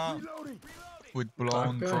Yes. mocha with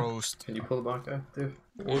blown Back guy? roast Can you pull it back out, Dave?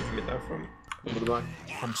 Where'd you get that from? Pull it back.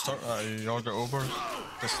 from I ordered Uber.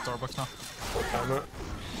 This is Starbucks now. What camera?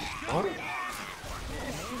 What?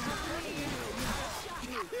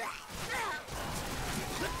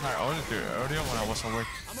 I ordered it earlier when I was awake.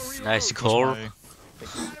 Nice It was core.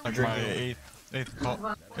 my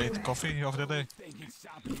eighth coffee of the day.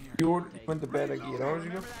 You went to bed like 8 hours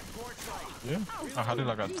ago? Yeah, I had it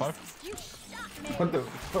like at 5. What the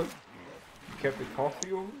fuck? You kept the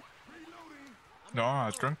coffee over? No,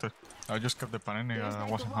 I drank it. I just kept the panini. There's I that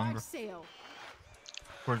wasn't garage hungry. sale.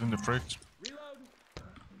 Put it in the fridge.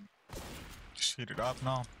 Just heat it up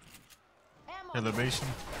now. Ammo. Elevation.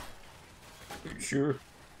 You sure?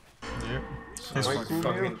 Yeah. It's This Wait, one. cool.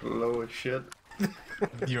 fucking low as shit.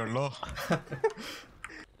 You're low.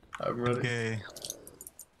 I'm ready. Okay.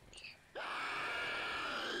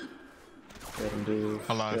 Get him, Dave.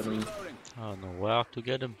 Alive. Get him. I don't know where to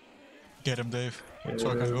get him. Get him, Dave. Get So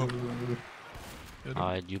I can go. him. Get him.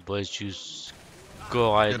 Alright, you boys just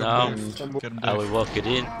go right Get him, now. Dave. Get him, I will Dave. walk it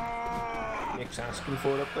in. Nick's asking for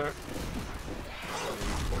it up there.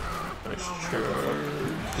 Nice. Sure.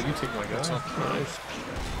 Did you take my guy? What's up? Nice.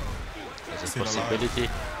 There's a Still alive. possibility.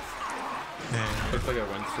 Yeah. Looked like I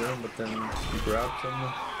went through him, but then you grabbed him.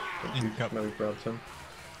 You You got- maybe grabbed him.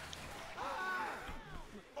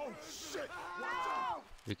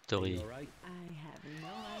 Victory. Alright? I have no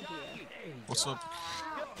idea. What's up?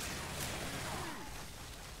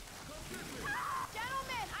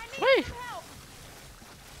 Gentlemen, I need Wait. some help.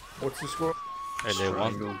 What's the score? LA1.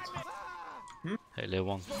 Triangled.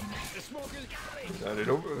 LA1. Is that it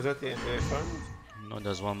over? Was that the end of the finals? No,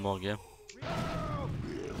 there's one more game.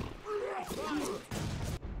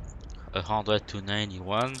 100 to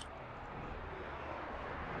 91.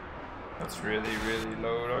 That's really, really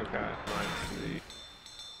low. I can't actually. I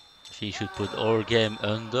think you should put all game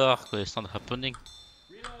under because it's not happening.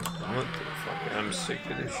 What the fuck? I'm sick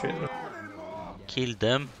of this shit. Kill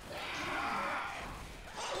them.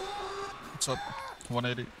 What's up?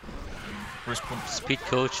 180. Respawn. Speed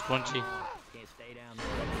coach, Punchy. Can't stay down there.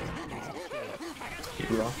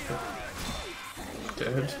 He locked it.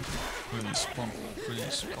 Dead. Respawn.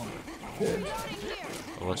 Respawn.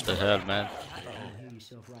 What the hell, man? Heal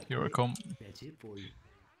yourself right Here I quick. come. That's it for you.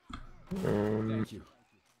 Thank you.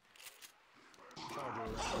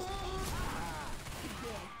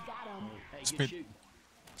 Got him. Hey, good Speed. shooting.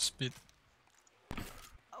 Speed.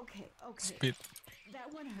 Okay, okay. Speed.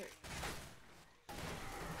 That one hurt.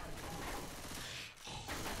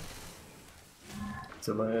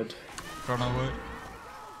 Delayed. Run away.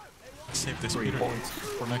 Save this 3 Peter points.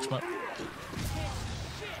 for next map.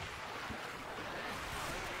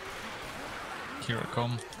 Here I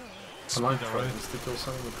come. Am I Speed away. trying to kill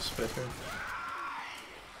someone with a spitter?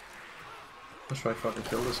 Let's try fucking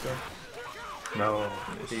kill this guy. No,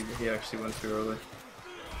 he actually went too early.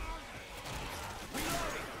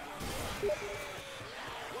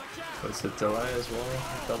 But it's a delay as well,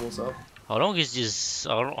 it doubles up. How long is this?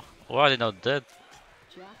 Why are they not dead?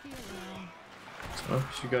 Jockey around. So,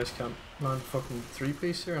 if you guys can't land fucking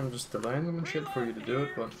 3-piece here, I'm just delaying them and shit for you to do it,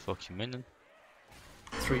 but Fuck you, man.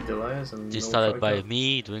 3 delays and This no started fight by back.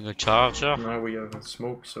 me doing a charger. Now we have a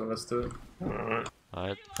smoke, so let's do it. Alright.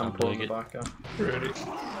 Alright, I'm I'm pulling doing the it. back out. Ready.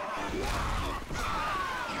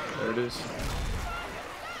 There it is.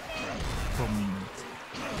 From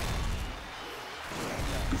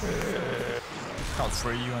I'll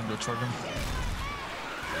free you and go chug him.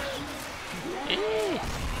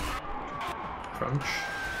 Crunch.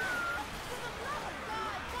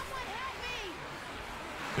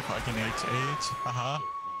 If I can H8, haha.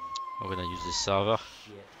 I'm gonna use this server.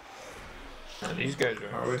 And these guys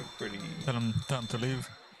are pretty. Tell him to leave.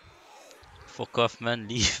 Fuck off, man.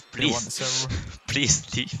 Leave, They want please. the server.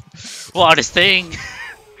 Please leave. What this thing?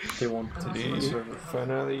 They want to leave the server.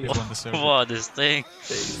 Finally, They want the server. What this thing?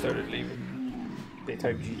 they started leaving. They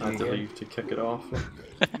typed GG I had to again. leave to kick it off.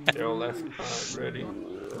 They're all left. Alright, ready.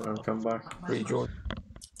 And come back. Rejoin.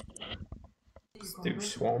 Let's do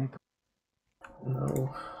Swamp.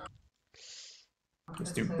 No.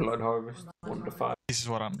 Let's do Blood Harvest. 1 to 5. This is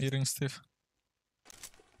what I'm eating, Steve.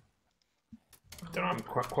 Then I'm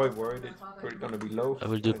quite worried it's probably gonna be low. I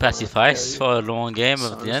will do don't pacifies know what for a long game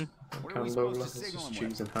at the end. Kind of low. It's just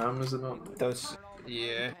cheese and ham, is it not? to tell you. That's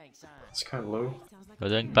yeah. It's kind of low. We're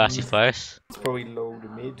doing pacifies. It's probably low to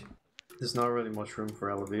mid. There's not really much room for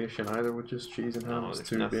elevation either, with just cheese and ham. No, It's there's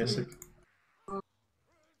too nothing. basic.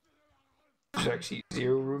 There's actually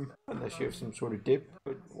 0 room unless you have some sort of dip.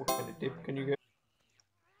 But what kind of dip can you get?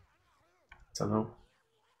 I don't know.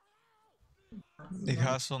 It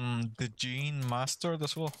has on the gene mastered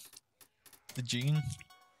as well. The gene.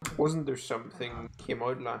 Wasn't there something came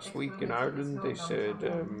out last week in Ireland? They said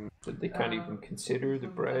that they can't even consider the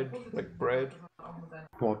bread like bread.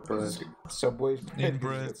 What bread? Subway's bread,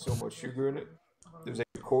 bread. because it's got so much sugar in it. There's like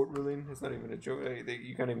a court ruling. It's not even a joke.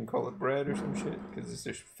 You can't even call it bread or some shit because it's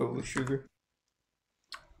just full of sugar.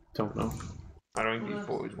 Don't know. I don't think these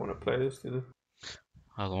boys want to play this, do they?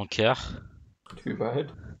 I don't care. Too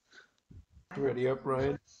bad. Ready up,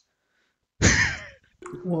 Ryan?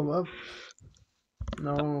 Warm up.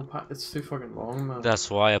 No, it's too fucking long, man. That's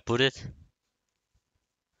why I put it.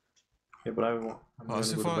 Yeah, but I'm gonna go to bed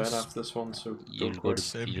Pacifies. after this one, so You'll don't go worry.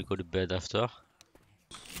 to you'll go to bed after.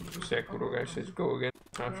 Sekiro guy says go again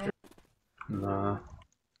after. Nah,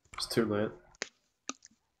 it's too late.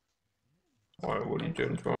 Why? What are you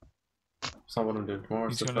doing tomorrow? It's not what I'm doing tomorrow.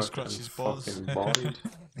 It's He's the gonna fucking scratch his balls. fucking bodied.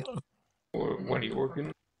 Or when are you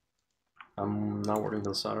working? I'm not working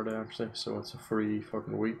till Saturday actually, so it's a free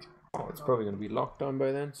fucking week. Oh, it's probably going to be locked down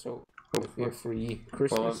by then, so if you're free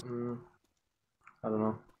Christmas. Well, I don't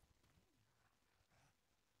know.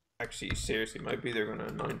 Actually, seriously, might be they're going to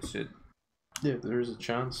announce it. Yeah, there is a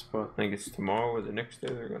chance, but I think it's tomorrow or the next day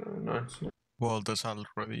they're going to announce it. Well, there's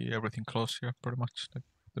already everything closed here, pretty much. Like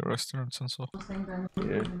the restaurants and stuff.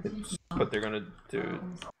 Yeah, but they're going to do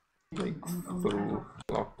like full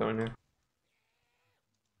lockdown here.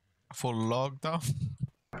 Full lockdown.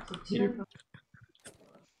 Yep.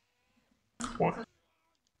 What?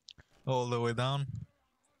 All the way down.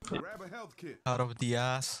 Grab a health kit. Out of the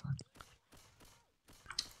ass.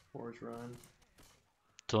 where's Ryan?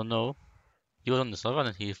 Don't know. He was on the server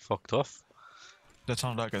and he fucked off. That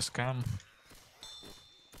sounds like a scam.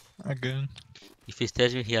 Again. If he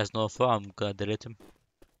tells me he has no offer, I'm gonna delete him.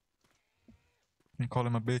 And call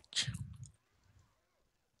him a bitch.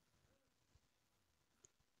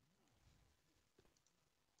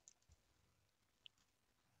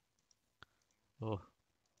 Oh.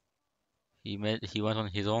 He went on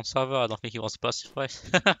his own server. I don't think he wants pacifies.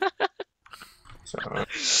 So,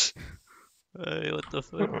 What the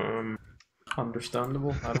fuck?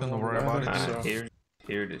 Understandable. I don't Don't know worry about it, so.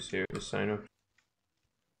 here it is, here the sign up.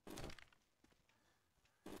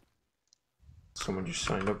 Someone just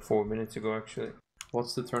signed up 4 minutes ago, actually.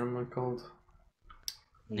 What's the tournament called?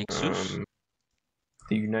 Nexus?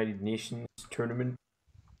 The United Nations tournament.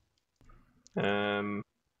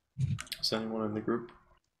 Is anyone in the group?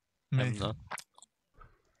 Me. I'm not.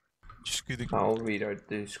 Just kidding. I'll read out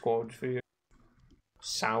the squads for you.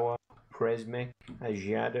 Sawa, Presmek,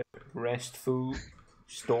 Ajada, Restful,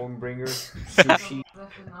 Stormbringer, Sushi,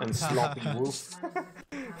 and Sloppy Wolf.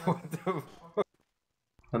 What the fuck?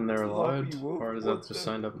 And they're allowed, Sloppy wolf, or is what that just the-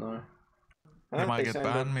 signed up now? They might get signed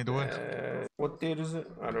banned up, midway. what date is it?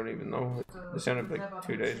 I don't even know. They signed up like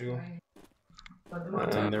 2 days ago.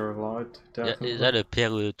 And they're allowed, Yeah, definitely. is that a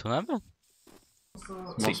Peru tournament?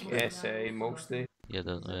 It's like SA mostly. Yeah,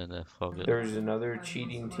 the fuck it. There's another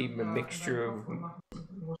cheating team, a mixture of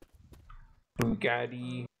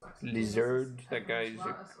Bugatti, Lizard. That guy's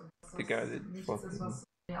the guy that fucking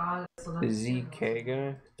the ZK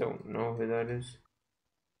guy. Don't know who that is.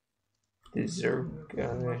 The Zerg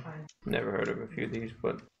guy. Never heard of a few of these,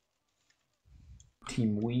 but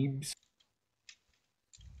Team Weebs.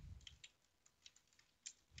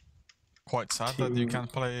 quite sad that you can't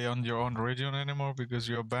play on your own region anymore because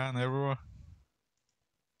you're banned everywhere.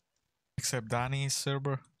 Except Danny's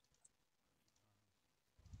server.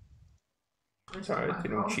 It's alright, they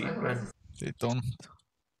don't cheat, man. They don't.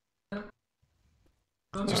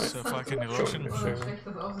 Just a fucking illusion.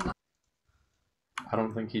 I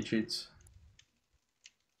don't think he cheats.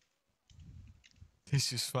 He's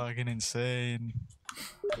just fucking insane.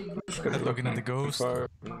 Just gonna Looking at the ghost. fire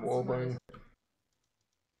and wallbang.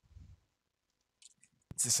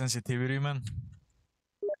 It's the sensitivity, man.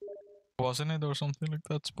 Wasn't it or something like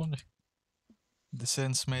that, Spongy? The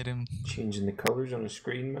sense made him. Changing the colors on the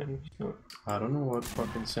screen, man. No. I don't know what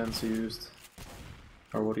fucking sense he used.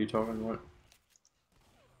 Or what are you talking about?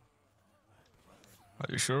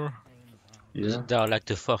 Are you sure? Yeah. They're like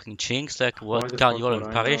the fucking chinks, like Why what the can fuck you all would in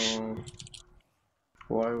I Paris? know-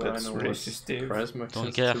 Why would That's I know what racist, Dave. prismatic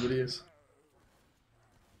Don't care. sensitivity is?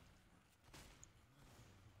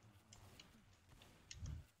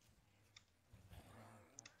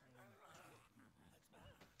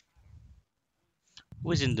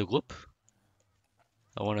 Who is in the group?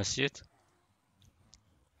 I wanna see it.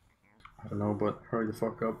 I don't know, but hurry the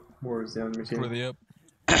fuck up. Where's the enemy team? Pretty up.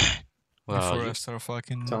 Where are Before I you? start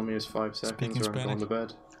fucking. Tell me it's 5 Speaking seconds or I'm going Spanish. to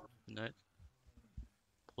bed. Night.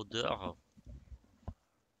 Brodeur.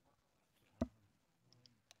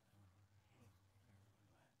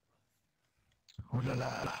 Oh la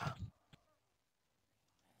la.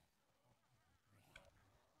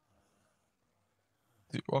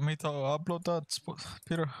 Do you want me to upload that,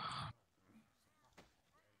 Peter?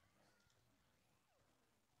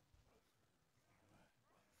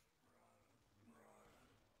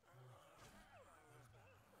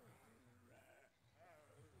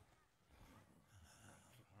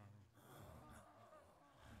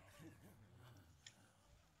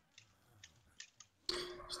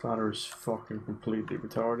 This ladder is fucking completely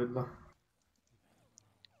retarded, though.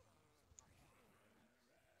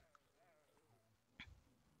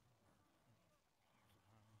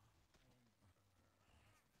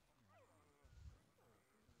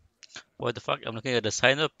 What the fuck? I'm looking at the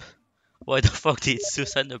sign up. Why the fuck did Sue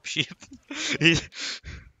sign up sheep?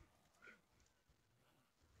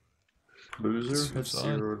 Loser, hit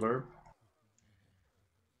Suicide. 0 alert.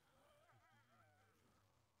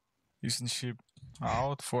 Using ship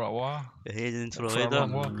out for a while. He's in For a Florida.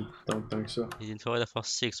 long while. Don't think so. He's in Florida for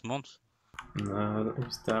 6 months. Nah,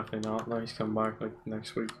 he's definitely not. Like, he's coming back like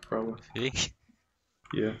next week, probably. You think?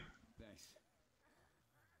 Yeah.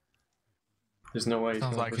 There's no way he's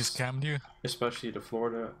Sounds gonna like he scammed you. especially to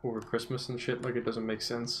Florida over Christmas and shit. Like, it doesn't make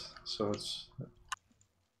sense. So it's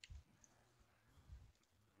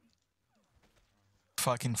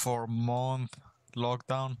Fucking 4-month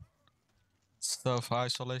lockdown. Self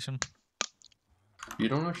isolation. you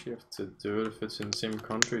don't actually have to do it if it's in the same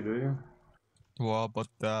country, do you? Well, but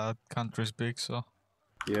that country's big, so.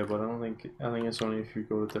 Yeah, but I think it's only if you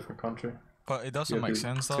go to a different country. But it doesn't Yeah, make the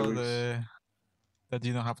sense 2 though. weeks. That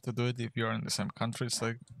you don't have to do it if you're in the same country. It's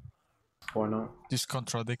like Why not? just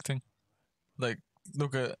contradicting. Like,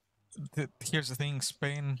 look at. Here's the thing: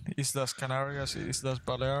 Spain, Islas Canarias, Islas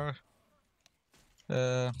Baleares.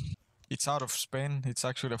 It's out of Spain. It's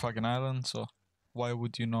actually a fucking island. So why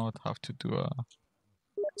would you not have to do a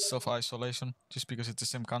self-isolation just because it's the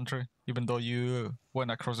same country, even though you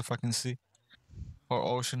went across the fucking sea or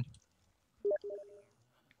ocean?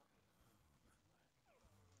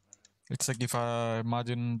 It's like if I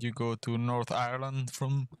imagine you go to North Ireland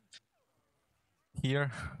from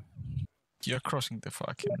here, you're crossing the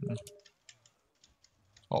fucking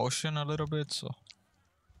ocean a little bit, so.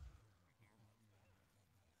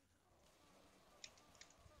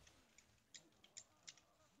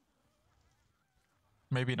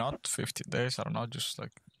 Maybe not 50 days, I don't know, just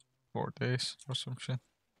like 4 days or some shit.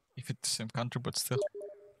 If it's the same country, but still.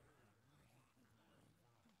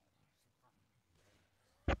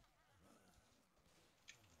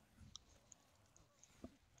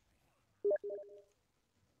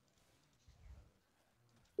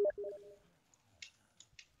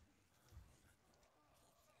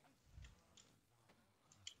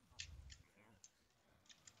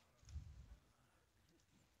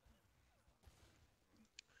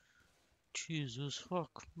 Jesus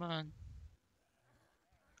fuck, man.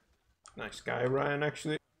 Nice guy, Ryan,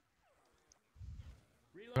 actually.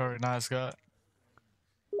 Very nice guy.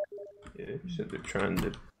 Yeah, he said they're trying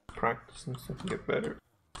to practice and stuff to get better.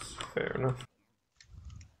 It's fair enough.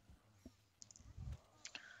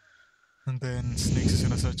 And then Sneaks is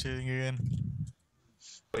gonna start cheating again.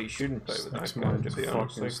 But you shouldn't play with that Next guy, man to to be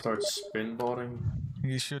honest. fucking Like, start spin botting.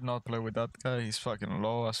 You should not play with that guy, he's fucking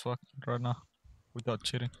low as fuck right now. Without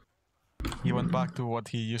cheating. He went back to what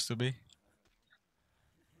he used to be.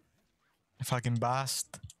 Fucking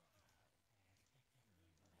Bast.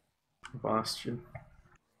 Bastion.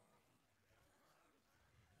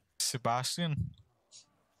 Sebastian.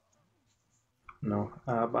 No,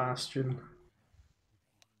 Bastion.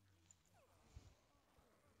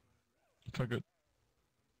 For good.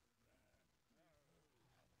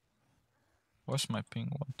 What's my ping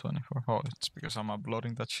 124? Oh, it's because I'm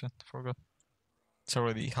uploading that shit. Forgot. It's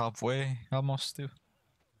already halfway, almost, Steve.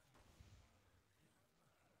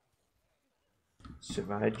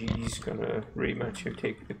 Savaji's gonna rematch or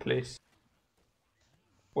take the place.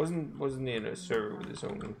 Wasn't he in a server with his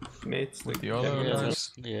own mates? With like the other Yeah,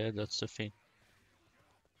 guys. that's the thing.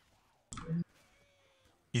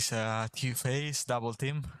 He's a two-face double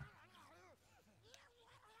team.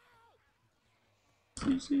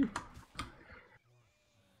 Easy.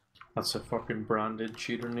 That's a fucking branded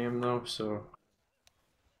cheater name though, so...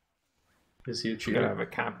 Is he a You gotta cheater? have a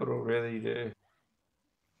capital really to...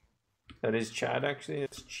 That is Chad actually,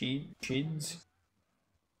 it's Chids.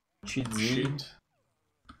 Chids. Shit.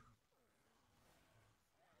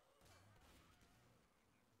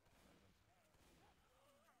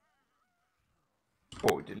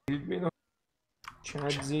 Oh, he deleted me though.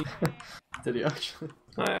 Chad Z. Did he actually?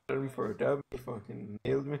 I had him for a dub, he fucking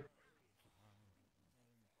nailed me.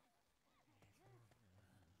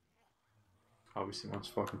 Obviously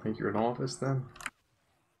must fucking think you're an artist then.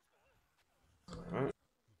 Alright.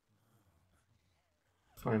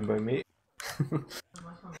 Fine by me.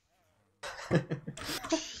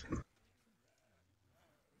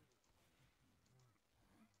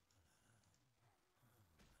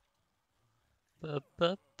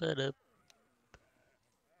 Ba-ba-ba-da.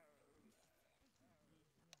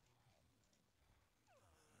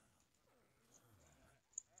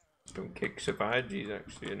 Don't kick Savage, he's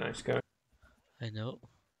actually a nice guy. I know.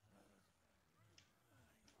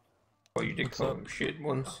 Well, you did What's call up? him shit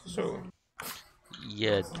once, so...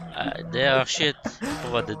 Yeah, they are shit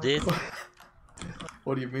for what they did.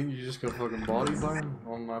 What do you mean you just got fucking body bang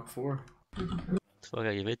on map 4? Fuck,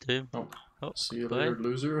 I give it to him. Oh, Oh, see you go later, ahead.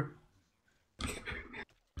 loser.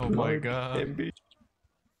 Oh my god. MB.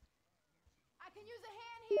 I can use a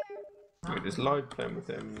hand here. Wait, is Lloyd playing with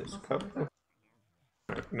them in this cup?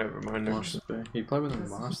 Right, never mind. Must be. He played with him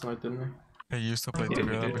last night, didn't he? They used to play Yeah, he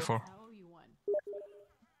together did. before. I owe you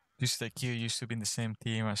one. Q used to be in the same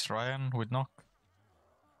team as Ryan with Knock.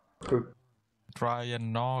 Who?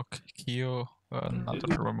 Ryan, Knock, Kyo, and I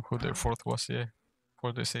don't remember who their fourth was, yeah,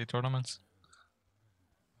 for the state tournaments.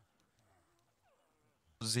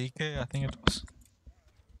 ZK, I think it was.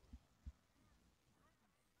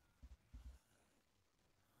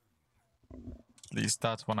 At least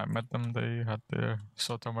that's when I met them, they had their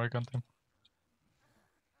South American team.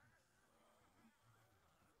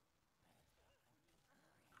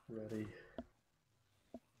 Ready.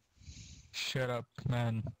 Shut up,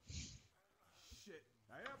 man. Shit.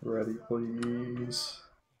 I am. Ready, please.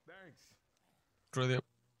 Thanks. Ready up.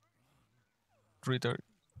 3:30.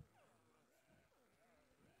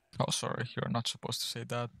 Oh, sorry, you're not supposed to say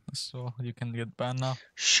that, so you can get banned now.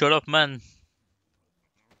 Shut up, man.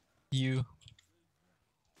 You.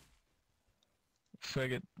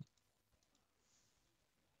 Faggot.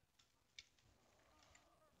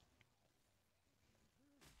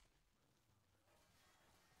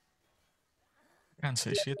 Can't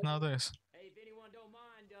say shit nowadays. Hey, if anyone don't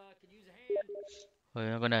mind, could use a hand. Well,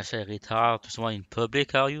 you're not gonna say retard to someone in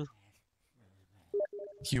public, are you?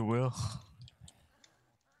 You will.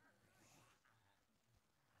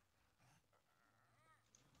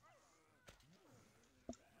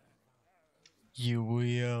 You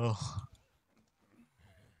will.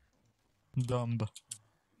 Dumb.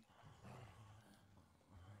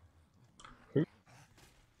 I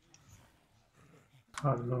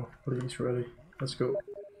don't know. Please, ready. Let's go.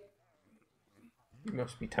 You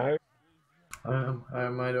must be tired. I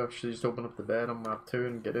might actually just open up the bed on map 2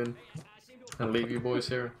 and get in. And leave you boys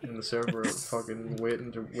here in the server fucking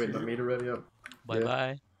waiting for me to ready up. Bye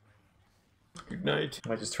bye. Good night.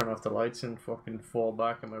 I just turn off the lights and fucking fall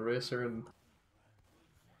back on my racer and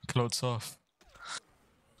Clothes off.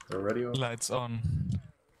 they're ready up. Lights on.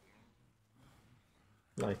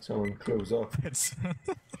 Lights on, close off. Let's All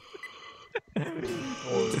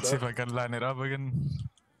see if that. I can line it up again.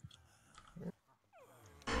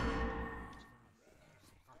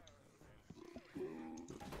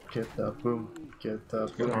 Get that boom. Get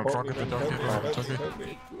that boom. Rock, rocket the doggy, rocket the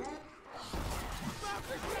doggy.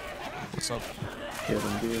 What's up? Get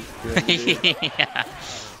him, dude. Get him, dude. Yeah.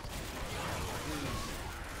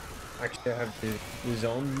 Actually, I have the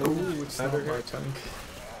zone Oh, mode. it's not my tank.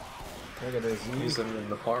 I got a He's Z. in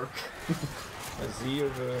the park. A Z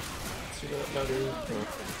of a. See what that is?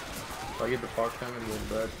 I get the park time and go to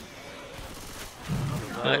bed.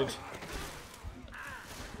 Right.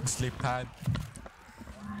 Sleep tight.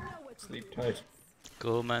 Sleep tight.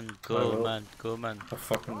 Go man, I go will. man, go man. I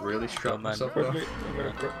fucking really strapped man. myself Quickly, up. I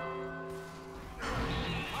gotta go.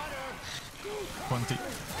 20.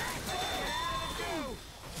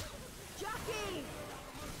 Jockey!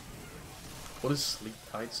 What is sleep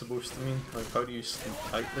tight supposed to mean? Like, how do you sleep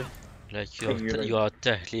tightly? Like You're you are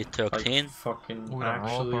technically Like, 13, fucking With a rope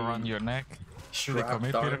actually around your neck. Do they strapped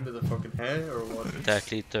commit, down Peter? to the fucking head, or what?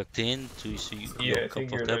 technically 13 to so Yeah, you're I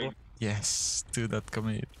think you're comfortable. like, Yes, do that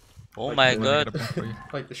commit. Oh Like my the- Let me get a god, pen for you.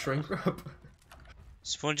 Like the shrink wrap.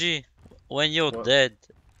 Spongy, when you're What? dead,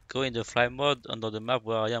 go in the fly mode under the map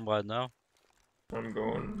where I am right now. I'm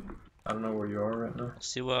going. I don't know where you are right now.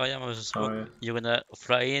 See where I am as a spot? Oh yeah. You're gonna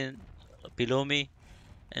fly in below me,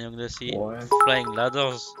 and you're gonna see Why? flying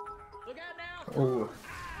ladders. Look out now! Oh,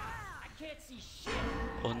 I can't see shit!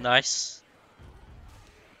 Oh nice.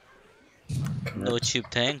 No connect. cheap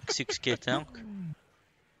tank, 6k tank.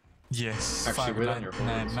 Yes, Actually, wait on your horde.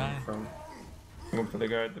 5999. From I'm going for the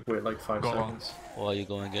guy. wait like 5 Go on. seconds. Where are you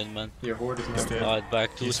going again, man? Your horde is He's not. dead. Alright,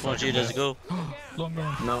 back to He's Spongy, fucking let's dead. go. Long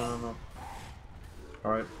run. No.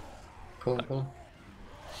 Alright. Pull him.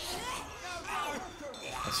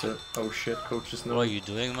 That's it. Oh shit, coach is What are you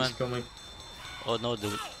doing, man? He's coming. Oh no,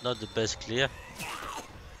 not the best clear.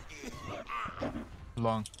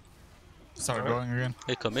 Long. Start going again.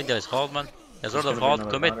 Hey, commit, there's hard, man. There's a There's lot of gonna be hard,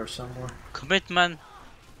 another commit. ladder somewhere. Commit, man.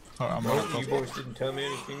 Oh, I'm No, gonna you go. boys didn't tell me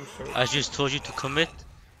anything, so. I just told you to commit.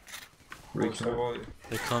 Boys have all.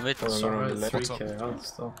 We commit. Oh, It's I'm alright, on the left. 3k out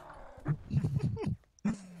still.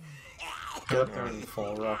 Get up there and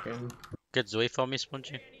fall rock in. Get Zoe for me,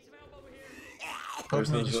 Spongy. Help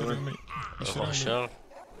There's me, no you Zoe. shooting me. You shooting Oh, me. sure.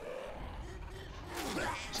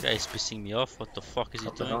 This guy is pissing me off. What the fuck is he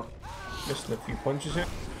What the doing? hell? Missing a few punches here.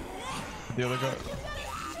 The other guy.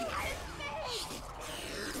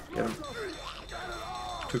 Get him.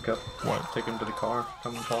 2 cup. What? Take him to the car.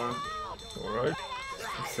 Come and call him. Alright.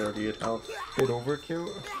 38 health. Bit overkill.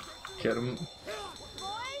 Get him.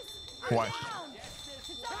 Why?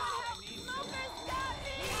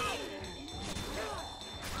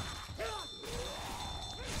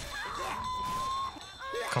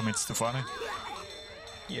 Commits too funny.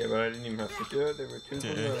 Yeah, but I didn't even have to do it. There were two of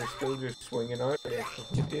them Yeah. that were still just swinging out. I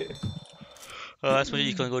fucking did. Spongy,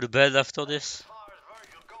 you can go to bed after this.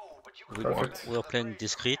 Perfect. We are playing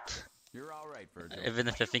discreet. You're all right, Virgil. Even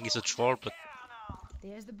if I think it's a troll, but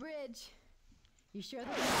There's the bridge. You sure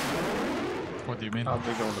that What do you mean? I'll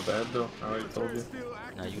be going to bed though. I already told you.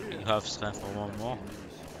 now you have strength for one more.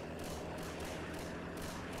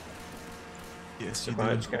 Yes, you do.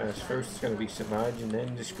 Savage guys. First it's gonna be Savage and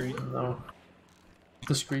then Discreet. No.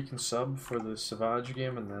 Discreet can sub for the Savage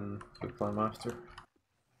game and then we play him after.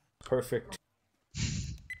 Perfect.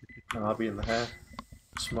 And I'll be in the hair.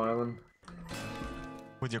 Smiling.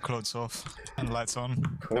 With your clothes off and lights on.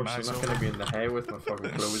 Of course, I'm not gonna be in the hay with my fucking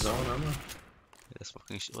clothes on, am I? That's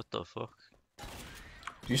fucking shit. What the fuck?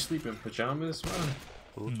 Do you sleep in pajamas, man?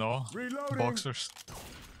 No. Reloading. Boxers.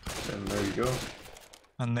 Then there you go.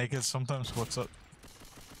 And naked sometimes. What's up?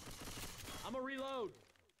 I'm a reload.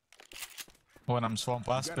 When I'm swamp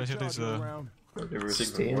ass, Got a especially charger is around. There were It's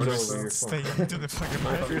stains even worse, over though. your stay phone. into the fucking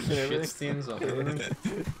My map. first and Shit everything. stains on everything.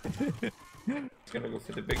 It's gonna go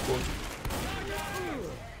for the big one.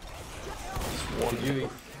 One Did you?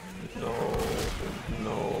 No.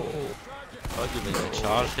 I'll give it a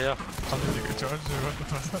charge here. How did you get charged? What the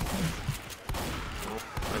fuck?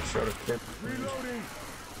 I shot a clip. Reloading.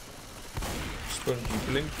 Spongy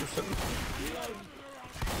blink or something.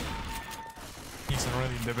 He's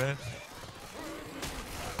already in the bed.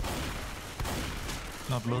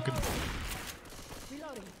 Not looking.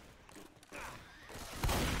 reloading.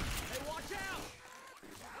 Hey, watch out!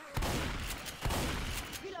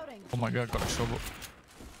 Reloading. Oh my god, got a shovel.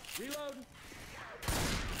 Reloading.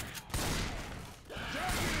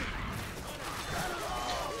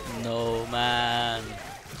 No, man.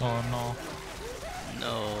 Oh no.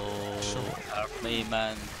 No. Sure. Help me,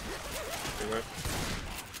 man. Alright.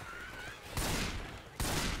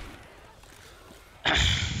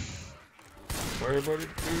 Worry about it,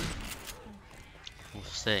 dude. I'm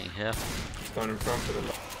staying here. He's gone in front of the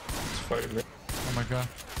It's fighting me. Oh my god.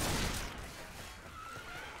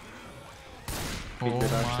 He Oh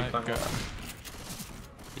did actually my climb god. up.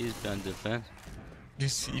 He's behind the fence.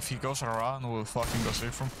 This, if he goes around, we'll fucking go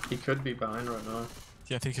safe from. He could be behind right now.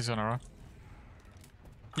 Yeah, I think he's gonna run.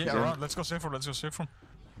 Yeah, He's in. around. Let's go safe from. Let's go safe from.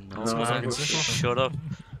 No, No, man. I go Shut up.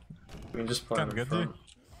 We can just play Can't him get in front.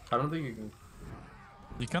 I don't think you can.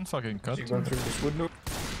 You can't fucking cut. Is he going through this wood now?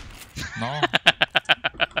 No.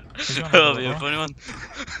 He's gonna That'll go be to a the funny one.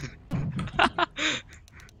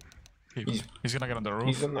 roof. He's gonna get on the roof.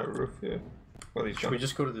 He's on that roof, yeah. Well, he's Should gonna we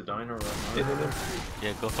just go to the diner right in now? on him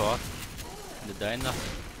Yeah, go for it. The diner.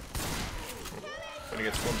 when he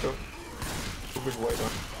gets bumped up. Booger's wide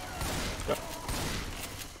on.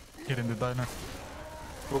 Get in the diner.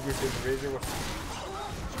 Booger's in the razor.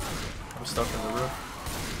 I'm stuck in the roof.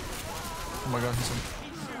 Oh my god, he's on.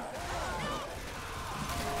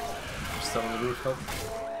 I'm still on the roof, help.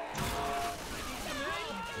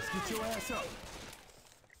 Let's get your ass up.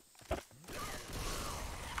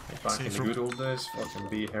 Back in the good old days, fucking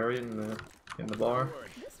be Harry in the bar.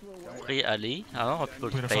 Free Ali. I don't know if people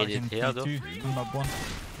With a played it fucking here though. P2, not one.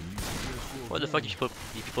 What the fuck if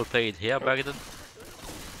people played it here back then?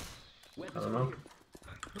 I don't know.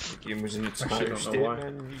 The game was in its Actually, higher don't know state, why.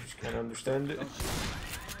 man. You just can't understand it.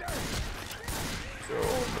 So,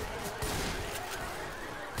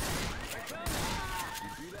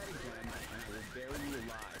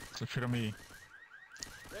 So shoot me.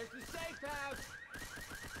 Where's the safe house?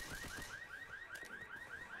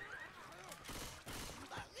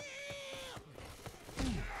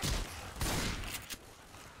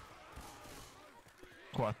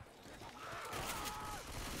 What?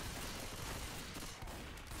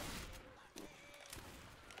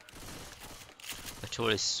 The tool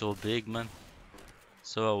is so big, man.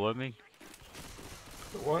 So overwhelming.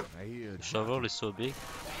 what? I hear The shovel is so big.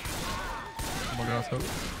 Oh my god, help.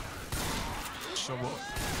 Shovel.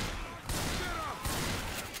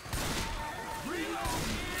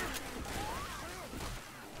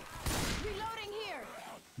 Reloading here.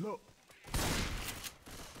 Look.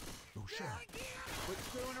 No shot. Quit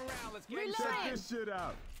screwing around. Let's get Reload. inside. Check this shit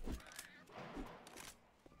out.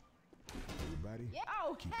 Everybody, Yeah.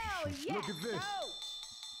 Oh, hell yeah. Look at this. Coach.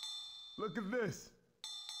 look at this.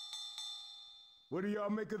 What do y'all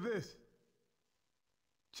make of this?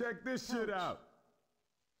 Check this shit out.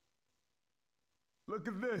 Look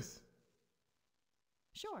at this.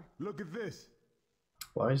 Sure. Look at this.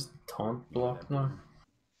 Why is the taunt blocked now?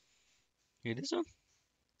 It is one?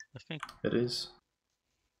 I think. It is.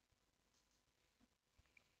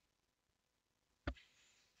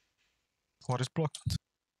 What is blocked?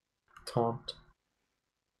 Taunt.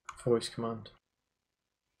 Voice command.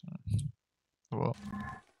 Well,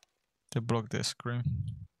 they blocked the screen.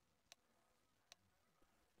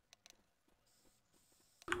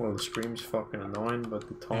 Well, the scream's fucking annoying, but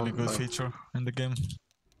the Really taunt, good like, feature in the game.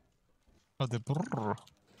 Oh, the brrr.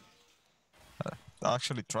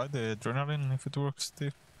 Actually try the adrenaline if it works,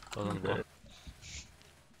 Steve. Doesn't work.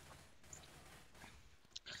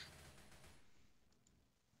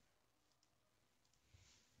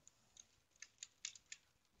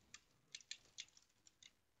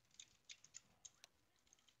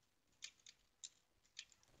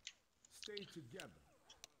 Stay together.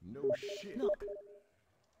 No shit.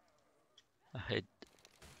 I hate.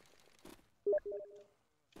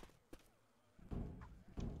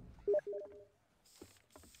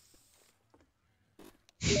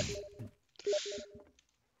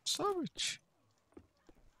 Savage.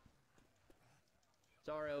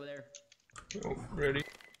 Sorry over there. Oh, ready?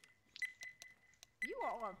 You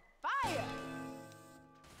are on fire.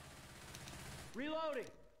 Reloading.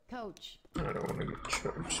 Coach. I don't want to get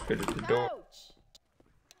charged. Spit at the door. Coach.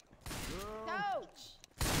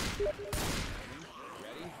 Coach.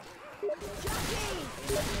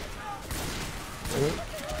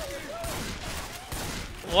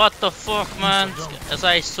 What the fuck, man? As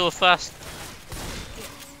I so fast.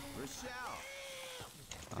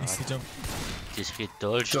 Easy jump. Just get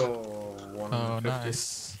dodged. So, Oh, 150.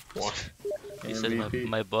 nice. What? He said MVP.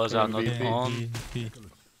 my balls are not MVP. on. MVP.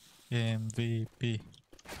 MVP.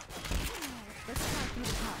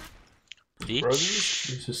 Bitch. Brothers?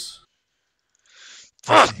 Jesus.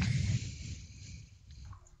 Fuck!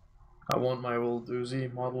 I want my old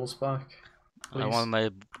Uzi models back. I please. want my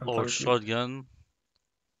old thank you. shotgun.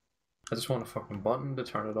 I just want a fucking button to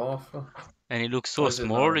turn it off. And it looks so Why is it not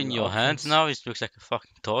small in in the your hands options? now, it looks like a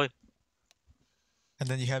fucking toy. And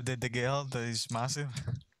then you have the girl that is massive.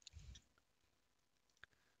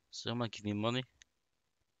 Someone give me money.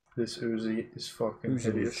 This Uzi is fucking Who's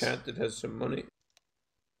in your hideous. chat that has some money?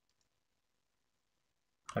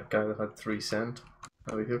 That guy that had 3 cent.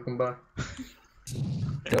 Maybe he'll come back.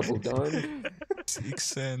 Double dime? 6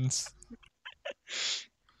 cents.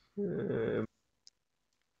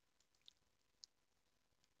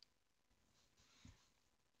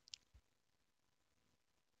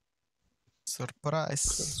 Surprise.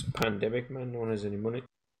 It's a pandemic, man. No one has any money.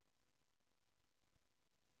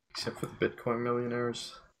 Except for the Bitcoin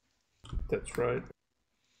millionaires. That's right.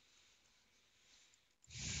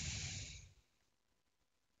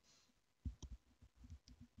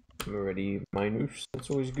 I'm already minus. That's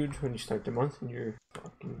always good when you start the month and you're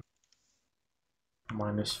fucking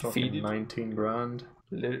Minus fucking defeated. 19 grand.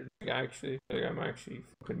 Actually, like I'm actually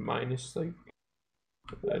fucking minus like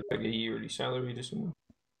a yearly salary this month.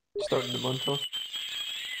 Starting the month off.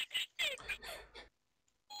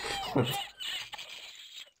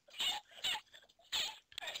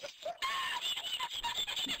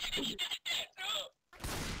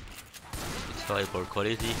 It's horrible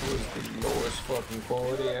quality. It was the lowest fucking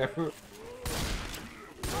quality ever.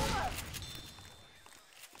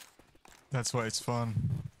 That's why it's fun.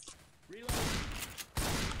 Really?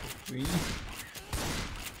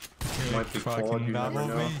 Okay, Might be quad, fucking you never double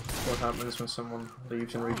know me. what happens when someone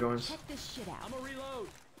leaves and rejoins. Check this shit out.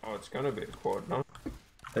 Oh, it's gonna be a quad now.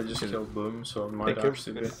 They just killed Boom, so it They might killed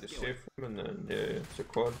actually be. the shift and then it's a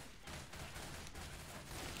quad.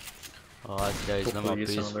 Alright, there is no more Hopefully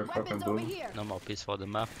it's piece. another fucking Weapons over Boom. here. No more piece for the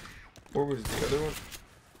map. What was the other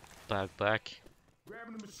one? Back.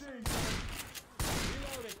 Grabbing the machine.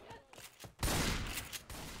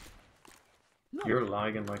 You're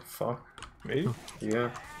lagging like fuck. Me? Yeah.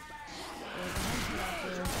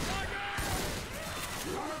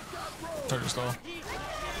 Turn slow.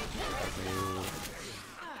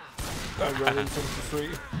 I ran into him for free.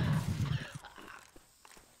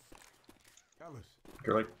 Ellis.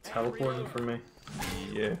 You're like teleporting for me.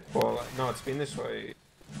 Yeah. Well, no, it's been this way.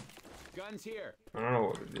 Guns here. I don't know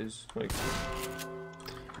what it is. Like,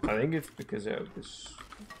 I think it's because I have this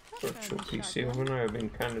virtual PC over now. I've been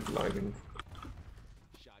kind of lagging.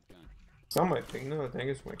 Shotgun. It's not my thing though. I think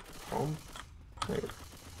it's my comp. Like,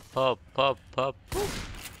 Pop. comp.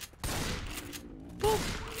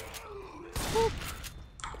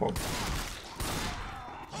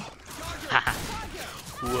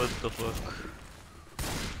 What the fuck?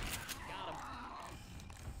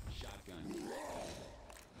 Shotgun.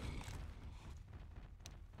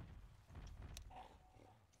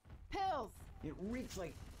 Pills. It reeks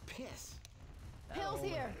like piss. Pills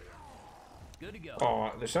here. Good to go.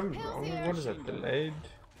 Oh, there's something wrong. What is that? Delayed?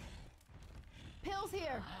 Pills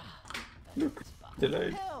here. Look,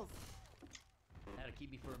 delayed. Pills. That'll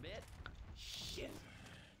keep me for a bit. Shit.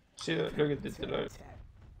 See that? Look at the delay.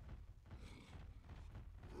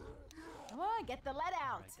 Come on, get the lead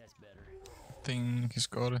out. Right, that's better. Think he's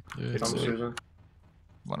got it. Yeah, It's it's Come, a- Susan.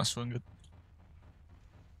 wanna swing it.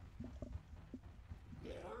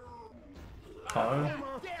 How?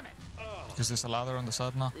 Because there's a ladder on the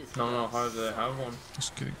side now. No, how do they have one?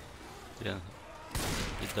 Just kidding. Yeah.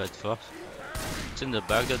 It died first. It's in the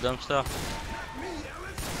back, the dumpster.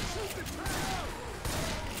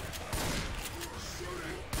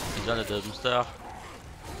 He's on the dumpster.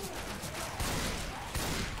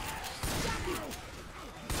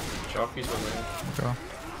 Jockey's over there.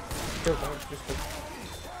 Okay.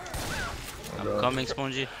 I'm coming,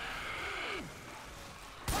 Spongy.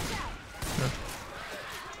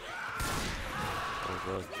 Oh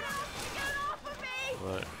god.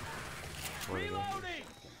 What? What is that?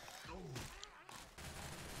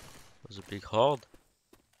 Was a big horde.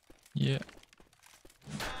 Yeah.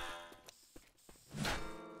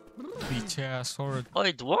 Beach ass forward. Oh,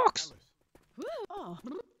 it works! Oh,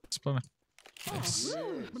 Spot me. Yes.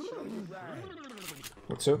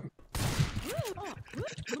 What's up?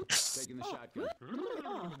 Taking the shotgun.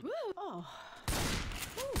 oh.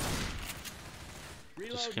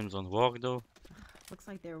 The scrims don't work though. Looks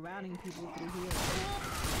like they're routing people through here.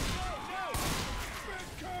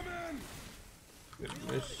 Good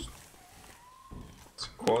miss. It's a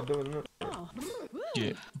quad though, isn't it?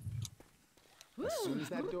 Yeah. As soon as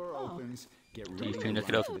that door opens, get Do ready you to think I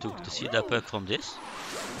could run have for the took to see that perk from this?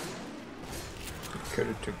 Could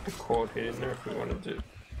have took the quad hit in there if we wanted to.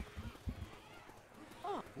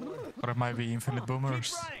 Or it might be infinite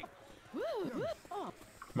boomers.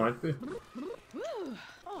 Might be.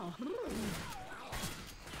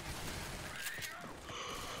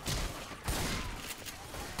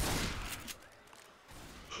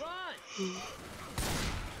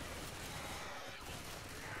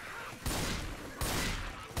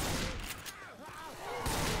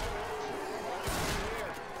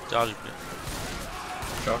 Charge me.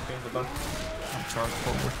 Jockey in the back. I'm charged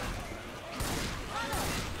forward.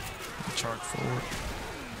 I'm charged forward.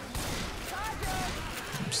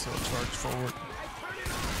 I'm still charged forward.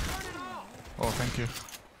 Oh, thank you.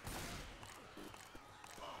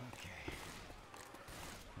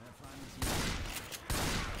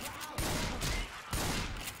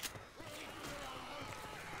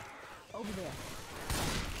 Over there.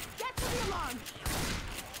 Get to the alarm.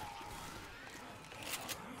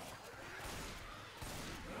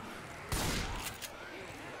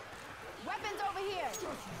 Weapons over here.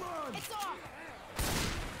 It's off.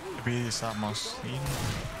 Maybe estamos in.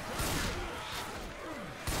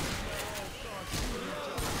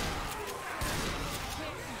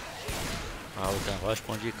 Ah, we can rush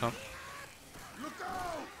Ponji, come.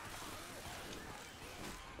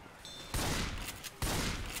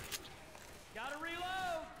 Gotta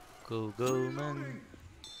reload. Go, go, man.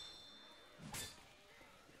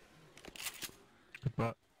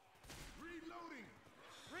 But Reloading.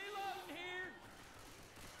 Reloading here.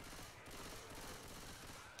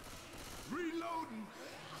 Reloading.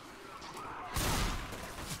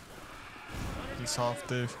 he's off,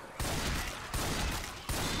 Dave.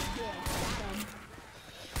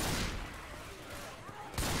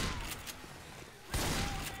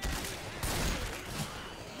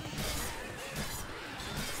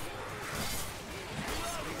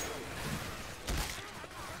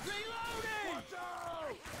 Watch out!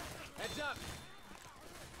 Heads up.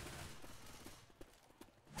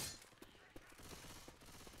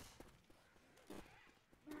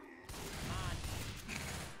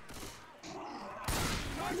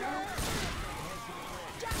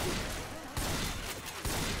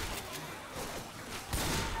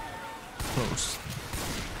 Close.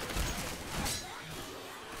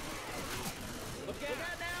 Look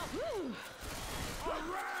out now. All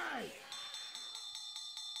right.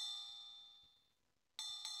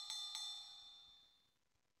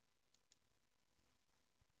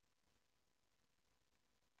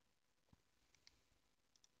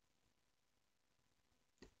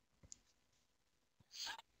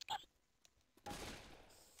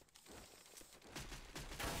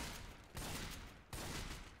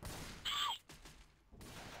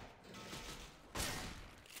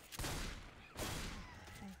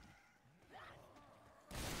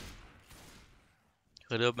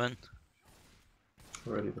 Reload, man.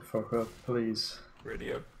 Ready the fuck up, please.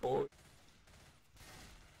 Ready up, boy.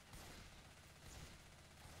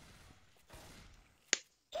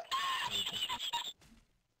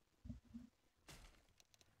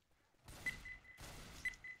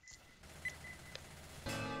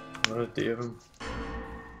 I'm gonna dave him.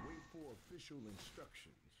 Wait for official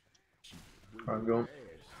instructions. I'm going.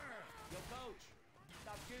 Yo, coach.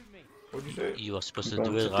 Stop shooting me. What'd you say? You are supposed to I'm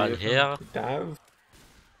do going it to right Dave. here. Dav?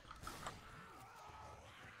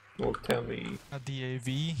 Well, tell me. A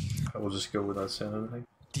DAV. I will just go without saying anything.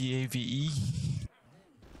 DAVE.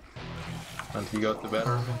 And he got the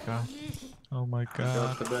better. Oh my god. Oh my He god.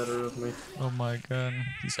 got the better of me. Oh my god.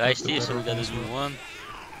 He's got Guys, the Steve, so better we of gotta me as do well. one. He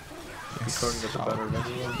Yes. couldn't get the better of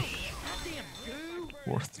anyone.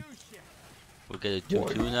 Worth. We gotta do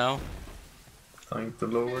What? 2 now. Thank the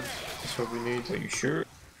Lord. That's what we need. Are you sure?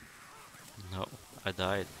 No, I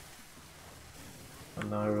died.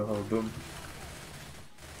 And now we'll have boom.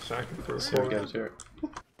 Second for a See what quarter. guys here.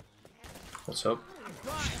 What's up?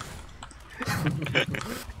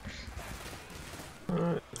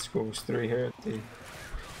 Alright, let's go. It's 3 here at the.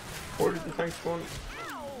 Where did the tanks go?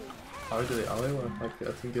 How do the alleyway? I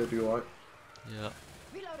think they'll do alright. Yeah.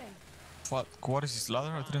 Reloading. What is his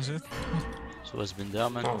ladder? I didn't see it. So it's been there,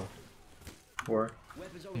 man. Oh, Where?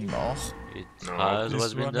 No. It No, has This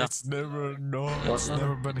always been one, there. it's never, no, What's it's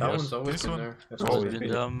never been That here. one's always This been one? there. It's Always Always been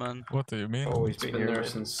been there, man. What do you mean? always It's been been here, there man.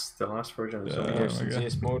 since the last version. Yeah. So Been Oh here my since God.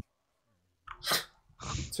 this mode.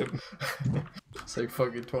 So, it's like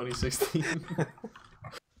fucking 2016. I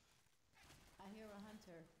hear a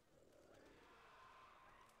hunter.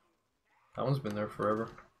 That one's been there forever.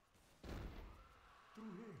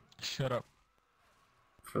 Shut up.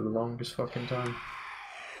 For the longest fucking time.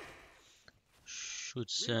 Should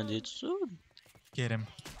send it soon. Get him.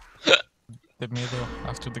 The middle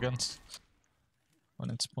after the guns. When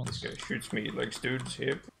it spawns. this guy shoots me like dudes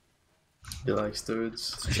here. He likes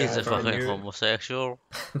dudes. He's Yeah, a fucking I knew it. homosexual.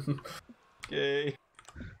 Yay.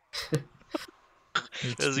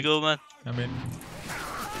 Let's go, man. I mean,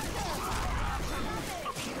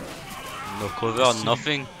 No cover,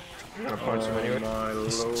 nothing. I'm gonna punch him anyway. My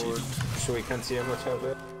lord. So he can't see how much out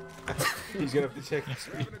there. He's gonna have to check his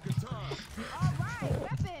speed. Alright,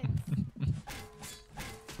 weapons.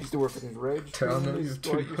 He used to work with his rage. Tell me you His have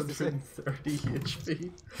squad used to say. 230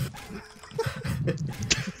 HP.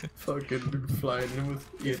 Fucking flying in with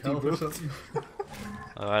 8 health or something.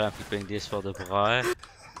 Alright, I'm keeping this for the braai.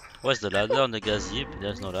 Where's the ladder on the gazier?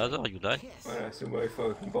 There's no ladder, you like? So my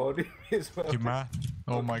fucking body as well. you mad?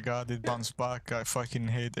 Oh my god, it bounced back. I fucking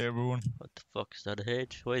hate everyone. What the fuck is that a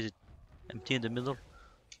hedge? Why is it empty in the middle?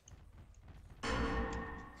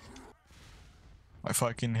 I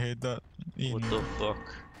fucking hate that. What the fuck?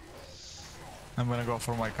 I'm gonna go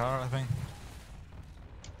for my car, I think.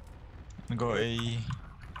 And go A. We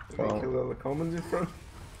killed all the commons in front.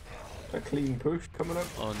 A clean push coming up.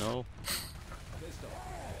 Oh no.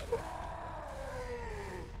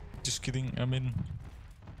 just kidding. I mean,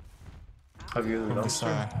 Have you the from this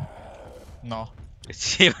dumpster? no.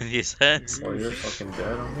 It's him in his hands. Oh, you're fucking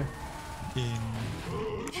dead, aren't you?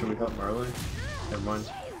 In Should we help him early? Never mind.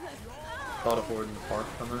 Thought of board in the park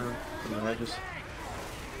coming in from the hedges.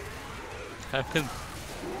 Help him.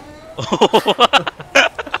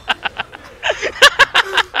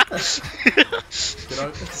 Get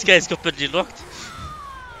out. This guy's completely locked.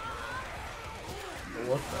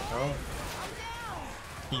 What the hell?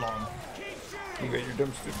 long. You got your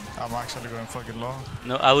dumpster. I'm actually going fucking long.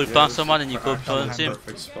 No, I will Yeah, bounce this someone and you go actually punch the him.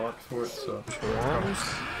 perfect spot for it, so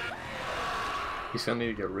he's gonna need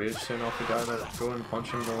to get rage soon off the guy that go and punch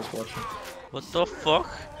him while I was watching. What the fuck?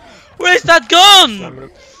 Where's that gun? Slamming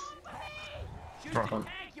him. Come on.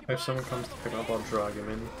 If someone comes to pick up, I'll drag him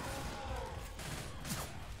in.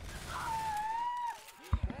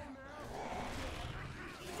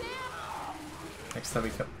 Next time he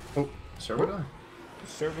come. Oh, server guy.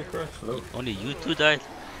 Server crash. Hello. Only you two died.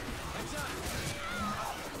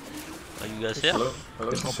 Are you guys here? Hello.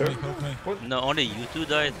 Hello. Help me, help me. No, only you two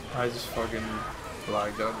died. I just fucking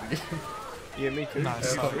lagged out again. Yeah, me too.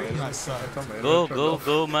 Nice, Yeah, nice. Go, go,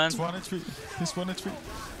 go, man. It's 1 HP. It's 1 HP.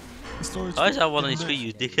 It's 2 HP. I just have one on He's his dead. feet,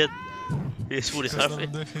 you dickhead. He's fully He's not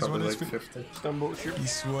surfing. dead. He's 1 Probably like HP. 50. Stumble shoot.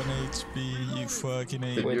 He's 1 HP, you fucking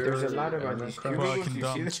Wait, idiot. there's a ladder on these cubicles. Do Fucking you see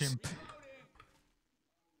dumb this? chimp.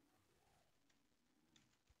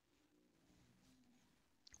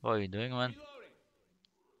 What are you doing, man?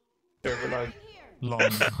 Server lag. Long.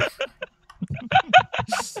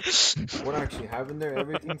 What I actually have in there?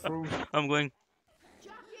 Everything froze. I'm going.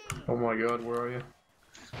 Oh my god, where are you?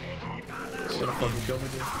 You're gonna fucking kill me,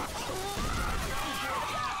 dude.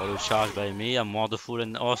 Auto charged by me. I'm wonderful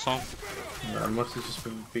and awesome. Nah, it must have just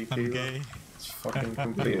been I'm BP. gay. It's fucking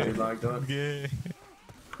completely lagged out. I'm gay.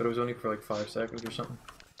 But it was only for like 5 seconds or something.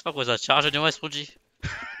 Fuck was that charge on your West Fuji?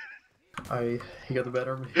 He got the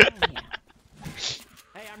better of me.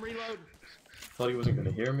 Hey, I'm reloading. Thought he wasn't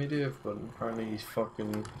gonna hear me, Dave, but apparently he's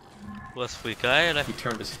fucking. Was free guy, like He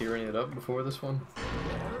turned his hearing aid up before this one.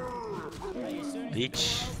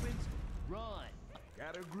 bitch. Run.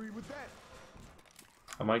 Gotta agree with that.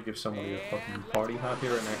 I might give somebody a fucking party hat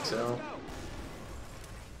here in XL.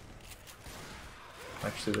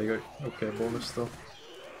 Actually, they got okay bonus still.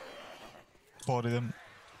 Body them.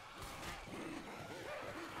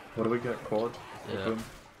 What do we get? Quad? Yeah. Boom.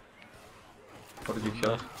 What did you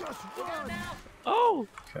kill? Oh!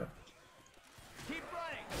 Okay.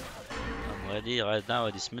 I'm ready right now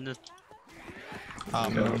at this minute.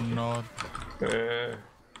 I'm Okay. not.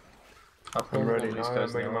 I'm ready these now,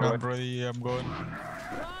 guys I'm making now. my I'm ready. I'm going.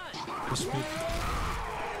 To speed.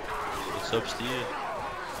 It's up to you.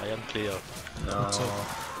 I am clear. No. What's up?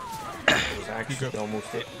 It was actually almost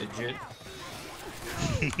hit legit.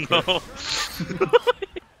 No.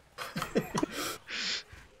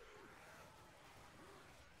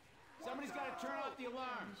 Somebody's got to turn off the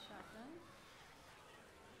alarm.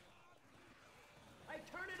 Hey,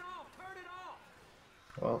 turn it off! Turn it off!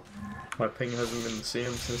 Well, my ping hasn't been the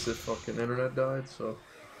same since the fucking internet died, so.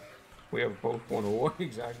 We have both 101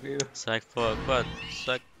 exactly. Sack for what?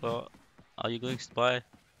 Sack for. Are you going spy?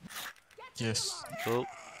 Yes. Go.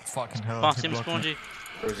 Fucking hell. Bounce he him, blocked me. Spongy.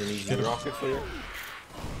 There's an easy rocket for you.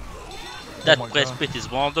 That my press God. pit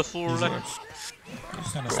is wonderful, He's like. nice.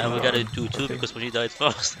 And And we got a 2-2 because Spongy died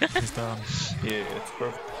first. He's down. Yeah, it's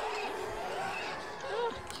perfect.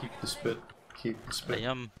 Keep the spit. Keep the I spit.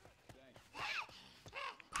 am.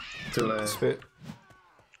 Delay. Spit.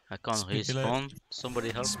 I can't Speed delay. respawn. Somebody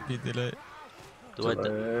help. Speed delay. Do I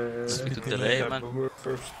Delay. speed to delay. delay, That man? boomer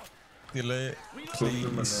first. Delay. Boom, and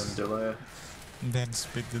Please. then delay. Then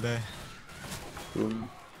speed delay. Boom.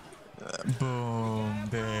 Boom.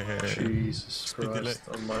 There. Jesus Speed delay. Christ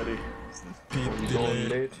almighty. Speed Going delay.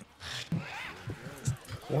 late.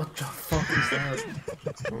 What the fuck is that?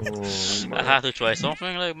 Oh I my. had to try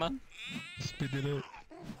something, like, man. Speed delay.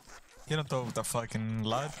 You don't know the fucking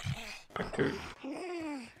light. Back two.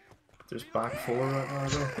 There's back 4 right now,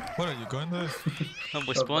 though. What are you going there? I'm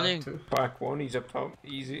Back respawning. 2. Back one, he's up top.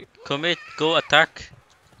 Easy. Commit, go attack.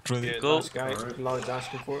 Ready? Yeah, Go. last guy. Alright. Lod's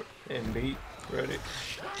asking for it. MB. Ready.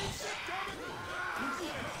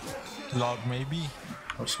 Log maybe.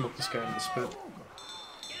 I'll smoke this guy in the spit.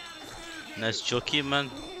 Nice jockey, man.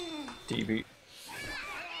 DB.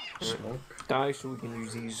 Smoke. Die so we can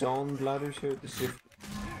use these zoned ladders here to see if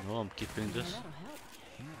No, I'm keeping this.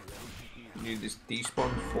 we need this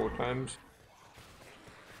despawn 4 times.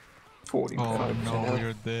 45%. Oh no, health.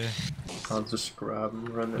 you're there. I'll just grab him,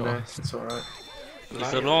 run the Oh. nest. It's alright.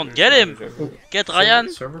 He's alone. Get him! Get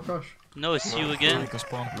Ryan! Server crash? No, it's you again. Take a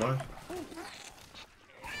spawn. Why?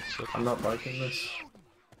 I'm not liking this.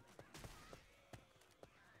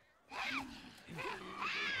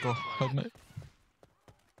 Go, help me.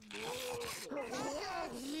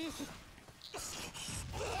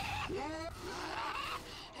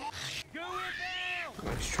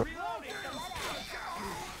 Nice try.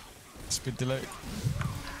 Speed delay.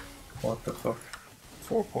 What the fuck?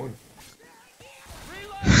 4 points.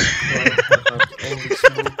 Only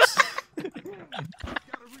smokes.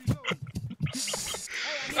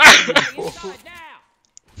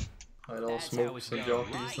 I had all smokes and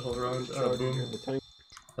jockeys the whole round. Boom.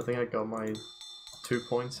 I think I got my 2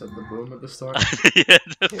 points at the boom at the start. Yeah,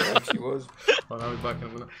 Yeah, she was. Oh, now we're back in a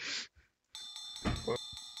minute.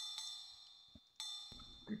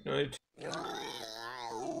 Good night.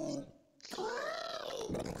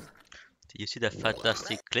 Do you see the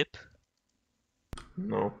fantastic clip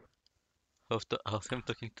No. of him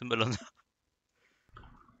talking to Melon?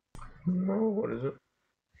 No, what is it?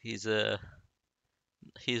 He's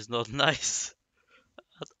not nice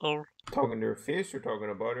at all. Talking to her face or talking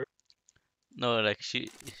about her? No, like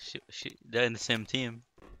they're in the same team.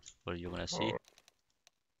 What are you gonna see? Oh.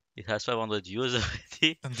 It has 500 views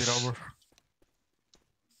already. Send it over.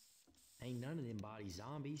 Ain't none of them body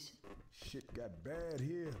zombies. Shit got bad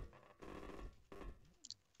here.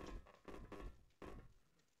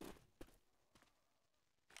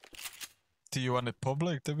 Do you want it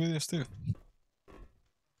public, the videos too?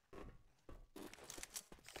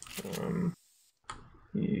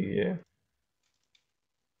 Yeah.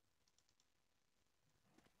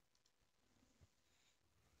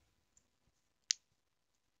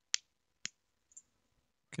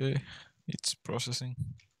 Okay, it's processing.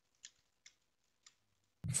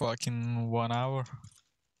 Fucking 1 hour.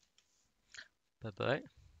 Bye bye.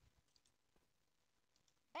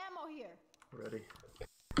 Ammo here. Ready.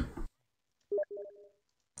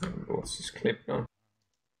 What's this clip now?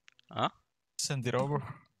 Huh? Send it over.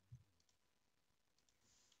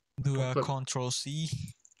 Do a Clip. Control C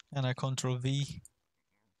and a Control V.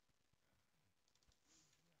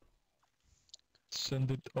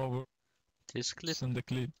 Send it over. This clip. Send the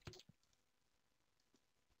clip.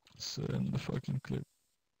 Send the fucking clip.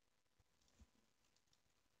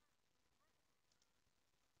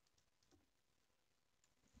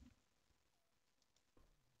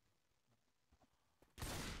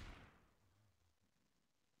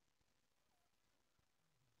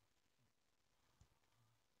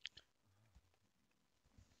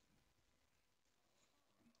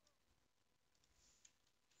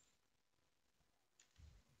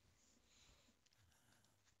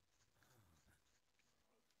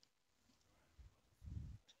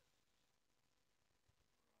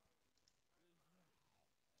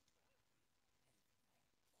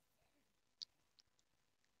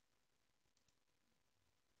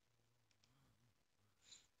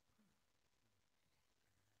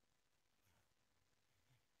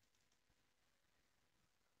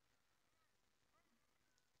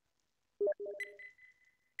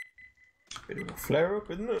 Bit of a flare up,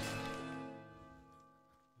 isn't it?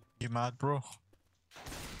 You mad, bro?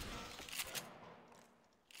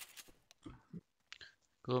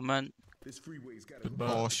 Go, man. This freeway's got a Goodbye.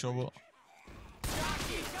 Oh, shovel.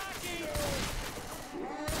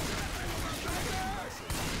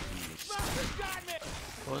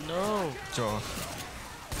 Oh no. Joe.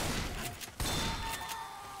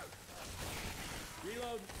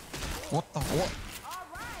 What the what?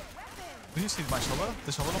 Do you see my shovel?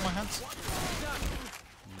 The shovel on my hands?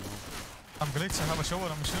 I'm glitched, I have a shovel,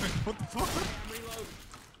 I'm shooting. What the fuck?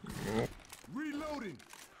 reloading.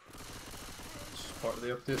 It's part of the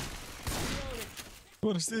update.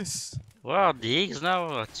 What is this? Where are digs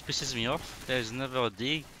now? It pisses me off. There's never a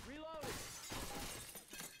dig.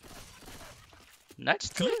 Nice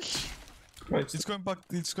click. Right. It's going back,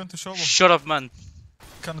 it's going to shovel. Shut up, man.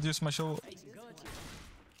 Cannot use my shovel.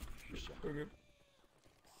 Okay.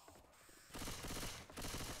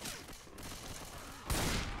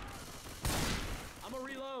 I'm a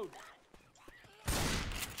reload.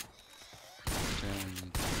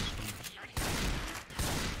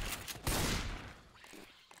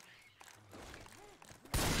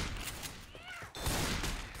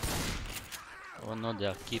 Oh no, they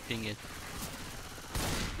are keeping it.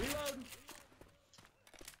 Reload.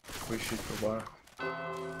 We shoot for wire.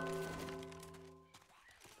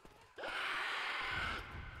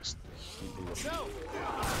 No.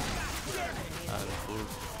 I'm cool.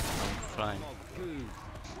 I'm fine.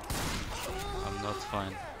 I'm not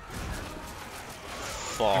fine.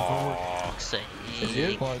 Fuck's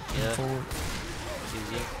sake. Quite Yeah. forward.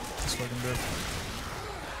 Easy. It's fucking dead.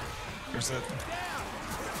 Here's it.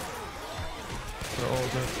 They're all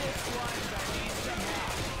dead.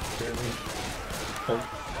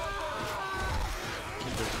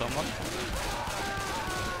 Keep the common.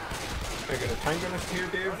 I got a tank on us here,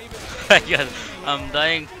 Dave. I got, I'm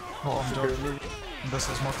dying. Oh, I'm joking. This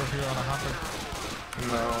is motor here on a hunter.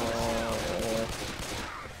 No.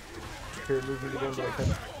 Here, move it again, but I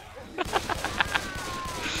can't.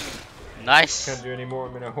 Nice. Can't do any more.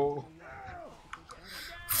 I'm in a hole.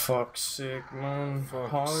 Fuck's sake, man.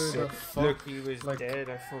 Fuck's How the sake. fuck? Look, he was like- dead.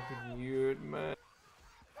 I fucking knew it, man.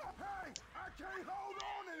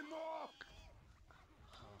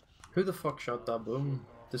 Who the fuck shot that boom?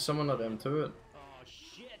 Did someone not M2 it?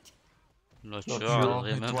 Not Not sure, sure. I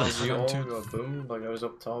It remember. was- We all M2. got boomed, like I was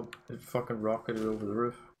up top. It fucking rocketed over the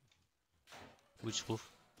roof. Which roof?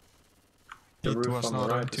 The It roof was on the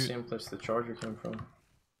not right, the M2. same place the charger came from.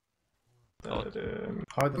 Oh.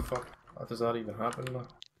 How the fuck does that even happen? Like?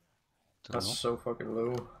 Don't That's know. so fucking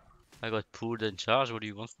low. I got pulled and charged. What do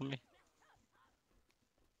you want from me?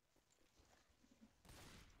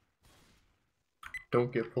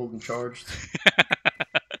 Don't get pulled and charged.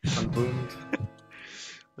 And boomed.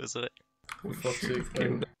 That's right. For fuck's sake,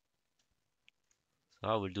 Came man. So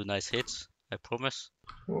I will do nice hits. I promise.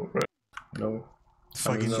 Oh, right. No.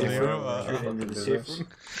 Fucking no, zero. we're Shoot into fucking the do safe this. room.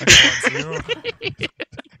 I got zero.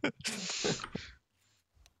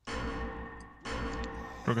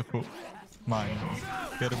 Rocket pool. Mine.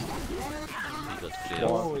 Get him. We got cleared.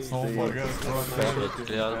 Oh, Oh my god, We got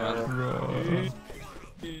cleared, man.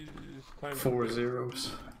 bro. 4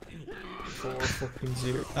 zeros. 4 fucking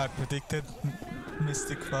 0. I predicted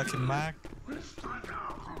Mystic fucking Mac.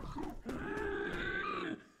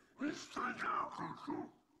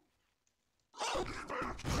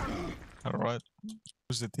 Alright.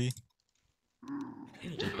 Who's the T?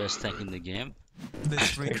 The best tank in the game.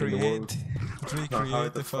 Let's in the world. recreate how the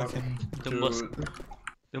the fuck? fucking The most, Dude,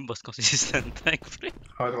 the most consistent tank free.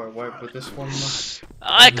 how do I wipe with this one? Man?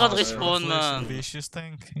 I can't No, respawn, most man. vicious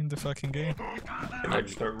tank in the fucking game. I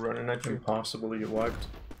just start running at you. Impossible, you wiped.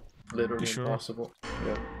 Literally You sure? impossible.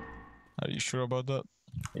 Yeah. Are you sure about that?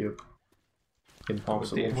 Yep.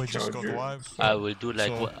 Impossible. Dave We just got Charger. live. I will do like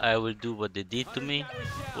So- what I will do what they did to me.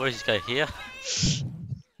 Where is this guy here?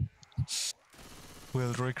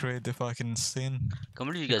 We'll recreate the fucking scene. Can't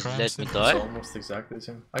believe you guys Crime let me scene. It's die. almost exactly the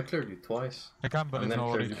same. I cleared you twice. I can't believe then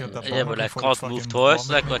nobody clearly killed that from the Yeah, bomber but I before can't it move fucking twice.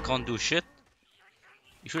 bombed Like me. I can't do shit.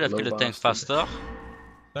 You should have Low killed the tank bastard. faster.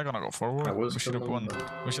 They're gonna go forward. I was We should have killing won. them.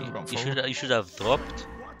 We should have gone You forward. should have dropped.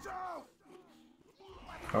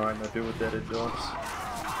 Alright, now do what that it does.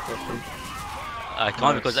 I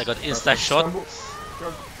can't because I got insta shot.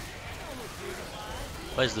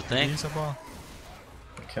 Where's the tank? He's a ball.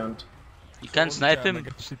 I can't. You can snipe him.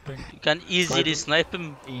 Like a shit tank. You can easily snipe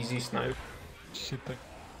him. Easy snipe. Shit tank.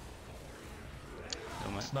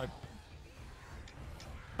 Come on. Snipe.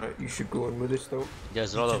 Right, you should go in with this though.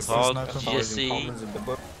 There's a lot of Just hard. snipe him. Jesse, Commons in the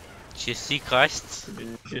book. Jesse Christ.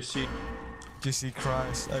 Jesse, JC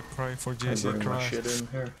Christ. I pray for I JC bring my shit Christ. in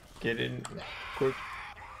here. get in quick.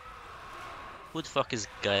 Who the fuck is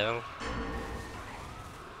Gael?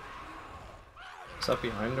 Is that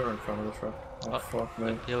behind or in front of the truck? Oh, Oh, fuck,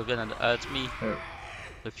 man. You're gonna add me. Here,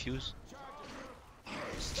 Refuse.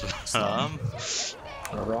 Slam.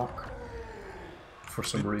 a rock. For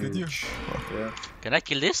some Did you? rage. Yeah. Can I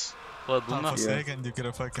kill this? For a Half boomer? a second, you get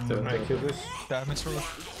a fucking Don't Can I kill this? damage roll.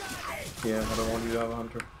 Yeah, I don't want you to have a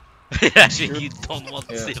hunter. Actually, you don't want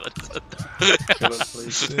to Yeah. see what Kill it,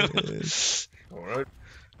 please. Shit. Alright.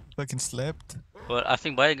 Fucking slept. Well, I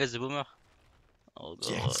think Brian gets the boomer. Oh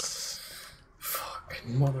god. Yes.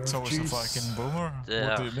 Fucking mother So of it's a Jesus. fucking boomer. Yeah.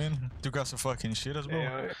 What do you mean? You got some fucking shit as well.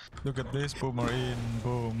 Yeah, Look at this, boomer in,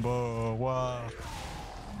 boom, boom, wow.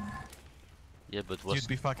 Yeah, but what's You'd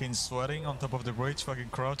be fucking sweating on top of the bridge, fucking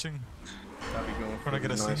crouching. I'd be going for Trying to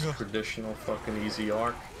the get a nice single. traditional fucking easy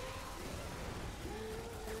arc.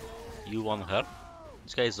 you want her?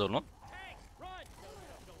 This guy is alone.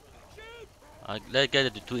 Let's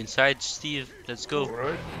get the two inside, Steve. Let's go.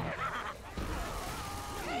 alright.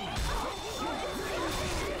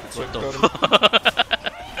 What the got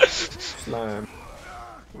fuck? Slam.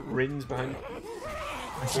 Rins behind.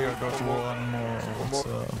 Here I got one more. What's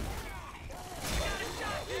more. up?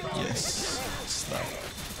 Yes. Slap.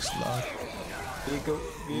 Slap. Vehicle.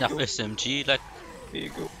 Enough Vehicle. SMG, like.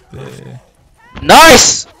 Vehicle. Yeah.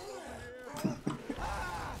 Nice!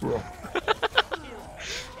 Bro.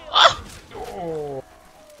 Oh.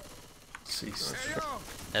 Cease.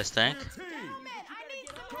 Nice tank.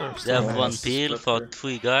 Nice. They have Nice. one peel for Split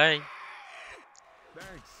 3 guy. Yeah,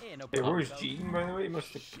 no Hey, problem. where's Gene, by the way? He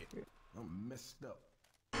must have. I'm messed up.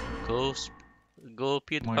 Go, go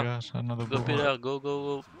Peter. Oh my gosh, another Go boomer. Peter,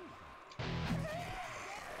 go.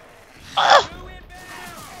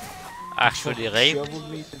 Actually, rape. Shoveled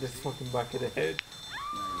me to the fucking back of the head.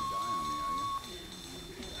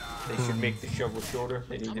 They should make the shovel shorter.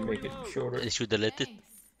 They need to make it shorter. They should delete it. Thanks.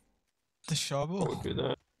 The I shovel? would do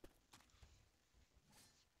that.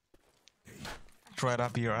 Right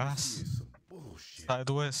up your ass.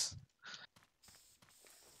 Sideways.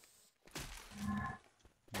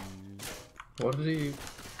 What did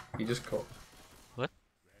he just called? What?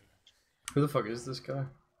 Who the fuck is this guy?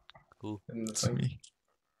 Who? In the It's thing? me.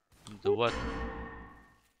 The what?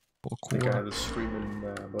 The guy that's screaming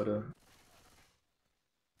about a...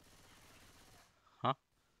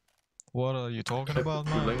 What are you talking about,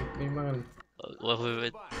 man? Link me, man.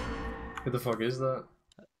 Wait. Who the fuck is that?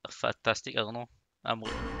 Fantastic, I don't know.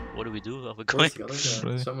 What do we do? Are we going? Where's the other guy?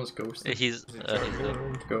 Really? Someone's ghosted. He's there.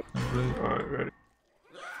 Go. Alright, ready.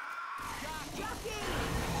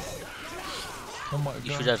 Oh my god.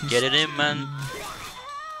 You should have getting him, man.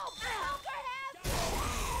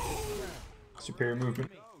 Superior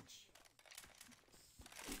movement.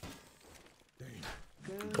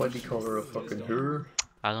 Why'd you call her a fucking hooer?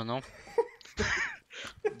 I don't know.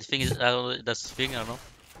 The thing is, I don't know, that's the thing, I don't know.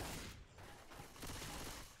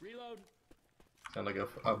 Reload. Sound like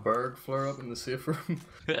a bird flare up in the safe room.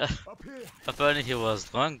 Apparently he was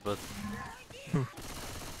drunk, but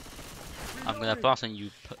I'm gonna pass on you.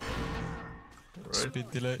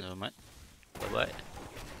 Speed delay. Never mind. Bye bye.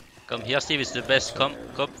 Come here, Steve. It's the best. Come,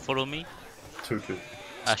 follow me. 2-2.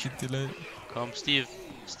 Ash, Speed delay. come, Steve.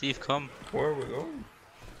 Steve, come. Where are we going?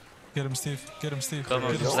 Get him, Steve. Get him, Steve. Come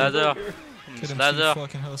on, Get him, Steve. ladder. Over here. Get him, Ladder. Steve.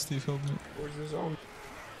 Fucking hell, Steve, help me. Where's the zone?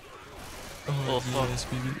 Oh, fuck. yes,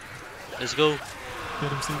 baby. Let's go.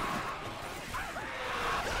 Get him, Steve.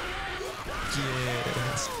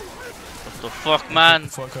 Yes. What the fuck, man?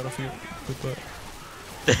 Get the fuck out of here.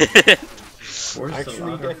 Goodbye. Where's Actually, the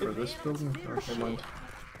ladder get for it. this building? Oh, never mind.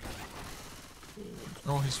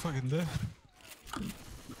 Oh, he's fucking there. Did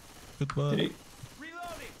Goodbye. he?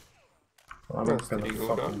 I'm Where not gonna did he go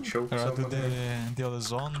fucking down? choke Alright, someone. here. the other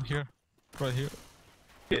zone here. Right here.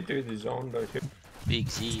 Yeah, dude, the zone right here. Big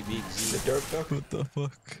Z, big The Z. dirt duck. What the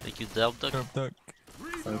fuck? Thank you, Delp Duck. Derp duck.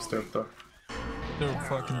 Thanks, Derp Duck. Derp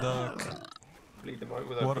fucking duck. Bleed them out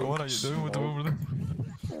with that What boat. are you doing with the over there?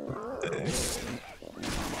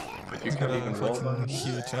 But you Got can't a even roll fucking that.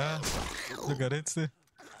 huge ass. Look at it, Steve.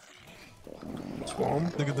 Swarm.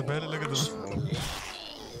 Look at the belly, look at the...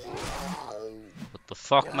 What the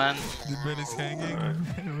fuck, man? The belly's hanging.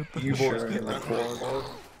 What the You Sure, boys in get the that quad. quad.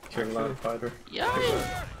 King Lad Fighter.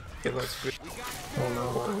 Yeah. Get that squid. Oh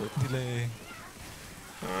no. delay.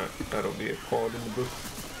 Alright, that'll be a quad in the book.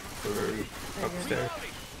 For upstairs.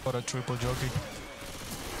 Or a triple jockey.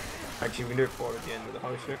 Actually, we need a quad at the end of the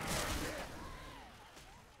house here.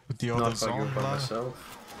 With the other Not if I go zone, by lad.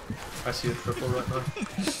 myself. I see a triple right now.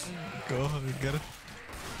 Go, get it.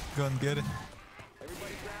 Go and get it.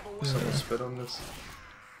 Someone spit on this.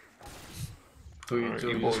 Do you Alright, do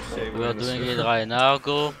you you boys just say fall We are in the doing safe it room? right now.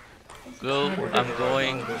 Go. Go. I'm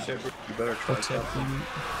going. You better try What's up, that.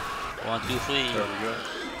 baby? 1, 2, 3. There we go.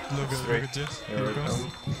 Look at this. There Here we it goes. go.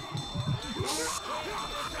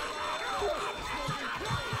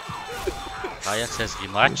 Ryan says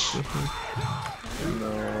rematch.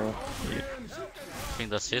 No. I think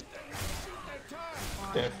that's it.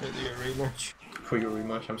 Definitely a rematch. For your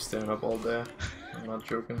rematch, I'm staying up all day. I'm not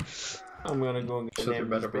joking. I'm gonna go and get So there an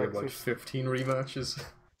better be like breakfast. 15 rematches.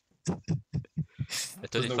 A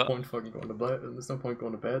There's no 24 point fucking going to bed. There's no point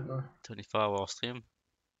going to bed now. 24-hour stream.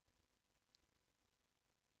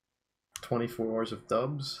 24 hours of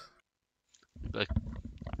dubs. Like,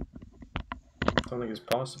 Don't think it's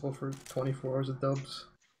possible for 24 hours of dubs.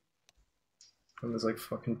 And there's like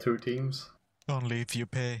fucking 2 teams. Only if you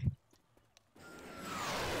pay.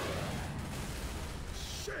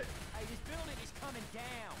 Hey, this building is coming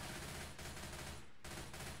down.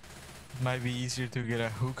 Might be easier to get a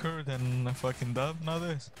hooker than a fucking dub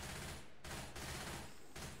nowadays.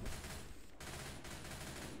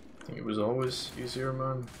 I think it was always easier,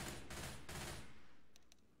 man.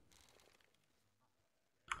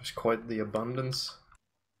 There's quite the abundance.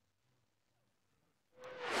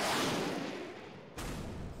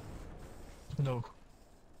 No.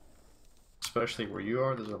 Especially where you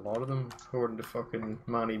are, there's a lot of them. According to fucking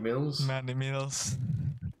Manny Mills. Manny Mills.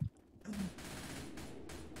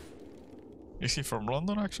 Is he from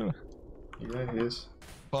London actually? Yeah, he is.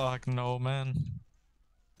 Fuck no, man.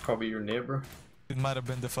 Probably your neighbor. It might have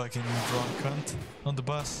been the fucking drunk cunt on the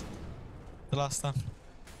bus the last time.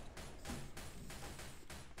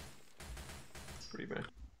 Pretty bad.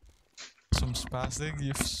 Some spastic,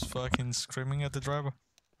 you fucking screaming at the driver.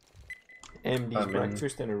 MD's I mean-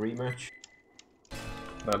 breakfast and a rematch.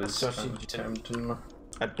 That is Sausage. tempting.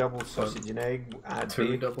 A double sausage and egg. Add 2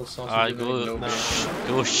 bacon. double sausage Alright, and go. egg, no bacon.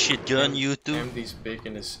 Go shit gun, you two. MD's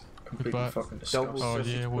bacon is Completely Goodbye. fucking Double disgusting. Oh,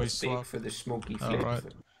 sausage yeah, we plus steak swap. for the smoky flavor. Alright.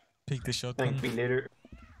 Pick the shotgun. Thank me later.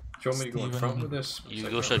 Do you want me to go in front with this? You Because I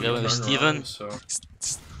go can't shotgun really with turn Steven? around, so... I'll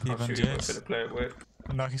Steven show you what Jess. to play it with.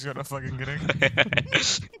 Now he's got a fucking grenade.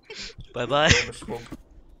 Bye bye. We have a smoke.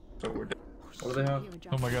 So we're done. What do they have?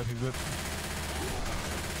 Oh my god, he's dead.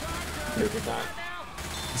 Look at that.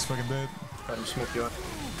 He's fucking dead. Let him smoke you out.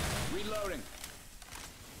 Reloading.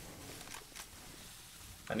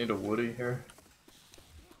 I need a woody here.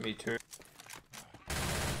 Me too.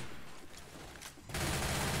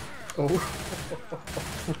 Oh.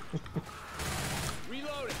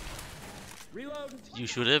 Reloading. Reloading. Did you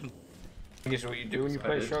shoot him? I guess what you do when you I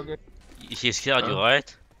play did. shotgun. He scared you, Huh?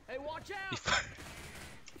 right? Hey, watch out.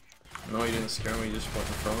 No, you didn't scare me, you just went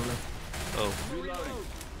in front of me. Oh,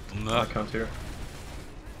 Reloading. I no. can't hear.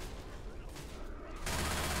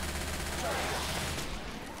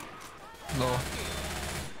 No.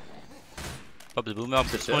 Pop the boomer,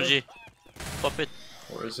 put spongy. Pop it.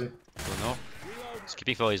 Where is he? Don't know.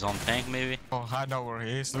 Skipping for his own tank, maybe. Oh, I know where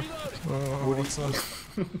he is. Look. Oh, what's up?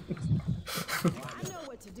 I know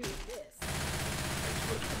what to do with this.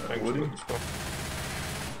 Thanks Woody? for the spot.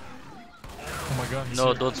 Oh my god. he's No,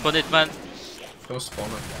 here. don't spawn it, man. Don't spawn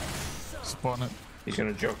it. Spawn it. He's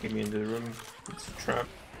gonna jockey me into the room. It's a trap.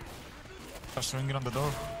 I'm swinging on the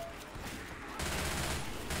door.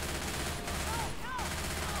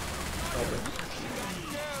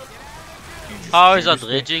 How is that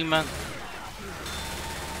raging, man?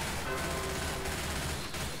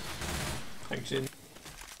 Thanks in.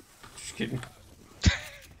 Just kidding.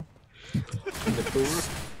 In the pool.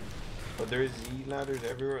 But there is Z ladders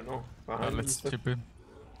everywhere. No, behind and Let's stuff. chip in.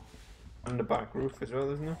 On the back roof as well,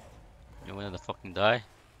 isn't it? You wanna fucking die?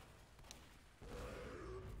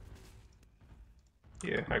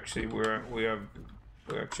 Yeah, actually, we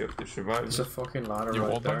actually have to survive. There's a fucking ladder You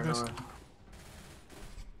right wallbang there this? now.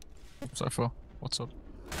 Cypher, what's up?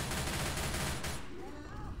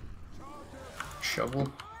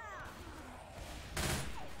 Shovel.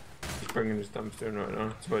 He's bringing his dumpster right now.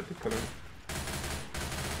 It's about to come in.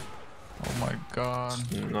 Oh my god.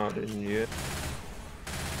 Not in yet.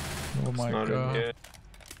 Oh my Not god. in yet.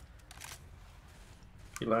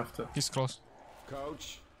 He left it. He's close.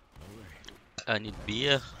 Coach. I need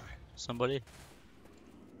beer. Somebody.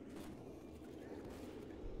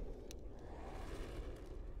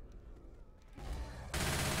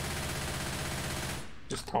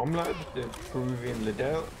 Just Tom lad, the Peruvian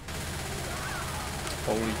Liddell.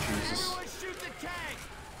 Holy Jesus. Shoot the tank.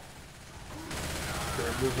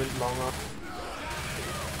 They're moving long up.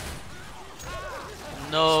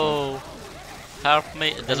 No. Help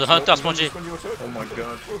me. There's a hunter, spongy. Oh my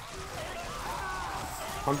god.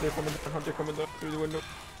 Hunter coming down through the window.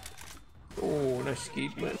 Oh, nice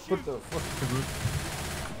skeet, man. What the fuck?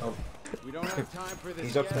 We don't have time for this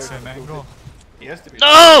He's yet. upstairs. Same angle. He has to be.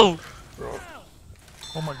 No! Bro,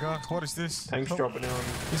 Oh my god, what is this? tanks Oh, dropping down.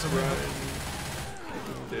 he's a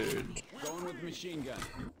Dude. Going with machine gun.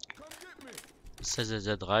 It says there's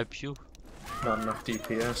a drive pew. Not enough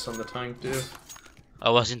DPS on the tank, dude. I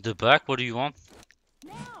was in the back. What do you want?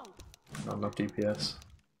 Not enough DPS.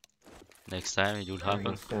 Next time it will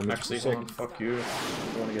happen. Actually, hold on, fuck you.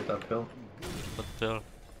 I want to get that pill. What pill?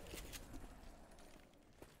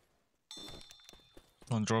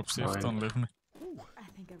 Don't drop Steve, Fine. don't leave me. I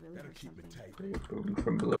think I really heard something. Moving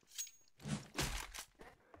from below.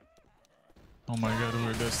 Oh my god,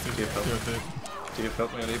 we're dead, Steve. Give up. You're dead. Do you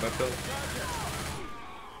help me? I need my pill.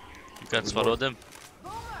 You can swallow them.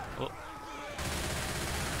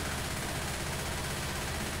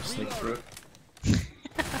 Sneak through it.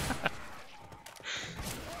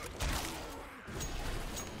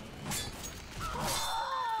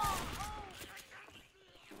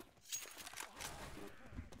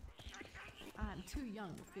 I'm too young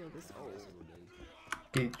to feel this old.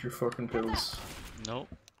 Eat your fucking pills. No.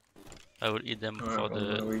 I will eat them Alright, for well,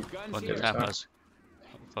 the then we- Guns when here. the time has.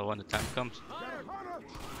 For when the time comes. We got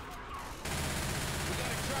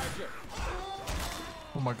a charger.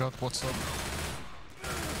 Oh my god, what's up?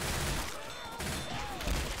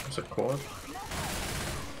 It's a quad.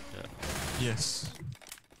 Yes.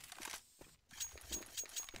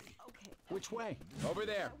 Which way? Over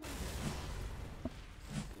there.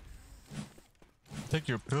 Take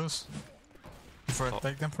your pills. Before I Oh.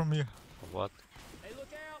 take them from you. For what? Hey, look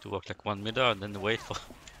out. To work like 1 meter and then wait for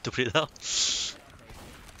to breathe out.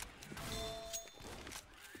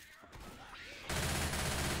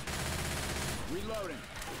 Reloading.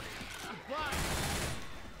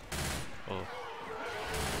 Oh.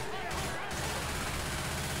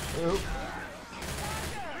 Oh.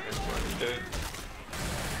 Everybody's dead.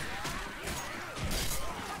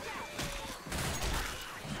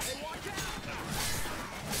 Hey, watch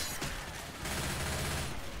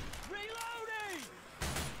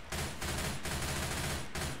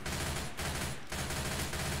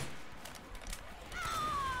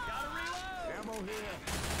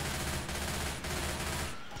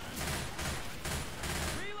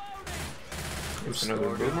There's another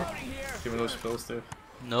boomer. Give me those spells, Dave.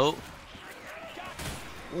 No.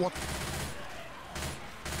 What?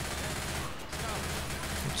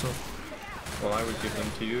 What's up? Well, I would give them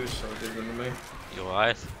to you, so give them to me. You're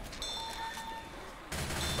right.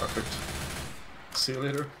 Perfect. See you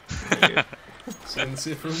later. See you in the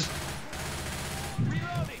safe room.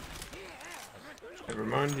 Never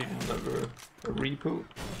mind, you didn't have a repo.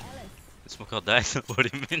 The smoker died. What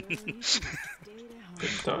do you mean?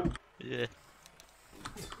 Didn't die. Yeah.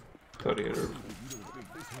 Thought he had a...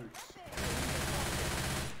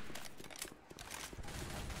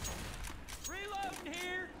 Reloading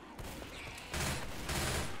here.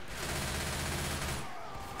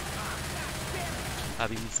 I've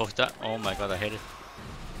been fucked up. Oh my god, I hate it.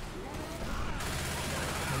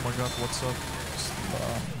 Oh my god, what's up?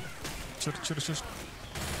 Shoot.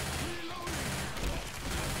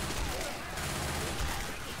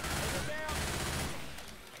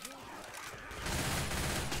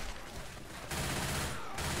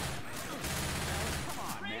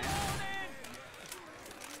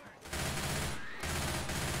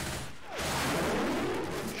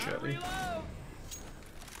 Shelly.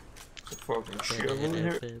 The fucking shovel in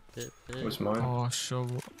here. What's mine? Oh,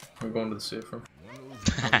 shovel. I'm going to the safe room.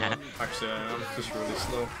 I'm not. Actually, I am. Just really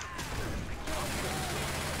slow.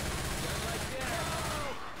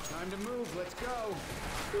 Time to move. Let's go.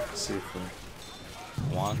 Safe room.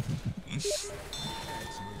 One.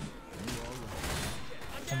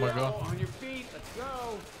 Oh my god, On your feet. Let's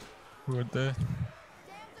go. we're there.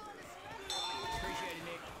 Appreciate it,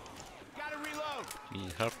 Nick. Gotta reload. You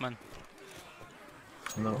need help, man?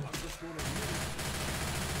 No.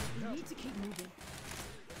 We need to keep moving.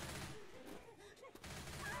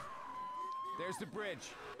 There's the bridge.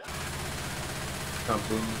 Can't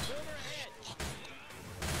wound.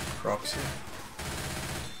 Proxy.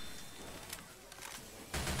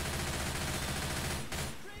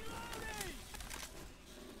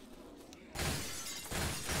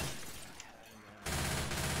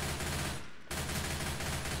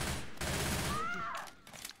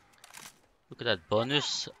 Look at that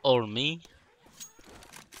bonus. All me.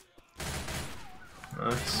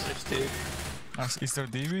 Nice. Nice, Dave. Is there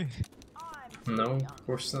DB? No, of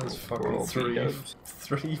course not. It's We're fucking all three. B-dubs.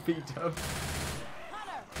 3 B-dub.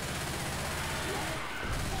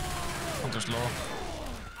 I'm just low.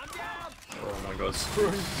 Oh my god.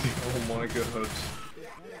 Oh my god.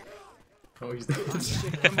 Oh, he's dead.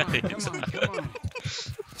 Come on.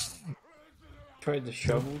 Tried to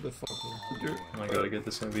shovel the fucking dirt. I gotta get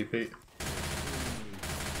this MVP.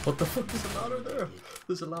 What the fuck? There's a ladder there!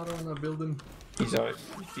 There's a ladder on that building. He's out.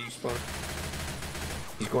 He's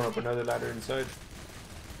despawned. He's going up another ladder inside.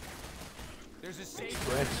 There's a safe.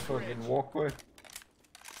 Express fucking walkway.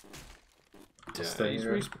 Stay He's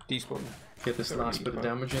here. despawned. Get this last bit of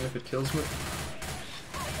damage in if it kills me.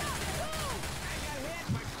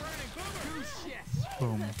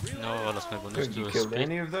 Boom. No, I lost my bonus Good, to you a killed split.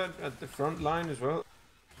 any of that at the front line as well?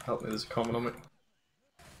 Help me, there's a comment on me.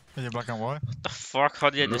 Are you black and white? What the fuck? How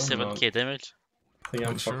did I do No, 7k damage? I think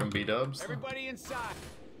I'm Sure. fucking B-dubs. Everybody inside.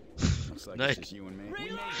 Looks like Nice. it's just you and me. We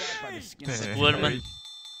made that by the skin of our Yeah. Well, man.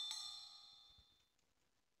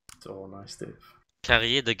 Oh, nice, Dave.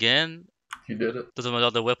 Carry it again. You did it. Doesn't matter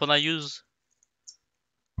the weapon I use.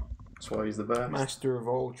 That's why he's the best. Master of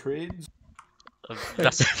all trades.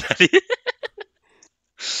 That's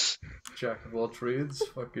Jack of all trades.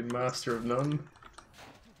 Fucking master of none.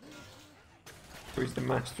 He's the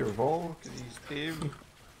master of all, because he's Dave.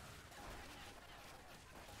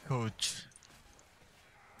 Coach.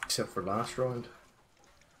 Except for last round.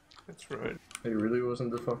 That's right. He really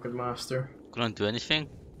wasn't the fucking master. couldn't do anything.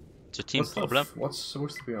 It's a team problem. What's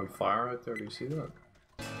supposed to be on fire out there? Do you see that?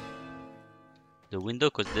 The window,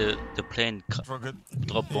 cause the plane Rocket.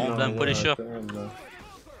 drop bomb. No, I'm pretty out sure. there in the...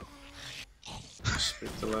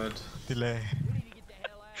 Spit the lead. Delay.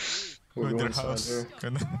 We'll Go in go their inside house. here. Go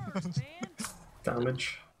in the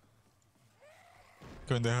Damage.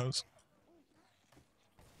 Go in the house.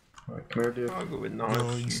 Alright, come here, Dave. I'll go with Go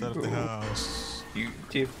North. inside of the house. You,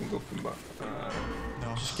 Dave can go from back.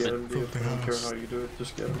 No. Just get him, Go Dave. to I the don't care house. how you do it,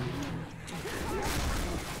 just get him.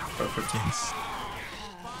 Perfect. Yes.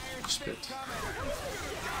 Spit.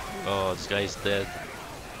 Oh, this guy's dead.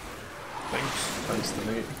 Thanks. Thanks to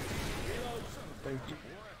me. Thank you.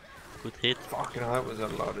 Good hit. Fucking hell, that was a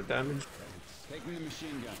lot of damage. Taking the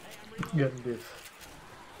machine gun. Get him, Dave.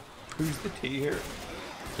 Who's the T here?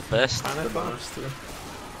 The best. The master.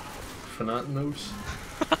 Fanat knows.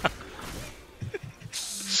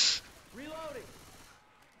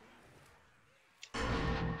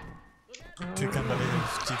 You can believe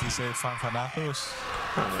GT Fan Fanatos.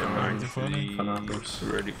 I'm Really funny.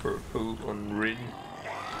 actually ready for a pool on Rin.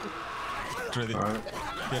 Ready. Alright.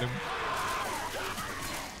 Get him.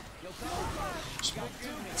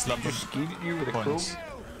 Slap him. Just give you with a Points.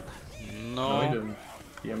 chrome. No, he No. didn't.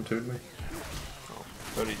 He M2'd me.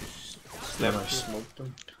 Thought he just Then slept I smoked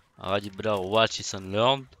him. Alright, you better watch this and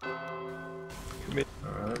learn.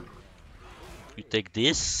 Alright. You take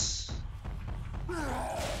this.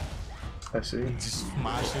 I see. Just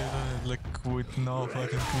smash it like with no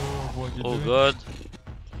fucking clue of what you're Oh doing. god,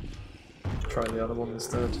 Try the other one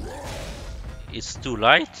instead. it's too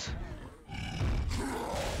light.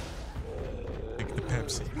 Like the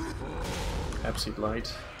Pepsi. Pepsi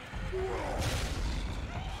Light.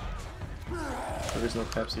 There is no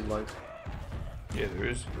Pepsi Light. Yeah, there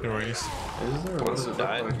is. There is. Is there? What What's does the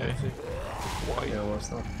it look diet? like? White. Yeah, well,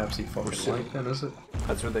 it's not Pepsi fucking silver. Light then, is it?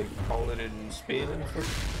 That's what they call it in Spain and for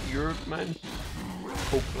Europe, man.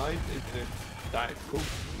 Coke Light is a Diet Coke.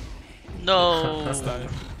 No. That's that.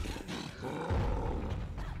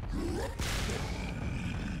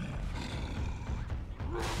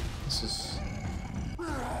 This is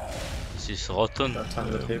This is rotten. that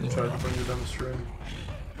time that Haven tried to bring you down the stream.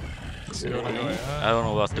 I don't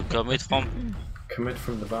know where to commit from. Commit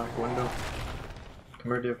from the back window.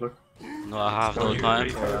 Come here, Dave, look. No, I have no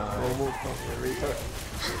time.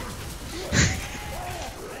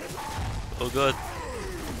 Oh god.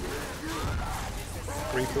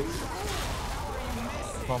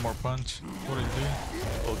 One more punch. What are you doing?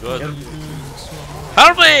 Oh What god. are you doing? Just one more.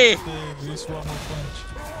 Help me! Dave, just one more punch.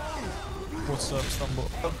 What's up, Stumble?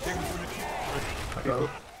 I got it.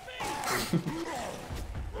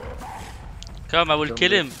 Come, I will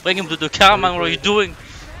kill him. Bring him to the car, man. What are you doing?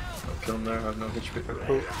 I'll kill him there, I have no HP.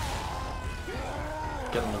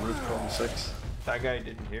 Get on the roof, call him 6. That guy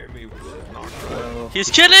didn't hear me, which is not right. Well, He's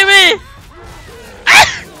killing me!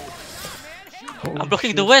 holy I'm blocking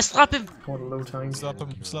shit. the way. Slap him. What a low tank. Slap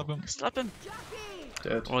him, slap him. Slap him.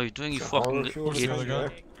 Dead. What are you doing, you So fucking all of yours the idiot? other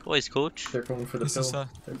guy? What is coach? They're going for the This pill. is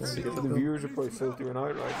They're going to get the The pill. viewers are probably filtering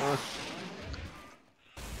out right now.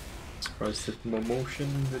 Surprised that Motion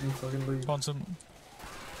didn't fucking leave. Punch him.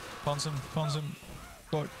 Punch him, punch him.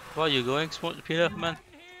 Fuck. Where are you going, Smoke Peter, man?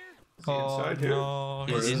 Oh inside here? no,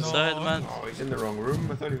 He's inside, not. man. Oh, he's in the wrong room.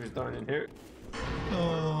 I thought he was down in here.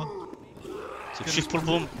 No. So shift pull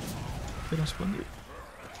boom. Get him, Splendid.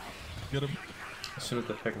 Get him. As soon as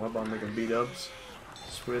they pick him up, I'll make him beat ups.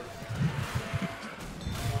 Sweet.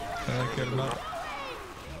 Get him out.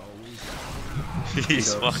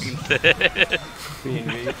 He's does. fucking dead.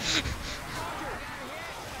 B&B.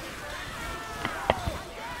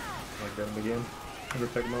 Like that again. Never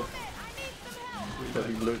pick him up. That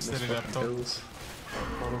he looting his Set it up fucking top. kills.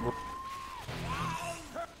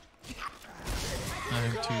 I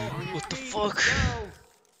have to. What the fuck?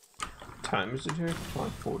 Time is it here?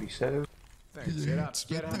 5:47. Thanks. Get up,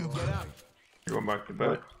 get up, get up. You're going back to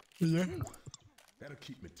bed. Yeah. That'll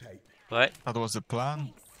keep me tight. Right. That was the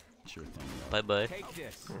plan. Sure thing. Bye bye. Take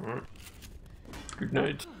this. Alright. Good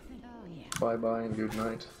night. Bye bye and good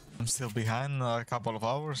night. I'm still behind a couple of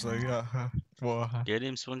hours. Like, well, Get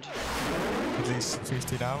him, Spongy. at least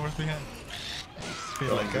 15 hours behind.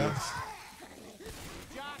 Feel like us.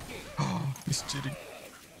 Oh, he's cheating.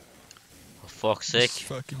 For fuck's He's sake,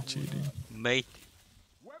 fucking cheating. mate.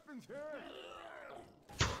 Weapons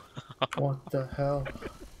here. What the hell?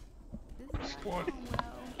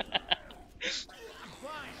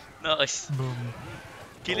 Nice. Boom.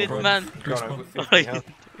 Kill it, Alright. man. Got out with 50 Alright. health.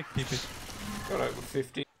 Keep it. Got out with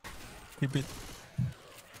 50. Keep it.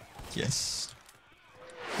 Yes.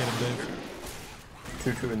 Get him, Dave.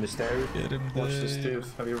 2-2 in the stairs. Get him, Watch this, Dave.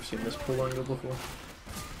 Dave. Have you ever seen this pull angle before?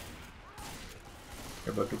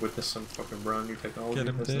 You're about to witness some fucking brand new technology Get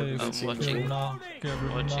him, that's never Dave. been I'm seen Get watching. him before. now. Get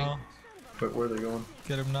him Watching. now. But where are they going?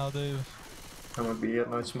 Get him now, Dave. I'm gonna be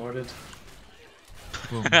getting outsmarted.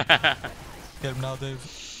 Boom. Get him now, Dave.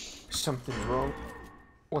 Something's wrong.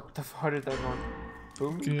 What the f- How did that not?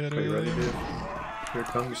 Boom. Get Are you ready, him. Dave? Here it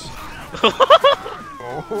comes.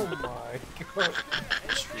 Oh my god.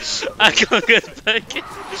 I can't get back.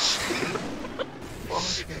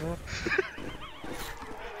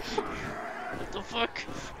 What the fuck?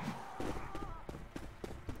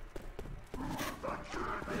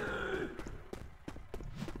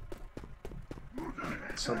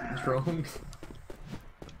 Something's wrong.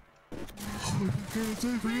 Good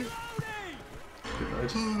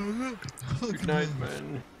night. Good night,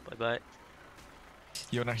 man. Bye bye.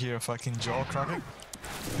 You wanna hear a fucking jaw cracking?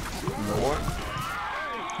 What?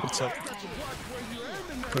 What's up?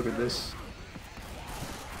 Look at this.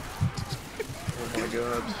 Oh my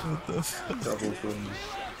god. What the fuck? Double boom.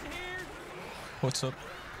 What's up?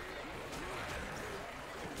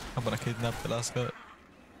 I'm gonna kidnap the last guy.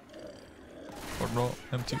 Or no,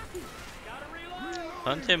 empty.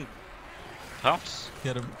 Hunt him. Pounce.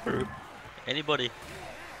 Get him. Anybody.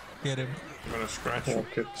 Get him. I'm gonna scratch Wall him.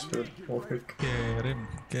 kick, spit, wall kick. Get him.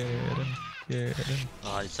 Get him. Get him.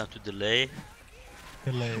 Ah, it's time to delay.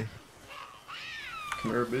 Delay.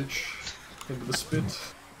 Come here, bitch. Into the spit.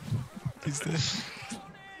 He's there.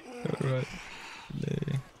 Alright.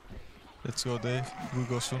 Delay. Let's go, Dave. We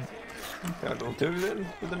go soon. Yeah, don't do it then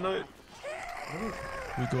for the night.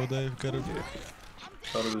 We go, Dave. Get him.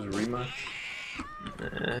 Thought it was a rematch.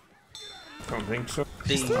 Nah. Don't think so.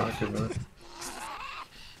 Ding. Ah, good night.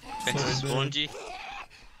 Thanks to Spongy.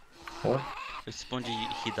 What? Thanks to Spongy,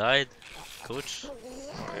 he died. Coach.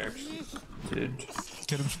 I actually did.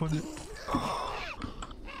 Get him, Spongy.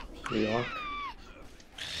 Rearc.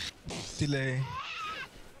 Delay.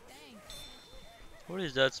 What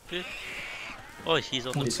is that spit? Oh, he's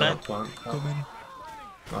on the He's on a plant. plant. Come in.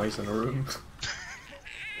 Oh, he's in a room.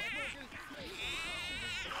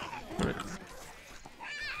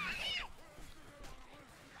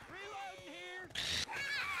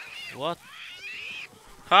 What?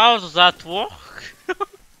 How does that work?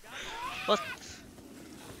 What?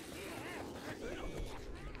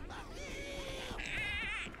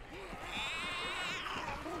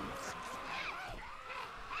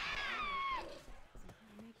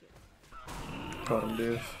 Got him,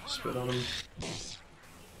 Dave. Spit on him.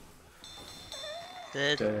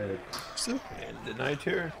 Dead. Dead. And the night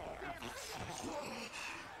here.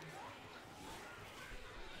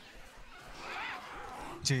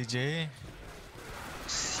 JJ.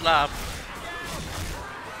 Slap.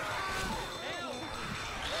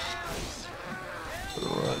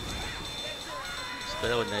 Right. It's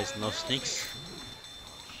better when there's no sneaks.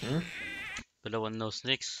 Hmm? Better when no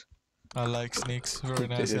sneaks. I like sneaks. Very They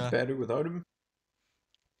nice, did yeah. better without him.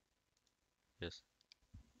 Yes.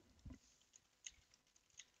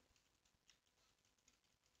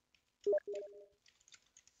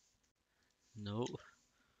 No.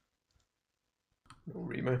 No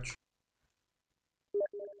rematch.